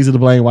just easy to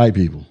blame white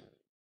people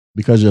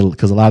because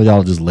a lot of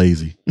y'all are just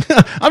lazy.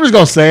 I'm just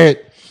going to say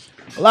it.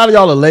 A lot of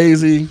y'all are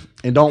lazy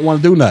and don't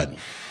want to do nothing.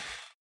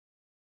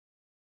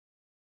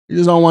 You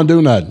just don't want to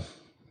do nothing.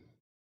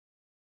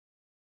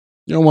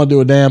 You don't want to do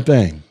a damn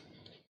thing.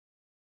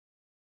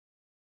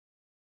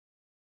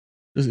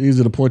 It's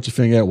easy to point your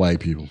finger at white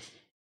people.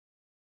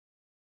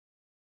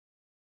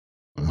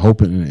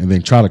 Hoping, and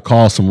then try to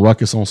cause some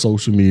ruckus on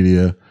social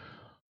media,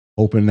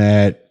 hoping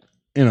that,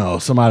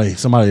 somebody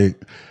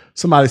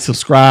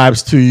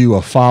subscribes to you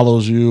or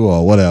follows you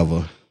or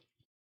whatever.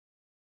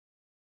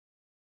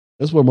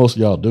 That's what most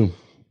of y'all do.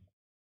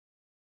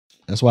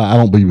 That's why I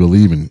don't be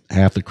believing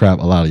half the crap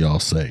a lot of y'all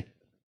say.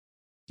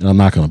 And I'm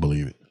not going to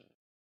believe it.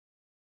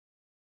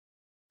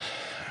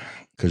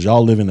 Because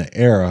y'all live in an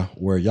era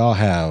where y'all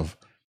have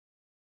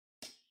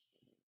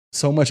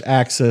so much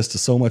access to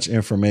so much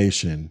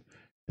information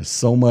and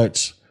so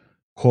much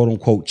quote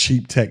unquote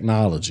cheap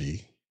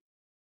technology.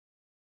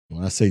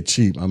 When I say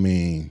cheap, I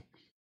mean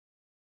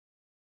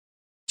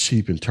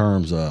cheap in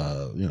terms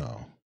of,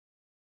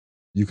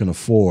 you can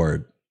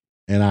afford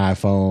an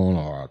iPhone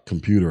or a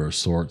computer of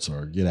sorts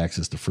or get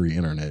access to free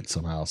internet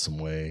somehow, some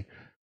way.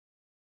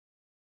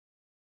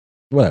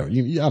 Whatever.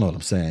 Y'all know what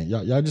I'm saying.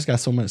 Y'all just got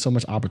so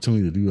much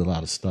opportunity to do a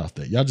lot of stuff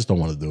that y'all just don't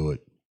want to do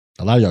it.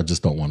 A lot of y'all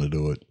just don't want to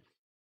do it.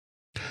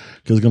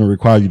 Because it's going to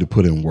require you to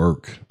put in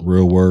work,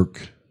 real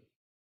work.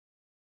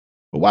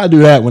 But why do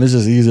that when it's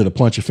just easier to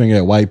punch your finger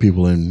at white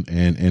people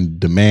and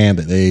demand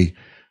that they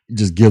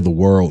just give the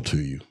world to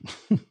you?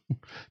 It's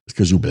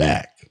because you're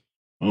black.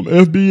 I'm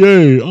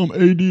FBA. I'm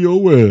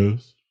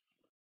ADOS.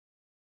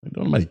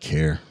 Don't nobody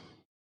care.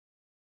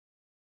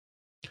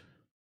 You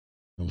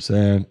know what I'm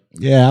saying?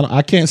 Yeah,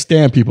 I can't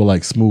stand people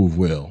like Smooth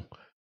Will.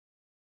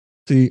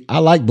 See, I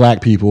like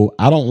black people.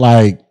 I don't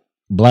like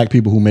black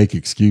people who make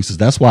excuses.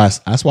 That's why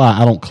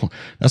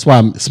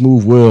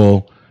Smooth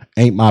Will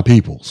ain't my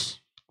peoples.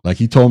 Like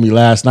he told me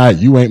last night,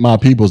 you ain't my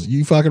peoples.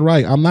 You fucking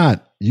right. I'm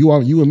not. You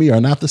and me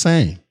are not the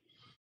same.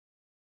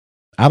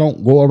 I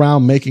don't go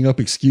around making up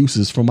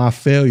excuses for my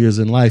failures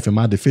in life and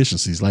my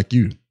deficiencies like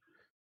you.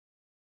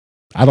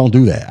 I don't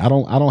do that. I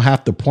don't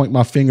have to point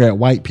my finger at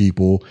white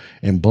people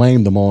and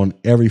blame them on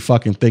every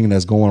fucking thing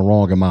that's going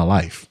wrong in my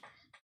life.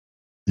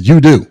 You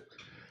do.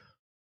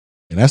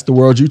 And that's the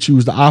world you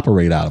choose to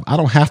operate out of. I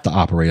don't have to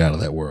operate out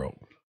of that world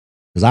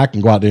because I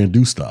can go out there and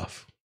do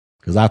stuff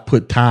because I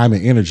put time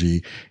and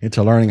energy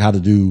into learning how to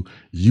do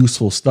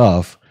useful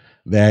stuff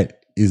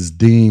that is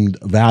deemed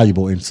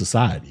valuable in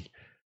society.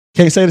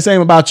 Can't say the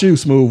same about you,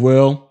 Smooth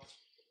Will.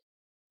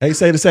 Can't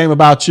say the same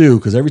about you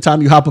because every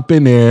time you hop up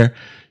in there,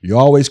 you're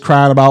always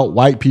crying about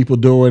white people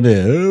doing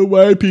it. Oh,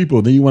 white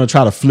people. Then you want to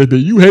try to flip it.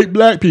 You hate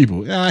black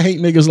people. Yeah, I hate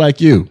niggas like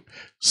you.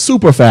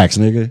 Super facts,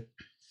 nigga.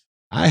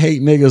 I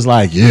hate niggas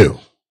like you.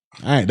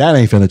 That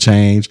ain't finna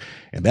change.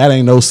 And that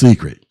ain't no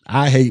secret.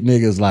 I hate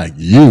niggas like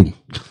you.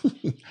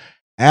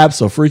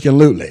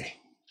 Abso-freaking-lutely.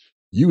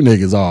 You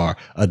niggas are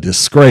a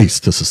disgrace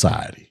to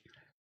society.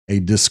 A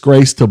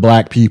disgrace to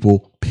black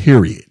people,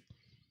 period.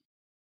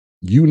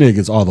 You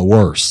niggas are the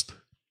worst.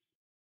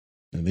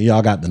 And then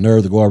y'all got the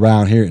nerve to go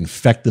around here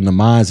infecting the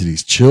minds of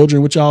these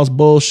children with y'all's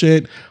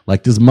bullshit,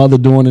 like this mother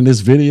doing in this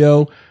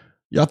video.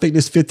 Y'all think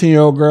this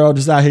 15-year-old girl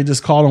just out here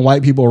just calling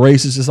white people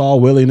racist just all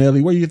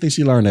willy-nilly? Where do you think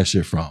she learned that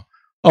shit from?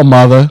 Her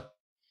mother.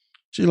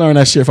 She learned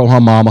that shit from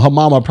her mama. Her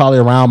mama probably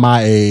around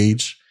my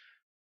age.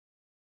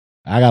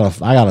 I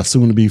got a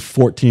soon to be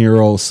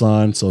 14-year-old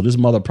son. So this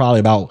mother probably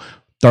about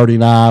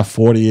 39,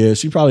 40 years.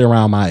 She probably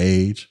around my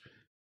age.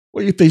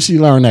 Where do you think she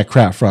learned that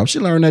crap from? She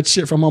learned that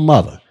shit from her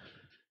mother.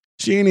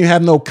 She ain't even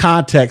have no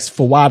context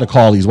for why to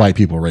call these white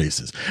people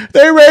racist.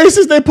 They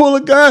racist, they pull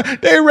a gun.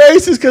 They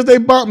racist because they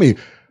bumped me.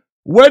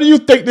 Where do you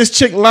think this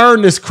chick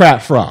learned this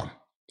crap from?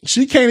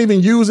 She can't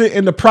even use it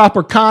in the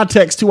proper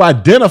context to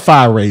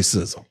identify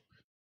racism.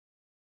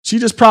 She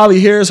just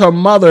probably hears her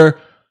mother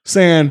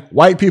saying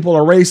white people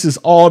are racist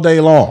all day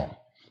long.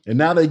 And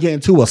now they get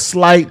into a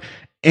slight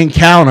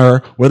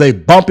encounter where they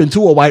bump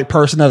into a white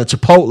person at a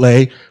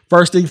Chipotle.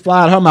 First thing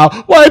fly out her mouth,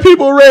 white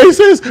people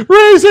racist,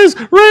 racist,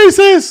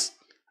 racist.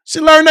 She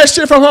learned that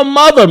shit from her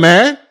mother,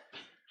 man.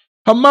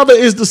 Her mother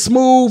is the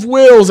smooth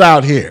wheels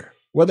out here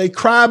where they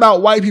cry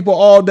about white people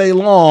all day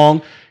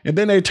long and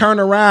then they turn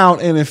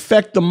around and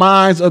infect the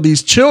minds of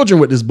these children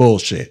with this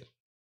bullshit.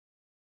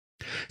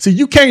 See,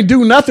 you can't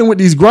do nothing with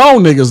these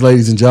grown niggas,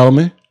 ladies and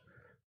gentlemen.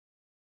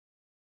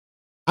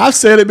 I've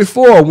said it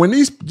before. When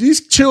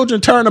these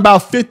children turn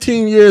about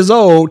 15 years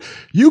old,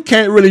 you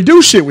can't really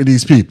do shit with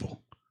these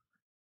people.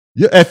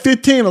 At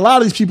 15, a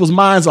lot of these people's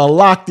minds are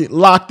locked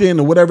in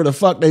to whatever the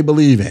fuck they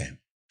believe in,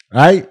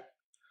 right?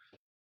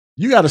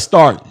 You got to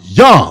start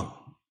young.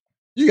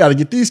 You got to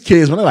get these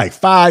kids when they're like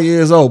 5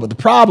 years old. But the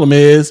problem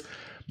is,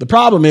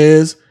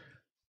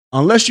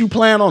 unless you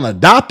plan on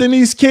adopting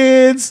these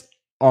kids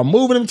or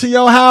moving them to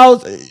your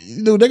house,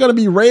 they're going to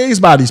be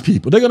raised by these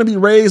people. They're going to be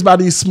raised by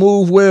these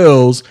smooth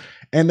wills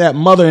and that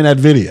mother in that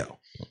video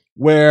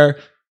where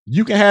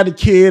you can have the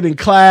kid in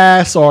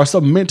class or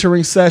some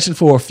mentoring session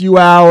for a few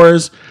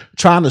hours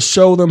trying to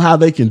show them how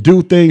they can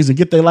do things and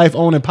get their life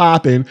on and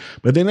popping.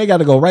 But then they got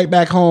to go right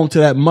back home to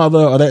that mother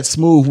or that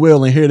smooth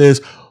will and hear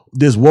this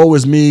woe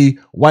is me,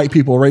 white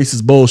people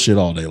racist bullshit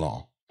all day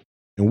long.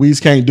 And we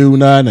just can't do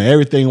nothing. And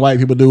everything white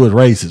people do is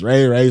racist,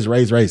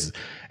 racist.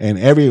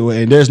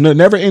 And there's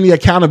never any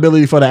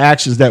accountability for the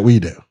actions that we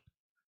do.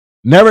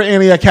 Never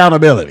any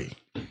accountability.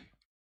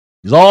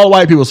 It's all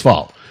white people's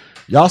fault.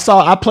 Y'all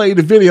saw I played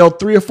the video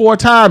 3 or 4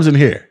 times in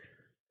here.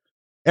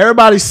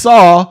 Everybody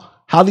saw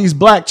how these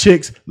black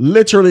chicks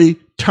literally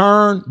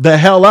turned the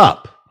hell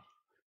up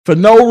for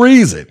no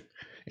reason.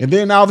 And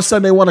then all of a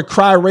sudden they want to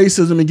cry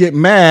racism and get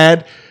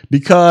mad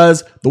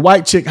because the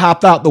white chick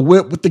hopped out the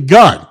whip with the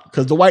gun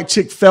because the white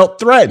chick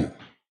felt threatened.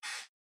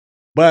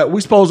 But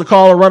we supposed to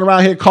run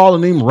around here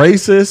calling them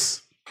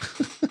racist.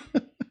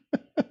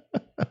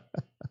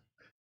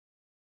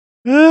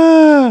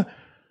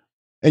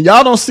 And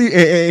y'all don't see,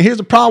 and here's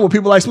the problem with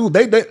people like Smooth.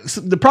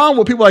 The problem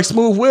with people like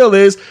Smooth Will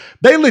is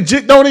they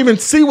legit don't even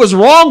see what's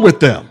wrong with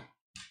them.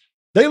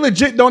 They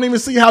legit don't even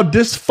see how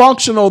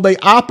dysfunctional they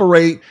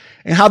operate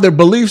and how their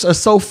beliefs are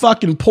so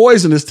fucking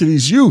poisonous to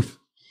these youth.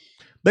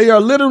 They are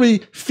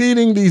literally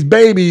feeding these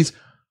babies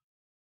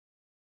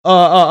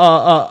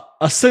a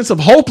sense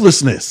of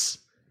hopelessness.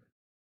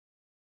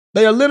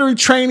 They are literally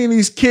training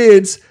these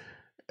kids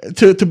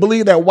to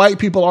believe that white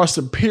people are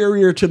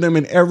superior to them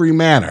in every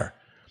manner.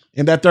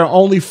 And that their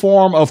only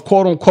form of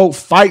quote unquote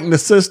fighting the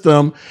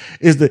system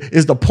is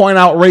to point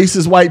out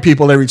racist white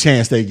people every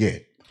chance they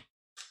get.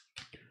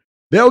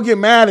 They'll get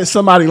mad at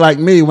somebody like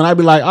me when I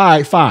be like, all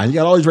right, fine. You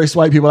got all these racist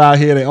white people out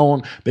here.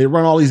 They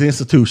run all these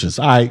institutions.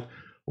 All right.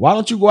 Why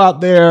don't you go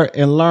out there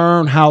and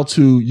learn how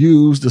to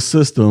use the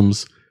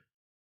systems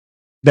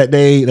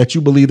that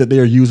you believe that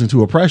they are using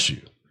to oppress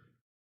you?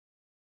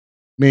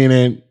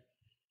 Meaning,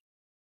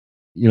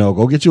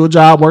 go get you a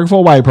job working for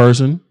a white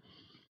person.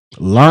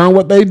 Learn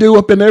what they do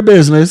up in their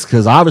business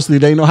because obviously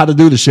they know how to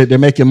do the shit. They're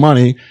making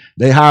money.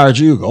 They hired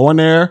you. Go in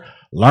there,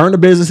 learn the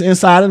business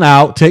inside and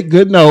out, take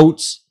good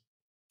notes,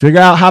 figure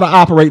out how to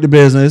operate the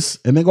business,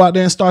 and then go out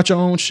there and start your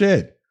own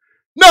shit.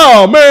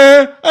 No,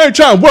 man, I ain't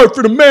trying to work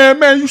for the man.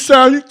 Man, you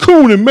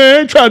cooning, man. I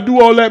ain't trying to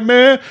do all that,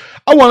 man.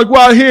 I want to go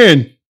out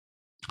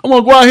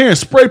here and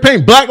spray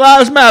paint Black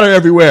Lives Matter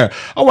everywhere.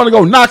 I want to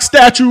go knock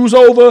statues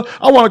over.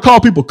 I want to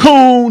call people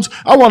coons.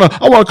 I want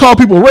to call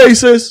people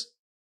racist.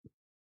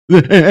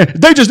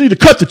 They just need to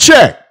cut the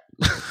check.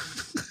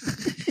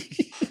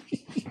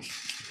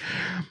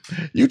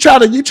 You try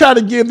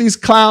to give these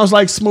clowns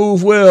like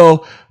Smooth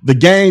Will the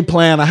game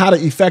plan of how to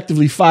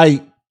effectively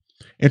fight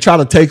and try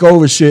to take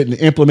over shit and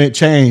implement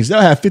change. They'll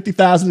have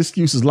 50,000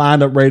 excuses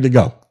lined up ready to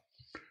go.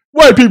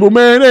 White people,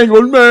 man, they ain't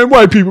gonna, man.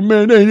 White people,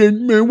 man, they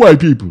ain't, man. White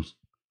peoples.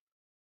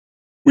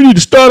 We need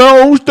to start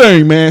our own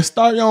thing, man.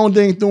 Start your own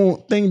thing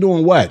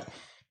doing what?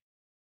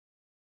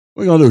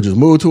 What you gonna do? Just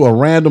move to a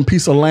random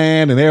piece of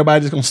land and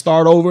everybody just gonna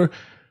start over?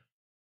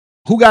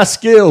 Who got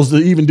skills to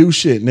even do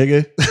shit,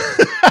 nigga?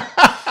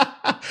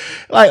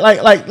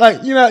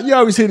 like, you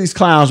always hear these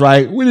clowns,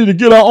 right? We need to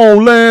get our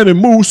own land and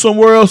move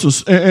somewhere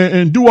else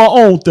and do our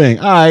own thing.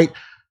 All right.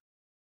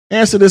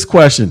 Answer this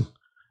question.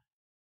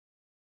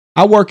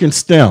 I work in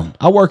STEM.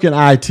 I work in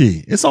IT.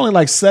 It's only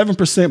like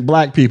 7%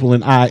 black people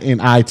in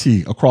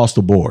IT across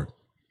the board.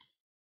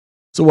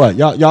 So what?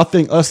 Y'all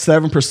think us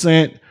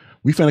 7%?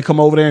 We finna come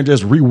over there and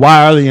just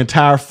rewire the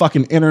entire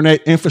fucking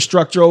internet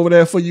infrastructure over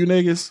there for you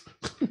niggas?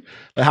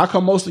 Like, how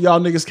come most of y'all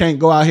niggas can't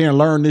go out here and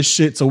learn this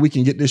shit so we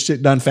can get this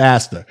shit done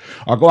faster?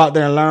 Or go out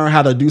there and learn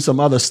how to do some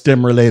other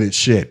STEM related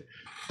shit.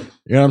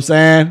 You know what I'm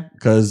saying?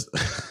 Because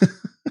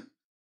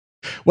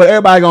what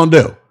everybody gonna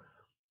do?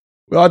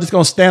 We all just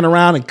gonna stand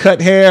around and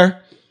cut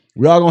hair.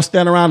 We all gonna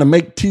stand around and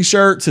make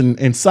t-shirts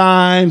and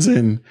signs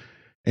and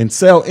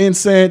sell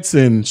incense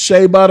and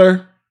shea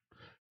butter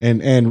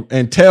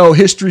and tell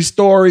history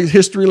stories,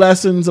 history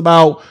lessons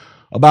about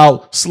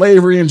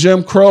slavery and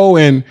Jim Crow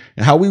and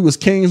how we was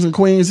kings and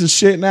queens and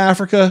shit in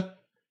Africa.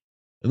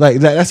 Like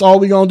that's all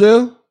we gonna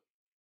do?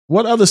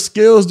 What other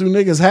skills do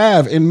niggas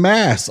have in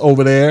mass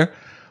over there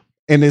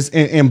in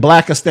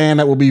Blackistan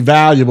that would be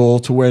valuable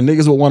to where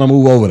niggas would want to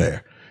move over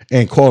there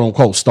and quote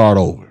unquote start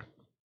over?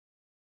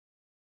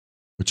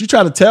 But you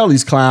try to tell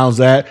these clowns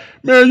that,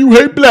 man, you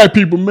hate black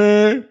people,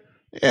 man.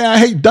 Yeah, I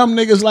hate dumb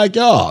niggas like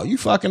y'all. You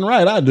fucking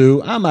right, I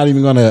do. I'm not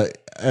even gonna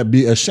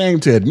be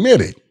ashamed to admit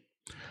it.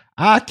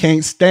 I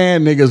can't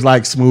stand niggas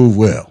like Smooth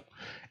Will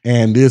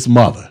and this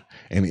mother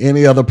and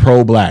any other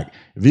pro-black.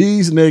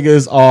 These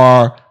niggas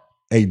are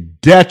a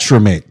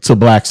detriment to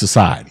black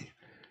society.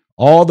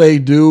 All they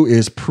do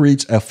is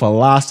preach a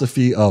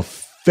philosophy of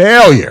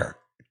failure.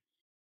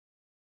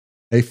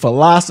 A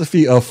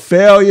philosophy of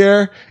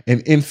failure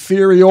and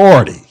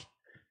inferiority.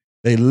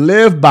 They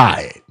live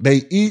by it.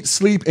 They eat,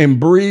 sleep, and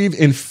breathe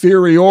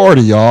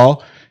inferiority,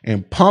 y'all,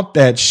 and pump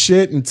that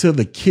shit into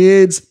the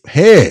kids'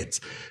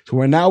 heads. To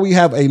where now we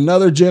have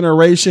another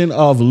generation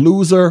of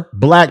loser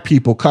black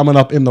people coming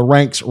up in the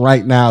ranks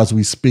right now as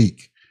we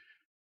speak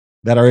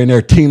that are in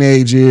their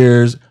teenage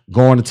years,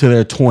 going into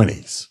their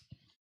 20s.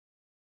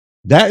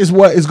 That is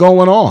what is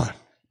going on.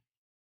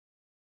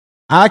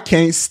 I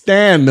can't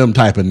stand them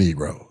type of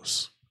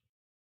Negroes.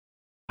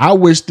 I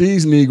wish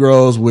these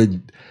Negroes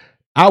would,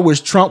 I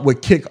wish Trump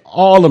would kick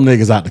all them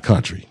niggas out the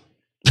country.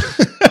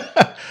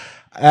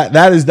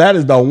 That is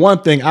the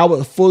one thing I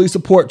would fully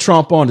support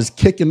Trump on, is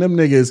kicking them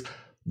niggas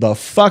the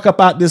fuck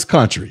up out this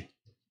country.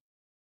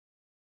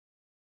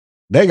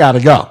 They got to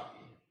go.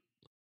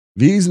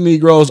 These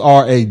Negroes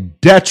are a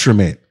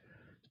detriment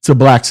to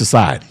black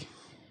society.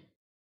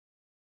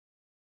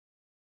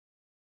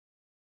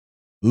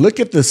 Look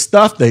at the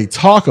stuff they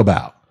talk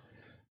about.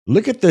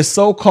 Look at this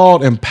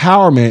so-called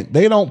empowerment.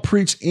 They don't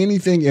preach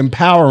anything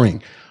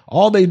empowering.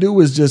 All they do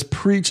is just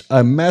preach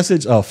a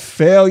message of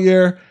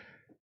failure,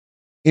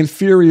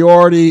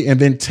 inferiority, and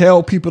then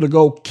tell people to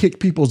go kick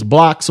people's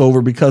blocks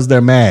over because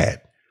they're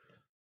mad.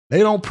 They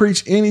don't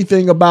preach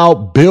anything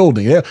about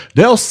building.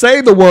 They'll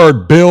say the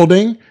word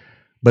building,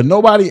 but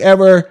nobody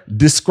ever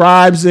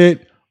describes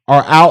it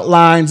or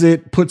outlines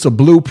it, puts a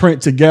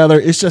blueprint together.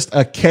 It's just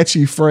a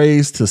catchy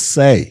phrase to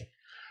say.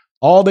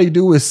 All they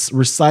do is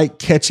recite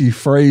catchy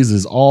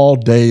phrases all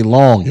day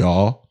long,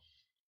 y'all.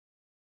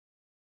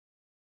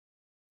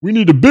 We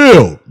need to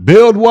build.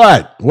 Build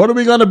what? What are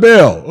we going to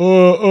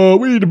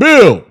build? We need to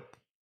build.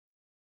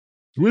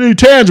 We need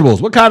tangibles.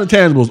 What kind of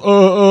tangibles?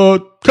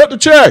 Cut the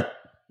check.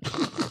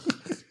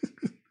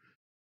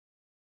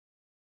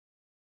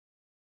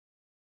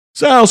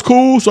 Sounds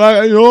cool. So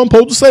I'm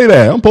supposed to say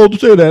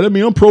that. I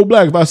mean, I'm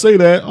pro-black if I say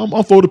that.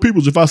 I'm for the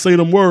peoples if I say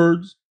them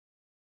words.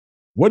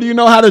 What do you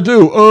know how to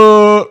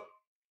do?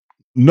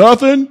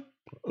 Nothing.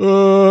 I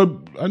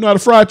know how to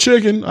fry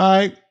chicken. All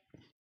right.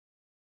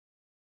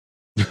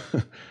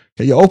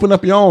 Can you open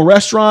up your own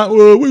restaurant?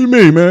 What do you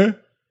mean, man?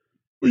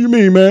 What do you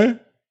mean, man?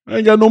 I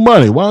ain't got no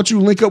money. Why don't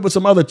you link up with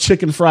some other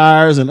chicken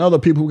fryers and other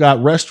people who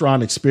got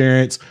restaurant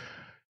experience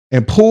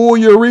and pool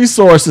your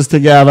resources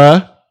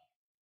together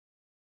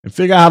and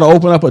figure out how to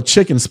open up a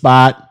chicken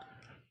spot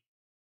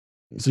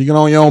so you can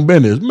own your own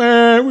business?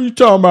 Man, what you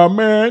talking about,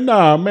 man?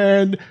 Nah,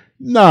 man,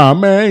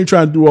 I ain't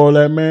trying to do all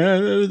that,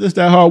 man. It's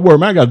that hard work,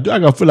 man. I got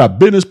to fill out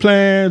business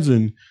plans,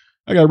 and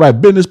I got to write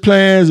business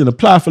plans and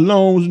apply for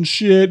loans and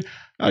shit.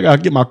 I got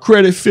to get my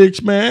credit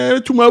fixed, man.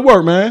 It's too much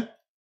work, man.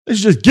 Let's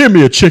just give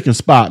me a chicken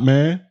spot,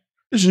 man.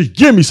 Let's just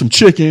give me some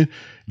chicken.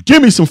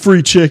 Give me some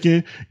free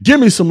chicken. Give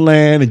me some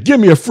land, and give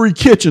me a free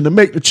kitchen to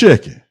make the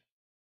chicken.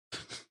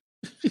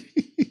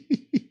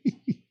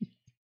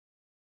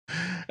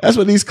 That's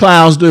what these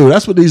clowns do.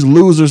 That's what these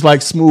losers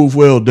like Smooth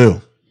Will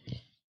do.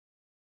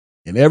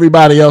 And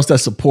everybody else that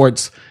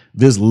supports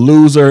this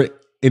loser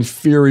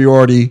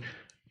inferiority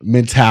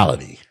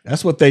mentality.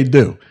 That's what they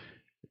do.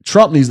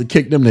 Trump needs to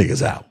kick them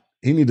niggas out.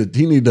 He need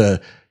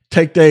to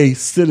take their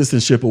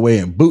citizenship away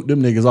and boot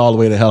them niggas all the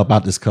way to hell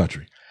out this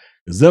country.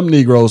 Because them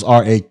Negroes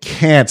are a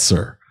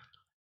cancer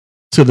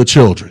to the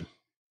children.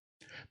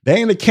 They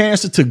ain't a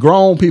cancer to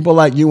grown people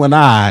like you and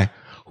I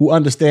who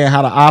understand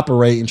how to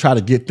operate and try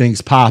to get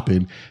things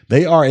popping.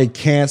 They are a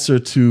cancer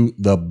to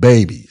the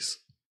babies.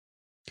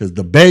 Because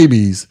the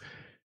babies,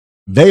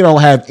 they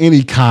don't have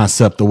any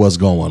concept of what's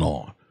going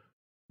on.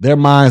 Their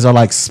minds are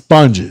like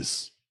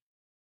sponges.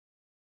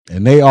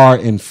 And they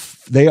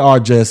are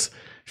just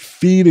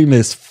feeding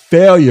this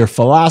failure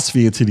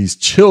philosophy into these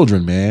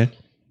children, man.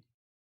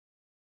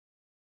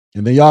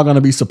 And then y'all going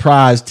to be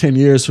surprised 10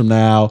 years from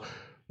now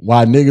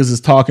why niggas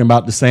is talking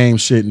about the same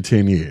shit in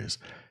 10 years.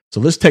 So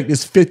let's take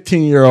this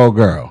 15-year-old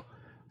girl.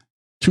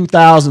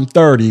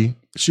 2030,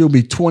 she'll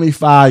be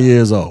 25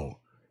 years old.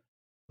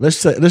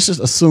 Let's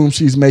just assume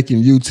she's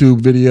making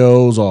YouTube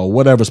videos or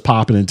whatever's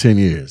popping in 10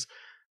 years.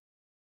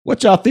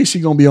 What y'all think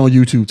she's going to be on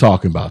YouTube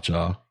talking about,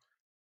 y'all?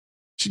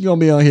 She's going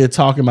to be on here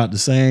talking about the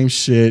same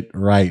shit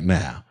right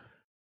now.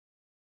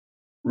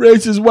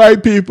 Racist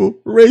white people,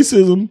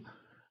 racism,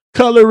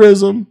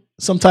 colorism,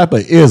 some type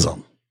of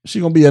ism.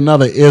 She's going to be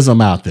another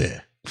ism out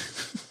there.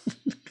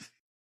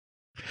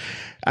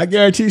 I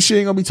guarantee she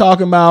ain't going to be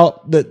talking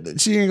about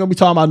that. She ain't going to be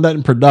talking about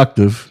nothing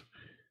productive.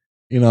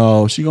 You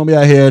know, she going to be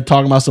out here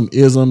talking about some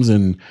isms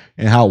and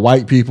how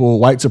white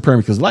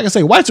supremacy, because like I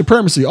say, white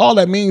supremacy, all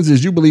that means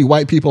is you believe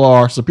white people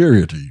are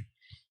superior to you.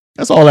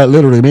 That's all that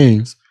literally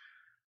means.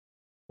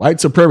 White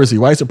supremacy,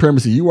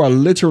 you are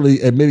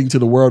literally admitting to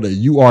the world that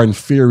you are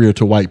inferior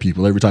to white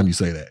people every time you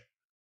say that.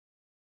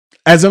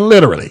 As in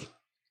literally.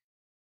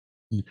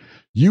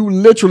 You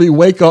literally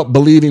wake up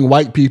believing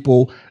white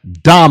people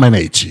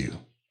dominate you.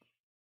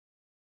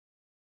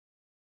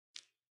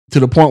 To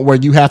the point where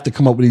you have to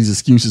come up with these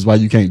excuses why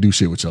you can't do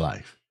shit with your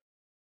life.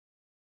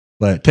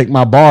 But take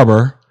my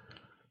barber,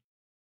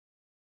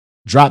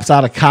 drops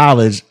out of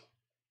college,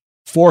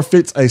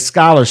 forfeits a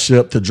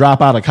scholarship to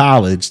drop out of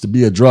college to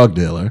be a drug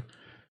dealer,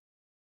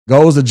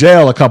 goes to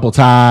jail a couple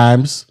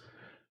times,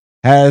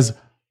 has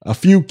a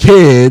few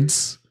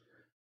kids,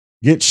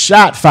 gets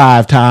shot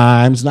 5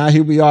 times. Now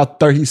here we are,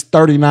 he's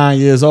 39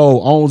 years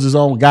old, owns his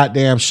own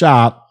goddamn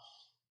shop,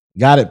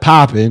 got it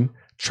popping,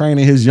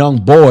 training his young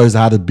boys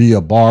how to be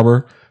a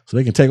barber so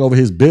they can take over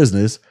his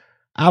business.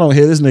 I don't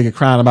hear this nigga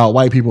crying about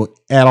white people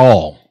at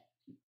all.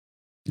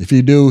 If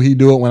he do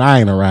it when I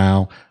ain't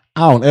around.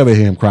 I don't ever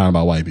hear him crying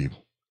about white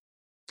people.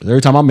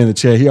 Every time I'm in the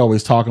chair, he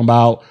always talking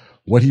about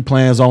what he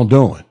plans on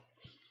doing.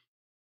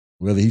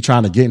 Whether he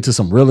trying to get into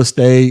some real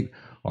estate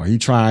or he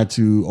trying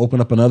to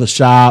open up another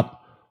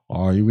shop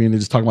or he really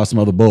just talking about some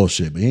other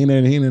bullshit. But he ain't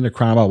in there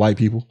crying about white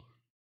people.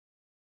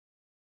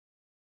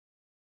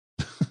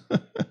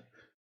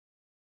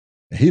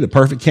 He the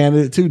perfect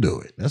candidate to do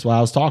it. That's why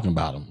I was talking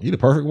about him. He the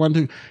perfect one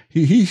to.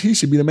 He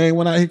should be the main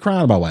one out here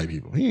crying about white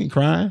people. He ain't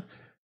crying.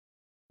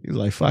 He's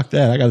like, fuck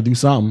that. I got to do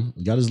something.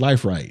 He got his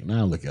life right.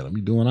 Now look at him.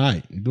 He doing all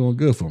right. He doing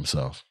good for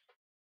himself.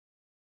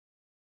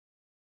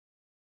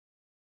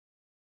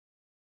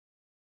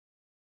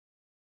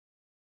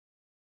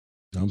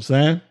 You know what I'm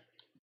saying?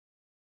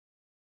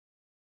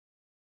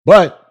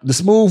 But the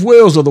smooth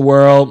wheels of the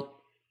world,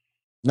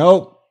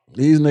 nope.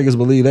 These niggas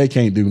believe they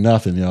can't do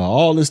nothing, y'all.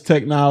 All this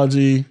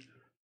technology,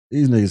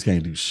 these niggas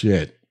can't do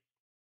shit.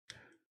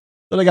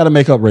 So they got to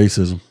make up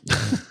racism.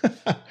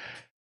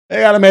 They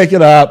got to make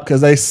it up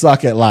because they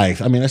suck at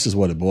life. I mean, that's just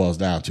what it boils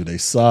down to. They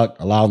suck.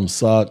 A lot of them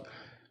suck.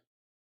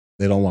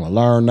 They don't want to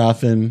learn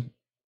nothing.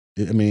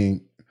 I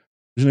mean,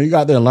 you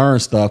got there to learn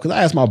stuff. Because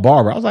I asked my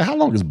barber, I was like, how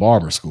long is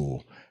barber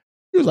school?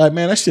 He was like,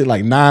 man, that shit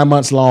like 9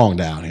 months long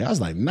down here. I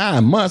was like,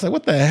 9 months? Like,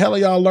 what the hell are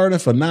y'all learning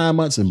for 9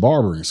 months in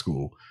barbering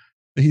school?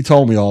 And he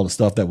told me all the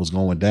stuff that was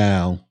going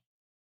down.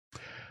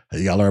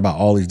 You got to learn about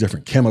all these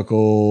different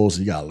chemicals.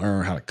 You got to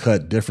learn how to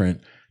cut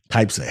different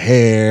types of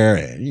hair.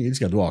 And you just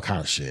got to do all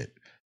kind of shit.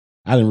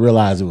 I didn't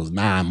realize it was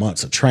 9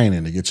 months of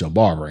training to get your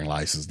barbering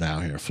license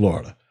down here in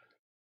Florida.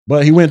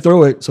 But he went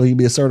through it so he can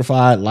be a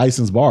certified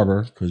licensed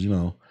barber because,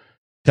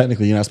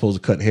 technically you're not supposed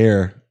to cut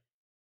hair,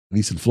 at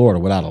least in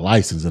Florida, without a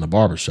license in a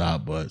barber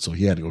shop. But so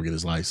he had to go get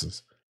his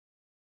license.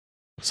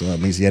 So that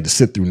means he had to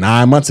sit through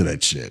 9 months of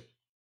that shit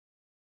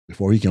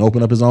before he can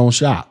open up his own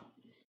shop.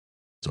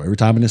 So every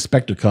time an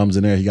inspector comes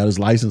in there, he got his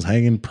license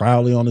hanging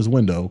proudly on his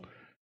window.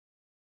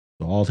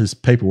 So all his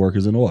paperwork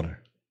is in order.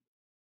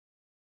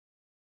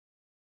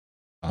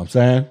 I'm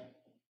saying,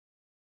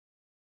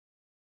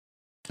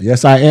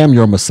 yes, I am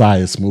your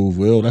Messiah, Smooth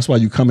Will. That's why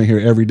you come in here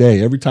every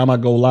day. Every time I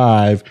go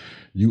live,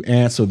 you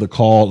answer the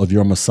call of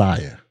your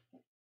Messiah.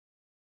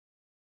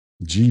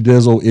 G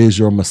Dizzle is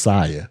your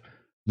Messiah.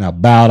 Now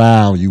bow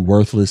down, you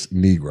worthless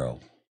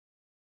Negro.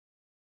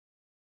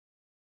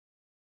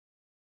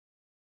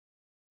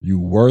 You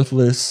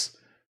worthless,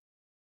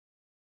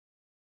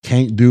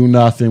 can't do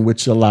nothing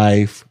with your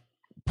life,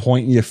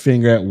 pointing your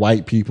finger at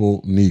white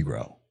people,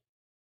 Negro.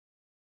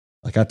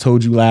 Like I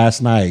told you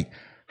last night,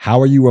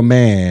 how are you a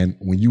man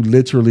when you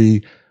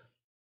literally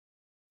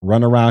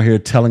run around here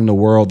telling the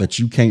world that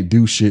you can't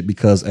do shit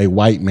because a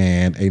white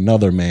man,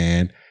 another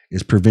man,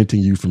 is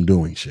preventing you from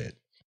doing shit?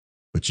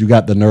 But you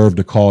got the nerve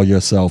to call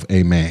yourself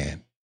a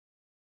man.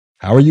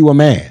 How are you a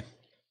man?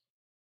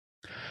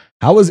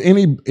 How is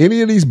any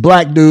of these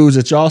black dudes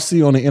that y'all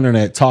see on the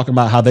internet talking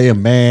about how they a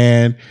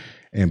man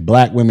and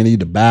black women need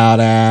to bow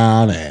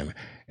down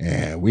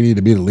and we need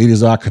to be the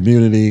leaders of our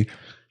community?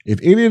 If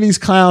any of these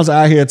clowns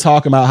out here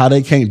talking about how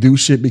they can't do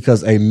shit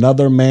because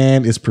another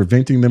man is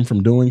preventing them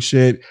from doing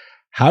shit,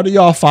 how do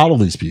y'all follow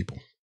these people?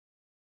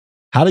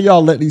 How do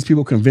y'all let these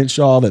people convince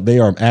y'all that they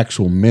are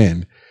actual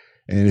men?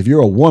 And if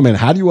you're a woman,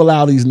 how do you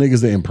allow these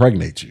niggas to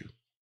impregnate you?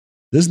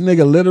 This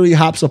nigga literally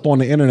hops up on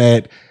the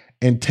internet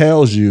and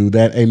tells you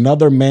that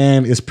another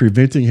man is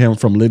preventing him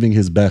from living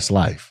his best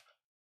life,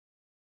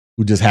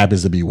 who just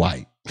happens to be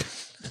white.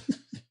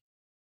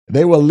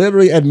 They will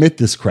literally admit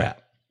this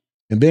crap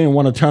and then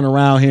want to turn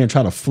around here and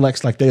try to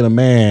flex like they're the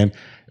man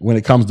when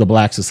it comes to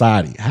black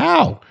society.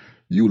 How?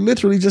 You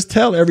literally just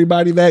tell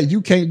everybody that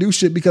you can't do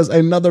shit because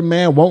another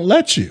man won't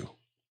let you.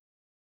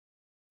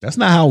 That's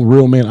not how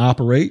real men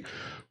operate.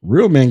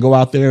 Real men go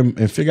out there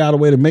and figure out a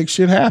way to make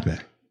shit happen.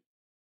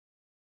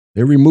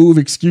 They remove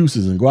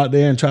excuses and go out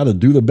there and try to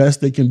do the best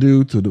they can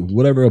do to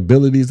whatever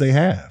abilities they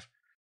have.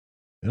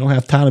 They don't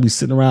have time to be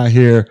sitting around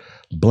here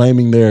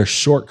blaming their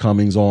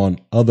shortcomings on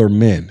other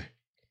men.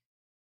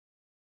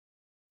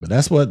 But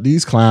that's what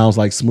these clowns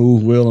like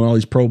Smooth Will and all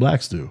these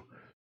pro-blacks do.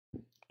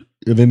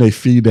 And then they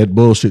feed that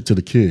bullshit to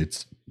the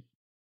kids.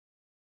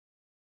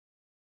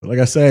 But like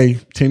I say,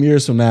 10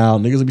 years from now,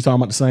 niggas will be talking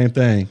about the same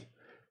thing.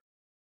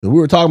 We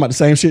were talking about the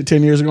same shit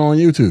 10 years ago on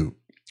YouTube.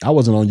 I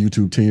wasn't on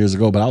YouTube 10 years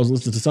ago, but I was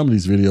listening to some of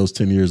these videos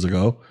 10 years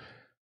ago.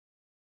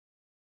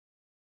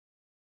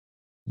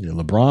 Yeah,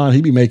 LeBron,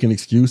 he be making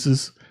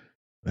excuses.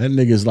 That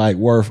nigga's like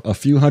worth a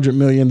few $100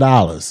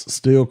 million,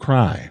 still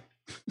crying.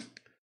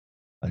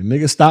 Like,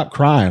 nigga, stop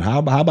crying. How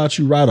about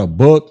you write a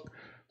book,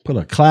 put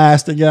a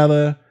class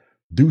together,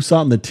 do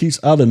something to teach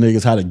other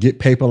niggas how to get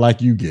paper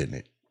like you getting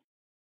it.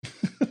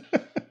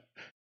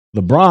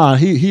 LeBron,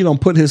 he done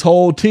put his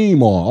whole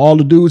team on, all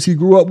the dudes he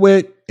grew up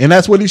with, and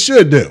that's what he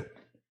should do.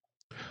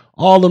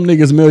 All them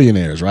niggas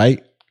millionaires,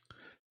 right?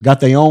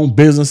 Got their own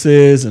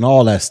businesses and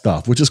all that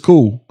stuff, which is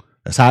cool.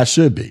 That's how it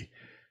should be.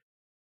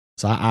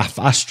 So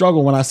I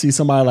struggle when I see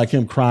somebody like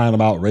him crying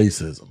about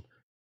racism.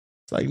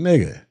 It's like,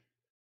 nigga,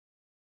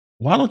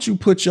 why don't you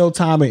put your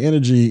time and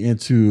energy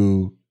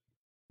into,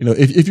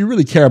 if you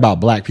really care about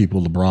black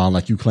people, LeBron,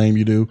 like you claim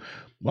you do,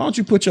 why don't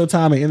you put your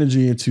time and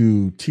energy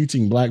into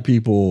teaching black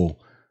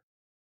people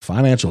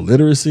financial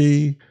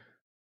literacy,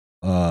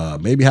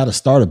 maybe how to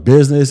start a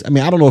business? I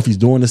mean, I don't know if he's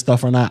doing this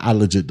stuff or not. I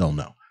legit don't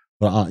know.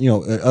 But,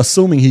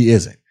 assuming he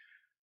isn't.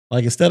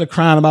 Like, instead of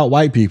crying about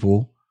white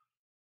people,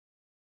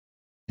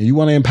 and you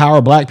want to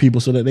empower black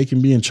people so that they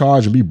can be in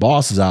charge and be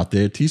bosses out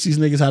there, teach these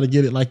niggas how to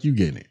get it like you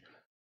getting it,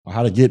 or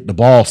how to get the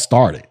ball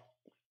started.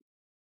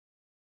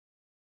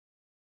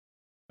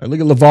 Like,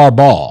 look at LeVar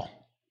Ball,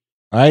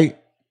 right?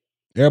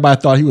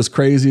 Everybody thought he was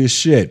crazy as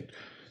shit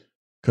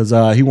because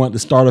he wanted to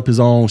start up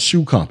his own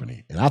shoe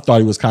company. And I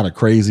thought he was kind of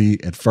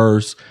crazy at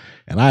first.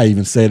 And I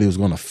even said he was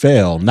going to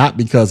fail, not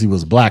because he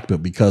was black,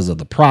 but because of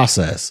the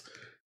process,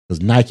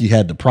 because Nike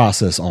had the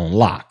process on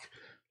lock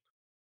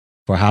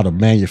for how to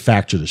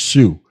manufacture the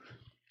shoe.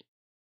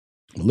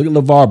 But look at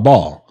LeVar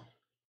Ball.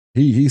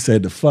 He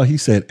said he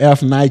said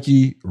F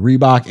Nike,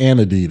 Reebok, and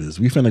Adidas.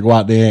 We finna go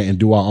out there and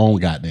do our own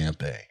goddamn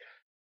thing.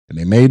 And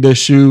they made their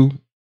shoe,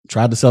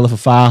 tried to sell it for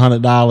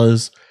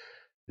 $500.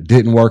 It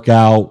didn't work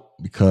out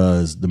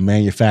because the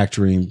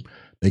manufacturing,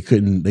 they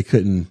couldn't,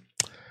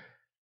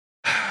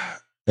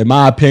 in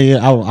my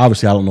opinion, I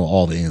don't know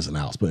all the ins and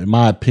outs, but in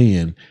my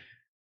opinion,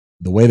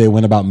 the way they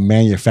went about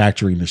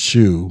manufacturing the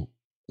shoe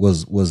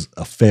was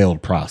a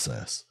failed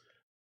process.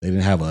 They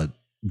didn't have a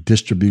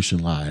distribution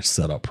line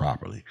set up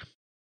properly.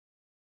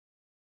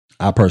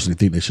 I personally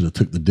think they should have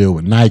took the deal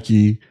with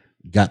Nike,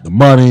 got the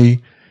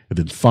money, and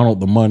then funneled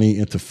the money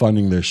into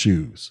funding their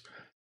shoes.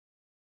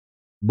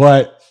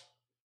 But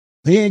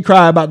he ain't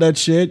cry about that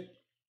shit.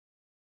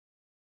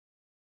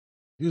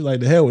 He was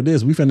like, the hell with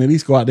this. We finna at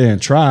least go out there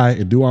and try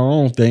and do our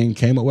own thing.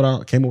 Came up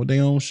with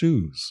their own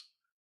shoes.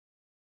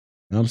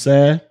 You know what I'm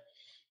saying?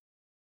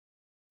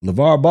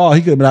 LeVar Ball,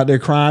 he could have been out there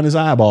crying his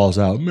eyeballs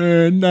out.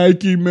 Man,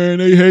 Nike, man,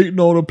 they hating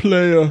on a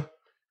player.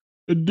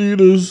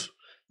 Adidas,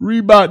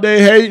 Reebok,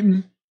 they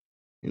hating.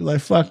 He was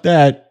like, fuck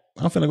that.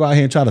 I'm finna go out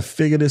here and try to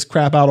figure this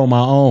crap out on my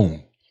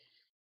own.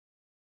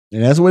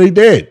 And that's what he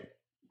did.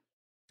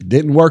 It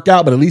didn't work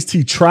out, but at least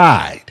he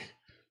tried.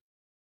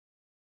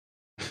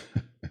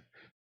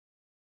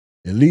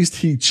 At least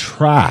he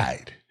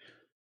tried.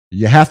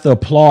 You have to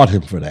applaud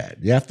him for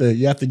that. You have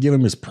to give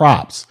him his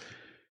props.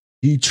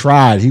 He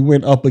tried. He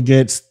went up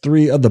against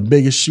 3 of the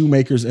biggest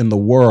shoemakers in the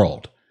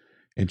world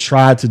and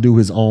tried to do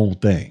his own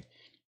thing.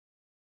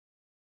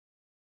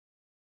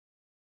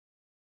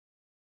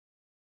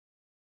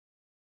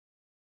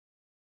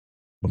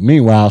 But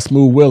meanwhile,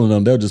 Smooth Will and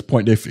them, they'll just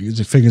point their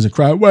fingers and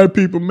cry, white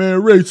people,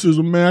 man,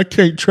 racism, man, I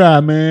can't try,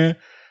 man.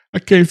 I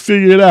can't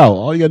figure it out.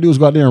 All you gotta do is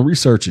go out there and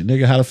research it,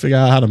 nigga, how to figure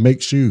out how to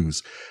make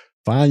shoes.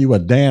 Find you a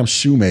damn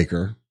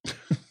shoemaker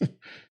and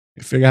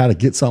figure out how to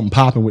get something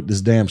popping with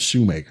this damn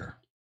shoemaker.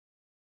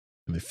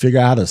 And they figure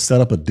out how to set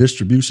up a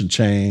distribution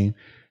chain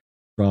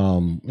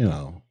from,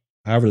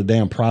 however the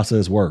damn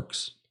process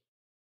works.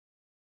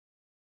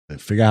 They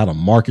figure out how to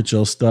market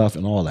your stuff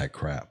and all that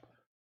crap.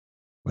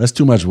 That's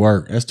too much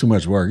work. That's too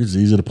much work. It's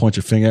easy to point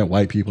your finger at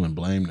white people and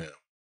blame them. You know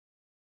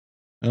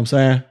what I'm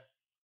saying?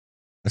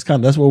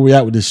 That's where we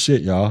at with this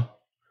shit, y'all.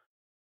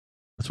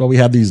 That's why we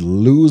have these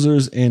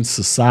losers in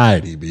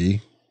society,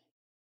 B.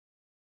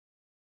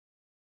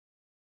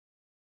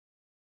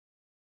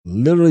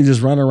 Literally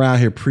just running around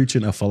here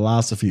preaching a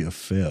philosophy of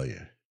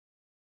failure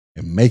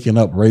and making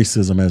up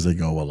racism as they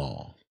go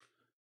along.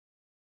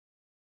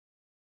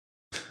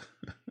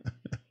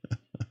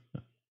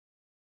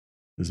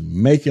 Just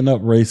making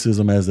up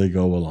racism as they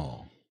go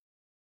along.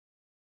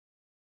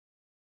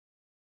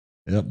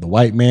 Yep, the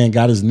white man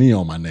got his knee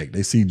on my neck.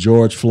 They see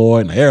George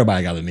Floyd, and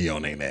everybody got a knee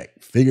on their neck,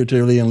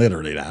 figuratively and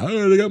literally. Now,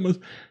 oh, they got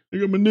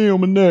my knee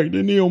on my neck.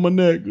 Their knee on my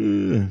neck.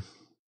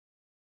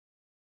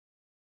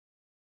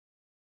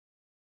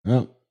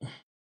 Yep.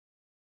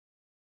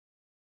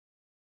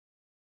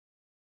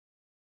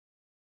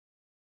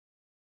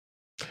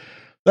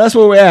 That's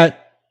where we're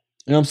at.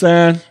 You know what I'm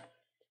saying?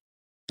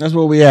 That's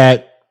where we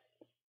at.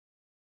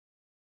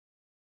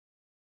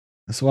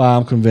 That's why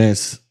I'm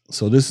convinced.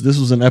 So this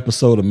was an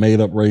episode of Made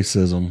Up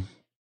Racism.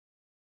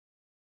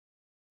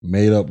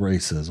 Made Up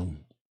Racism.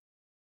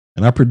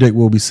 And I predict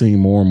we'll be seeing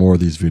more and more of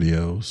these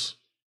videos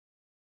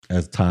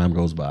as time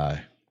goes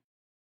by.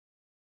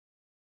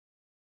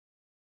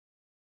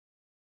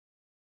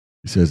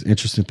 He says,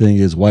 interesting thing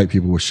is white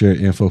people will share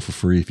info for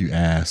free if you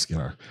ask.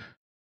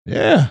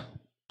 Yeah,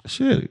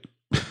 shit.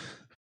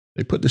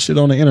 They put this shit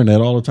on the internet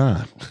all the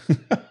time.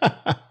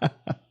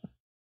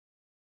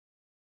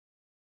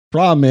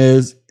 Problem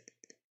is,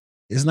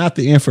 it's not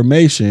the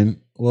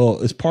information.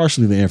 Well, it's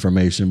partially the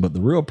information, but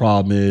the real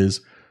problem is,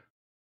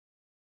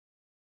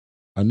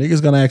 are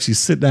niggas gonna actually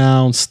sit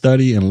down,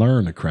 study, and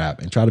learn the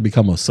crap and try to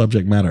become a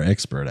subject matter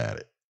expert at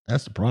it?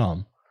 That's the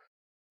problem.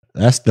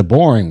 That's the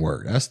boring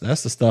work. That's the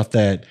stuff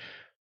that,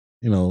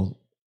 you know,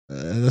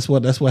 that's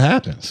what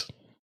happens.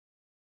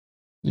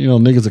 You know,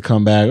 niggas will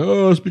come back,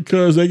 oh, it's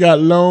because they got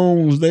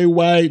loans, they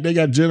white, they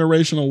got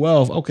generational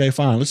wealth. Okay,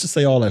 fine. Let's just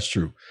say all that's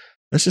true.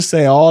 Let's just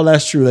say all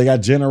that's true. They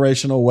got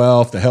generational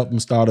wealth to help them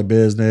start a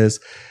business.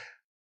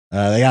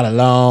 They got a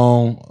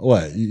loan.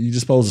 What? You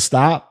just supposed to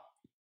stop?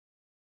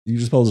 You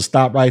just supposed to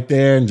stop right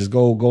there and just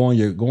go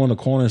in the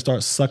corner and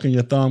start sucking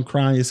your thumb,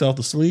 crying yourself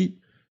to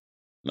sleep?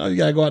 No, you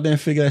gotta go out there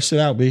and figure that shit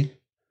out, B.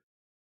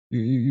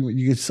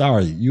 You get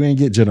sorry. You ain't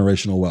get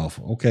generational wealth.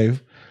 Okay.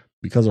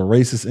 Because of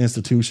racist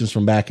institutions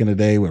from back in the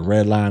day with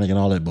redlining and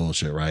all that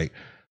bullshit, right?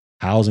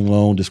 Housing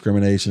loan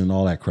discrimination and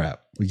all that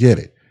crap. We get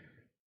it.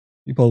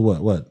 You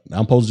supposed what?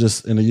 I'm supposed to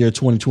just in the year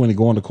 2020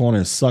 go in the corner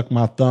and suck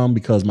my thumb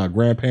because my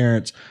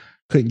grandparents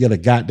couldn't get a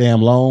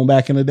goddamn loan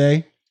back in the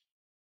day?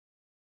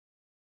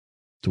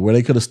 To where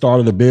they could have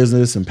started a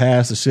business and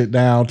passed the shit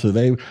down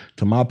to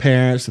my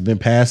parents and then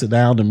pass it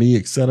down to me,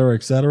 et cetera,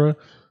 et cetera.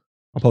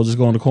 I'm supposed to just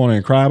go in the corner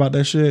and cry about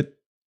that shit?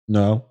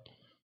 No.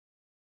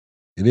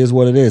 It is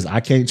what it is. I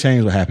can't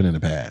change what happened in the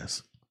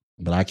past,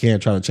 but I can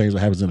try to change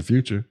what happens in the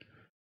future,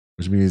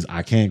 which means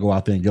I can't go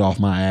out there and get off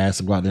my ass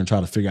and go out there and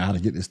try to figure out how to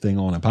get this thing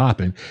on and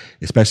popping,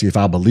 especially if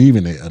I believe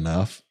in it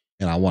enough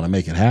and I want to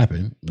make it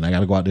happen. Then I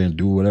got to go out there and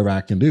do whatever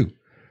I can do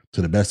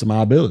to the best of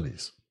my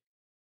abilities.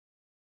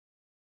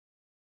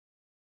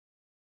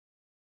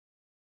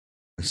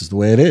 This is the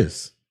way it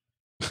is.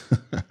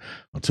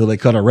 Until they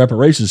cut a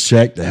reparations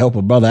check to help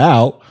a brother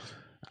out,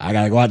 I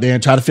got to go out there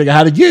and try to figure out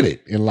how to get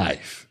it in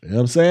life. You know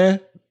what I'm saying?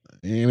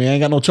 I mean, I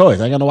ain't got no choice.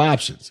 I ain't got no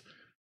options.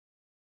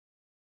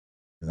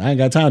 I ain't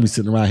got time to be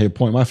sitting around here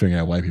pointing my finger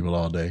at white people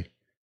all day.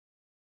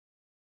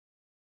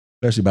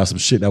 Especially about some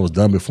shit that was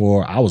done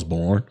before I was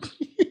born.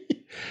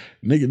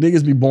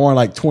 Niggas be born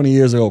like 20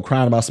 years ago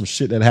crying about some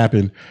shit that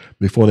happened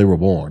before they were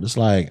born. It's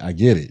like, I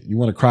get it. You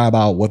want to cry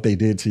about what they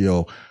did to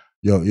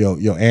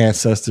your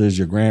ancestors,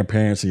 your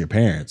grandparents, and your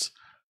parents.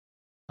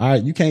 All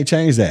right, you can't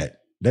change that.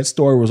 That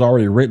story was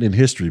already written in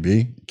history, B.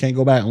 You can't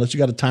go back unless you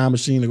got a time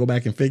machine to go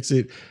back and fix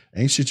it.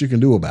 Ain't shit you can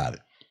do about it.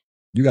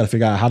 You got to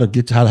figure out how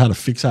to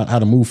fix out how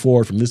to move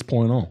forward from this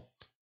point on. You know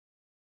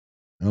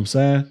what I'm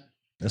saying?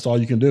 That's all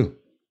you can do.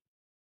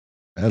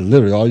 That's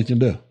literally all you can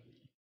do.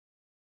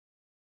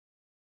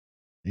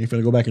 You ain't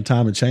finna go back in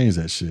time and change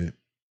that shit.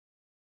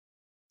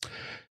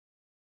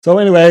 So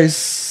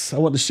anyways, I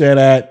want to share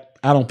that.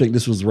 I don't think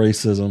this was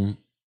racism.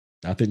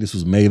 I think this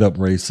was made up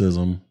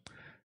racism.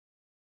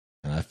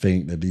 And I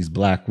think that these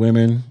black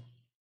women,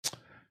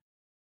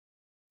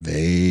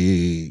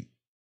 they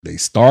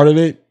started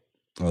it,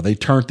 or they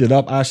turned it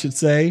up, I should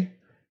say.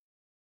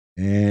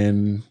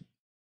 And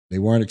they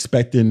weren't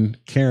expecting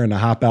Karen to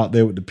hop out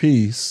there with the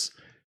piece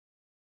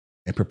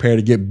and prepare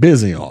to get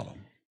busy on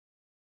them.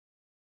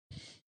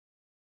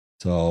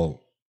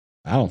 So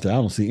I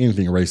don't see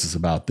anything racist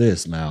about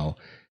this. Now,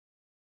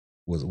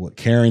 was what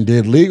Karen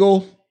did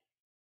legal?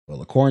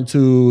 Well, according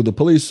to the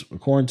police,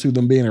 according to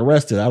them being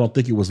arrested, I don't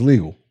think it was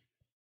legal,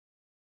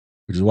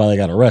 which is why they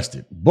got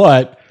arrested.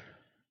 But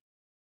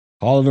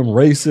calling them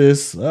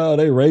racist, oh,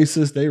 they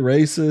racist.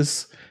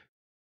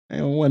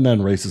 There wasn't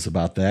nothing racist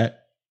about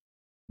that.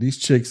 These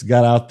chicks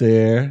got out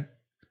there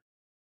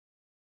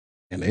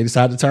and they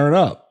decided to turn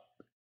up.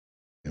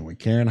 And when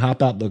Karen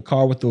hopped out the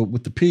car with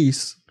the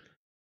piece,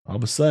 all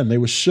of a sudden they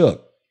were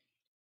shook.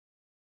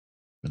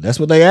 But that's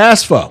what they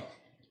asked for.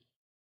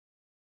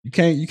 You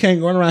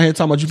can't run around here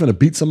talking about you finna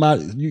beat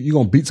somebody, you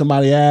gonna beat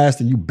somebody's ass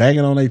and you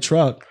banging on their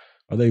truck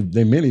or they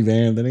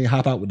minivan, then they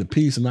hop out with the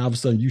piece and all of a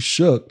sudden you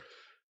shook.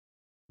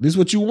 This is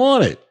what you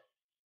wanted.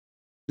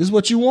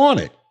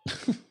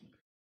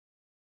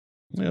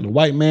 Yeah, the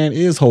white man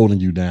is holding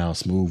you down,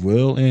 Smooth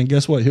Will, and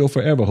guess what? He'll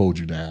forever hold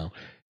you down.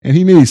 And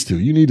he needs to.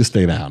 You need to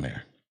stay down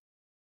there.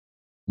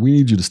 We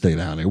need you to stay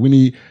down there. We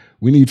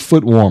need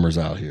foot warmers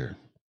out here.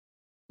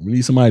 We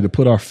need somebody to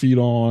put our feet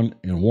on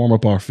and warm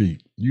up our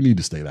feet. You need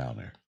to stay down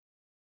there.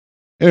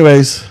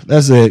 Anyways,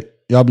 that's it.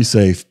 Y'all be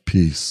safe.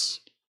 Peace.